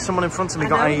the someone in front of me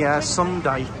got a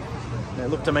sundae. It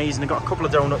looked amazing. They've got a couple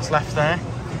of donuts left there.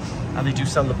 And they do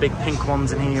sell the big pink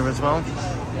ones in here as well.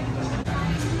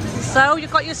 So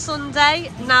you've got your sundae.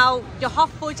 Now your hot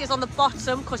fudge is on the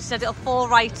bottom because you said it'll fall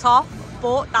right off.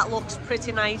 But that looks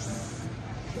pretty nice.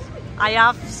 I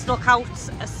have snuck out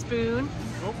a spoon.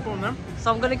 Oh, go on then.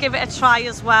 So I'm going to give it a try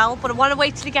as well. But I want to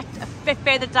wait till you get a bit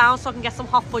further down so I can get some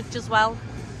hot fudge as well.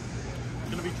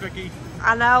 It's going to be tricky.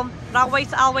 I know. But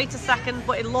I'll wait a second,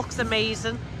 but it looks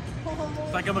amazing.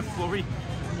 It's like a McFlurry.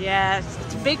 Yeah,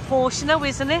 it's a big portion though,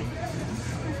 isn't it?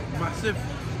 Massive.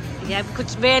 Yeah, we could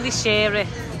really share it.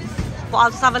 But I'll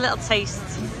just have a little taste.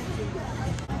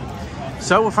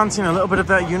 So we're fancying a little bit of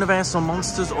the Universal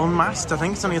Monsters Unmasked. I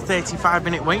think it's only a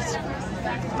 35-minute wait.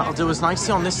 That'll do us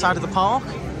nicely on this side of the park.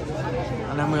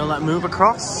 And then we'll move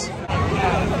across.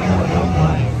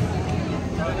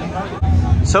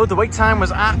 So the wait time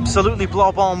was absolutely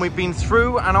blob on. We've been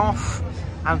through and off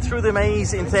and through the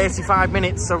maze in 35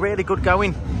 minutes. So really good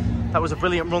going. That was a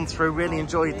brilliant run through. Really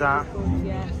enjoyed that.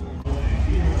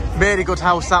 Really good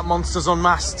house, that Monsters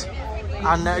Unmasked.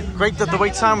 And great that the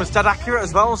wait time was dead accurate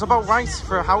as well. It was about right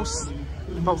for a house.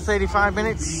 About 35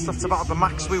 minutes. That's about the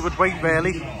max we would wait,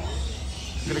 really.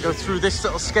 We're going to go through this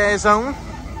little scare zone.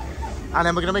 And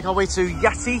then we're going to make our way to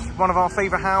Yeti, one of our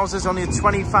favourite houses. Only a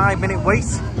 25-minute wait,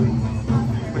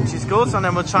 which is good. And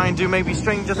then we'll try and do maybe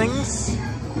Stranger Things.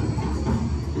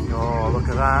 Oh, look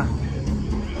at that.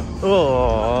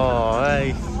 Oh,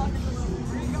 hey.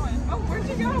 Oh, where'd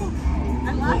you go?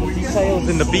 Details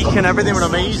in the beak and everything were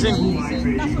amazing.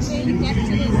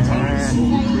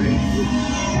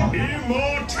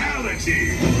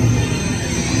 Immortality.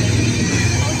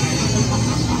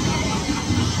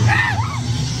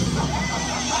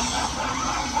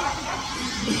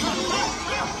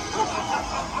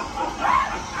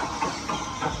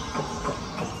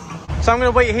 So I'm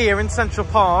going to wait here in Central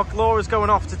Park. Laura's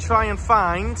going off to try and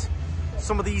find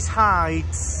some of these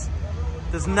hides.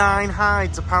 There's 9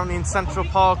 hides apparently in Central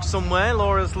Park somewhere.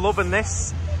 Laura's loving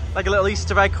this. Like a little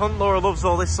Easter egg hunt. Laura loves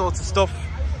all this sort of stuff.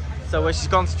 So she's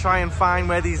gone to try and find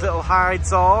where these little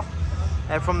hides are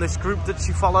from this group that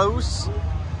she follows.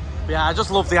 But yeah, I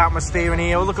just love the atmosphere in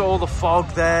here. Look at all the fog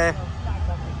there.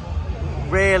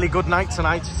 Really good night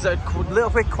tonight. It's a little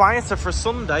bit quieter for a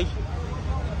Sunday.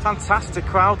 Fantastic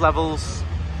crowd levels.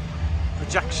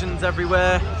 Projections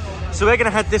everywhere. So we're going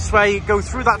to head this way, go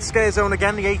through that scare zone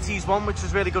again, the 80s one, which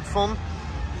was really good fun.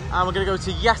 And we're going to go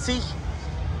to Yeti.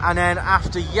 And then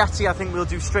after Yeti, I think we'll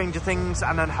do Stranger Things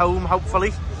and then home,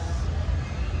 hopefully.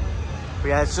 But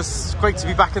yeah, it's just great to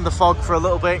be back in the fog for a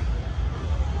little bit.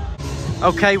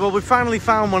 Okay, well, we finally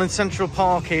found one in Central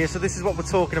Park here. So this is what we're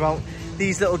talking about.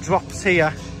 These little drops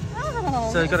here. Oh,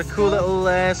 so they've got a cool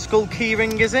little skull key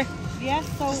ring, is it? Yes.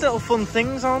 So just little fun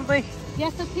things, aren't they?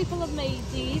 Yes, so people have made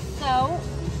these. So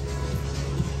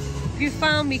if you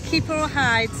found me, keep or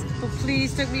hides, but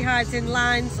please don't be hides in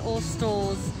lines or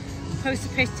stores. Post a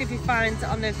picture if you find it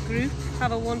on a group.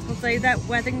 Have a wonderful day. That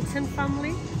Weddington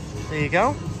family. There you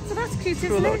go. So that's cute,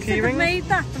 cool, isn't it? Key So ring. they've made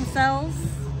that themselves.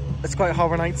 It's quite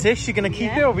Horror Nights-ish. You're going to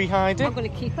keep it or re-hide it? I'm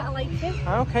going to keep it. I like it.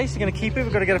 Okay, so you're going to keep it.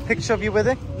 We've got to get a picture of you with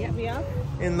it. Yeah, we are.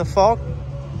 In the fog.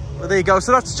 Well, there you go.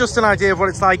 So that's just an idea of what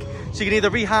it's like. So you can either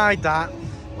re-hide that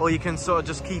or you can sort of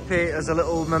just keep it as a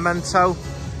little memento.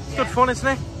 It's good fun, isn't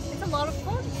it? It's a lot of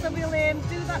fun. So we'll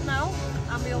do that now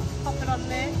and we'll pop it on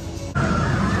there.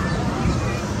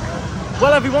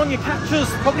 Well everyone, you catch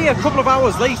us probably a couple of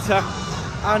hours later,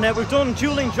 and we've done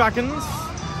Dueling Dragons,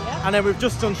 and then we've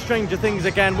just done Stranger Things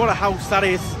again. What a house that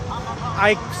is.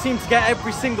 I seem to get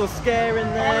every single scare in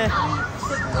there.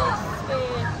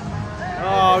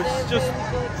 Oh, it's just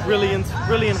brilliant,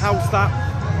 brilliant house that.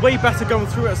 Way better going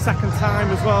through it a second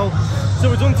time as well. So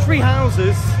we've done 3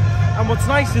 houses, and what's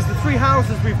nice is the 3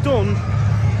 houses we've done,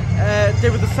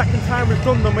 they were the second time we've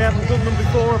done them. We haven't done them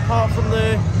before apart from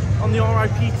on the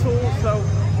RIP tour, so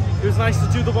it was nice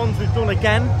to do the ones we've done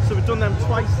again. So we've done them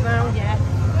twice now. Yeah.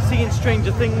 Seeing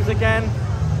Stranger Things again.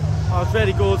 Oh, it's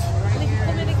really good. And if you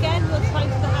come in again, we'll try to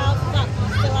the house that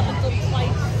we still haven't done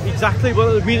twice. Exactly.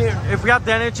 Well, I mean, if we had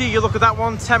the energy, you look at that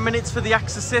one, 10 minutes for The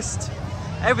Exorcist.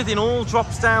 Everything all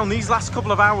drops down. These last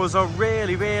couple of hours are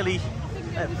really, really,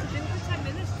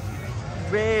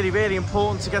 really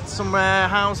important to get some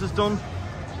houses done.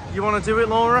 You want to do it,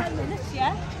 Laura? 10 minutes,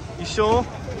 yeah. You sure?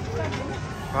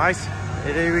 Right,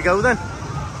 here we go then.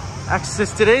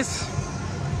 Exorcist it is.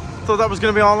 Thought that was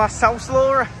going to be our last house,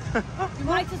 Laura. You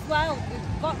might as well.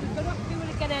 We're going to do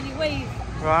it again anyway.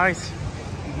 Right.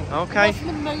 Okay. It wasn't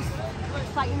the most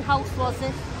exciting house, was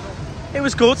it? It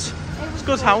was good. It was a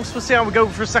good house. We'll see how we go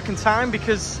for a second time,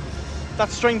 because that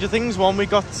Stranger Things one, we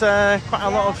got quite a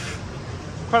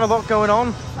lot going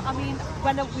on. I mean,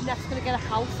 when are we next going to get a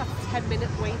house after 10-minute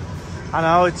wait? I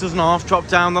know, it doesn't half drop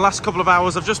down. The last couple of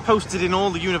hours I've just posted in all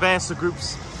the Universal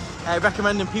groups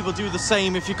recommending people do the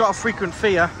same. If you've got a frequent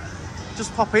fear,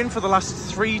 just pop in for the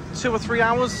last 2 or 3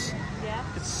 hours. Yeah.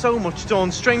 It's so much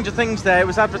done. Stranger Things there, it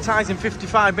was advertising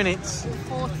 55 minutes.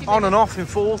 40 on and off in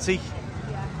 40.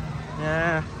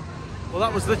 Yeah. Well,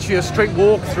 that was literally a straight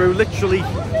walk through, literally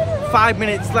 5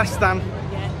 minutes less than.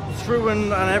 Yeah. Through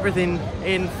and everything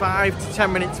in 5 to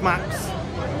 10 minutes max.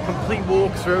 Complete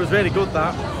walk through. It was really good,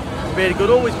 that. Really good.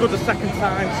 Always good the second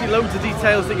time. See loads of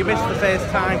details that you missed the first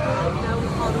time.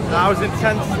 That was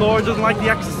intense. Laura doesn't like The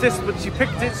Exorcist, but she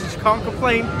picked it, so she can't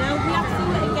complain. No, we have to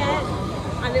do it again,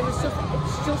 and it's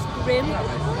just grim. I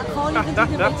can't even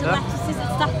do the mental Exorcist.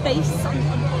 It's that face on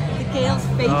the girl's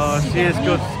face. Oh, she is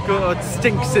good. Good.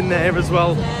 Stinks in there as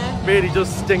well. Yeah. Really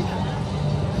does stink.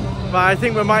 But I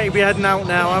think we might be heading out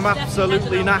now. I'm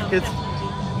absolutely knackered.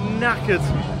 Knackered.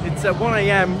 It's at 1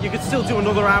 AM. You could still do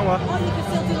another hour. Oh, you could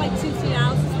still do like 2-3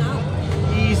 hours now.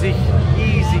 Easy,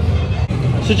 easy.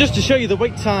 So just to show you the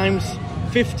wait times,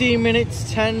 15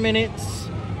 minutes, 10 minutes,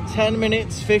 10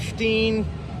 minutes, 15,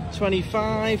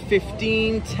 25,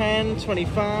 15, 10,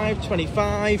 25,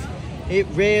 25. It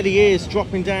really is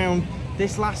dropping down.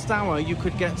 This last hour, you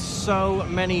could get so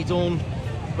many done.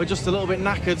 We're just a little bit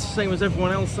knackered, same as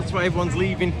everyone else. That's why everyone's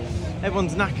leaving.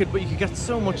 Everyone's knackered, but you could get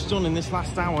so much done in this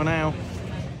last hour now.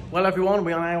 Well everyone,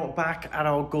 we are now back at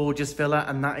our gorgeous villa,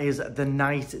 and that is the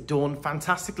night done.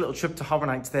 Fantastic little trip to Horror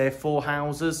Nights there. 4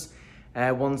 houses,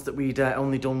 ones that we'd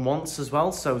only done once as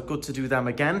well, so good to do them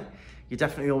again. You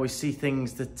definitely always see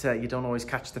things that you don't always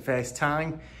catch the first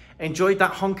time. Enjoyed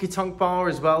that Honky Tonk bar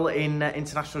as well in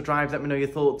International Drive. Let me know your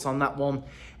thoughts on that one.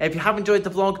 If you have enjoyed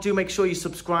the vlog, do make sure you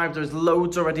subscribe. There's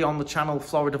loads already on the channel,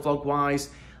 Florida vlog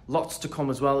wise. Lots to come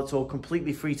as well. It's all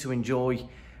completely free to enjoy.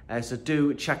 So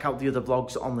do check out the other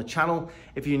vlogs on the channel.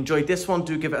 If you enjoyed this one,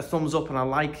 do give it a thumbs up and a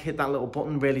like. Hit that little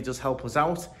button, really does help us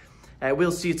out.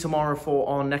 We'll see you tomorrow for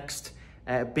our next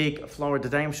big Florida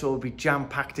day. I'm sure we'll be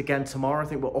jam-packed again tomorrow. I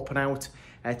think we're up and out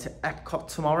to Epcot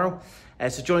tomorrow.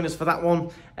 So join us for that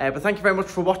one. But thank you very much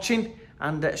for watching,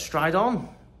 and stride on.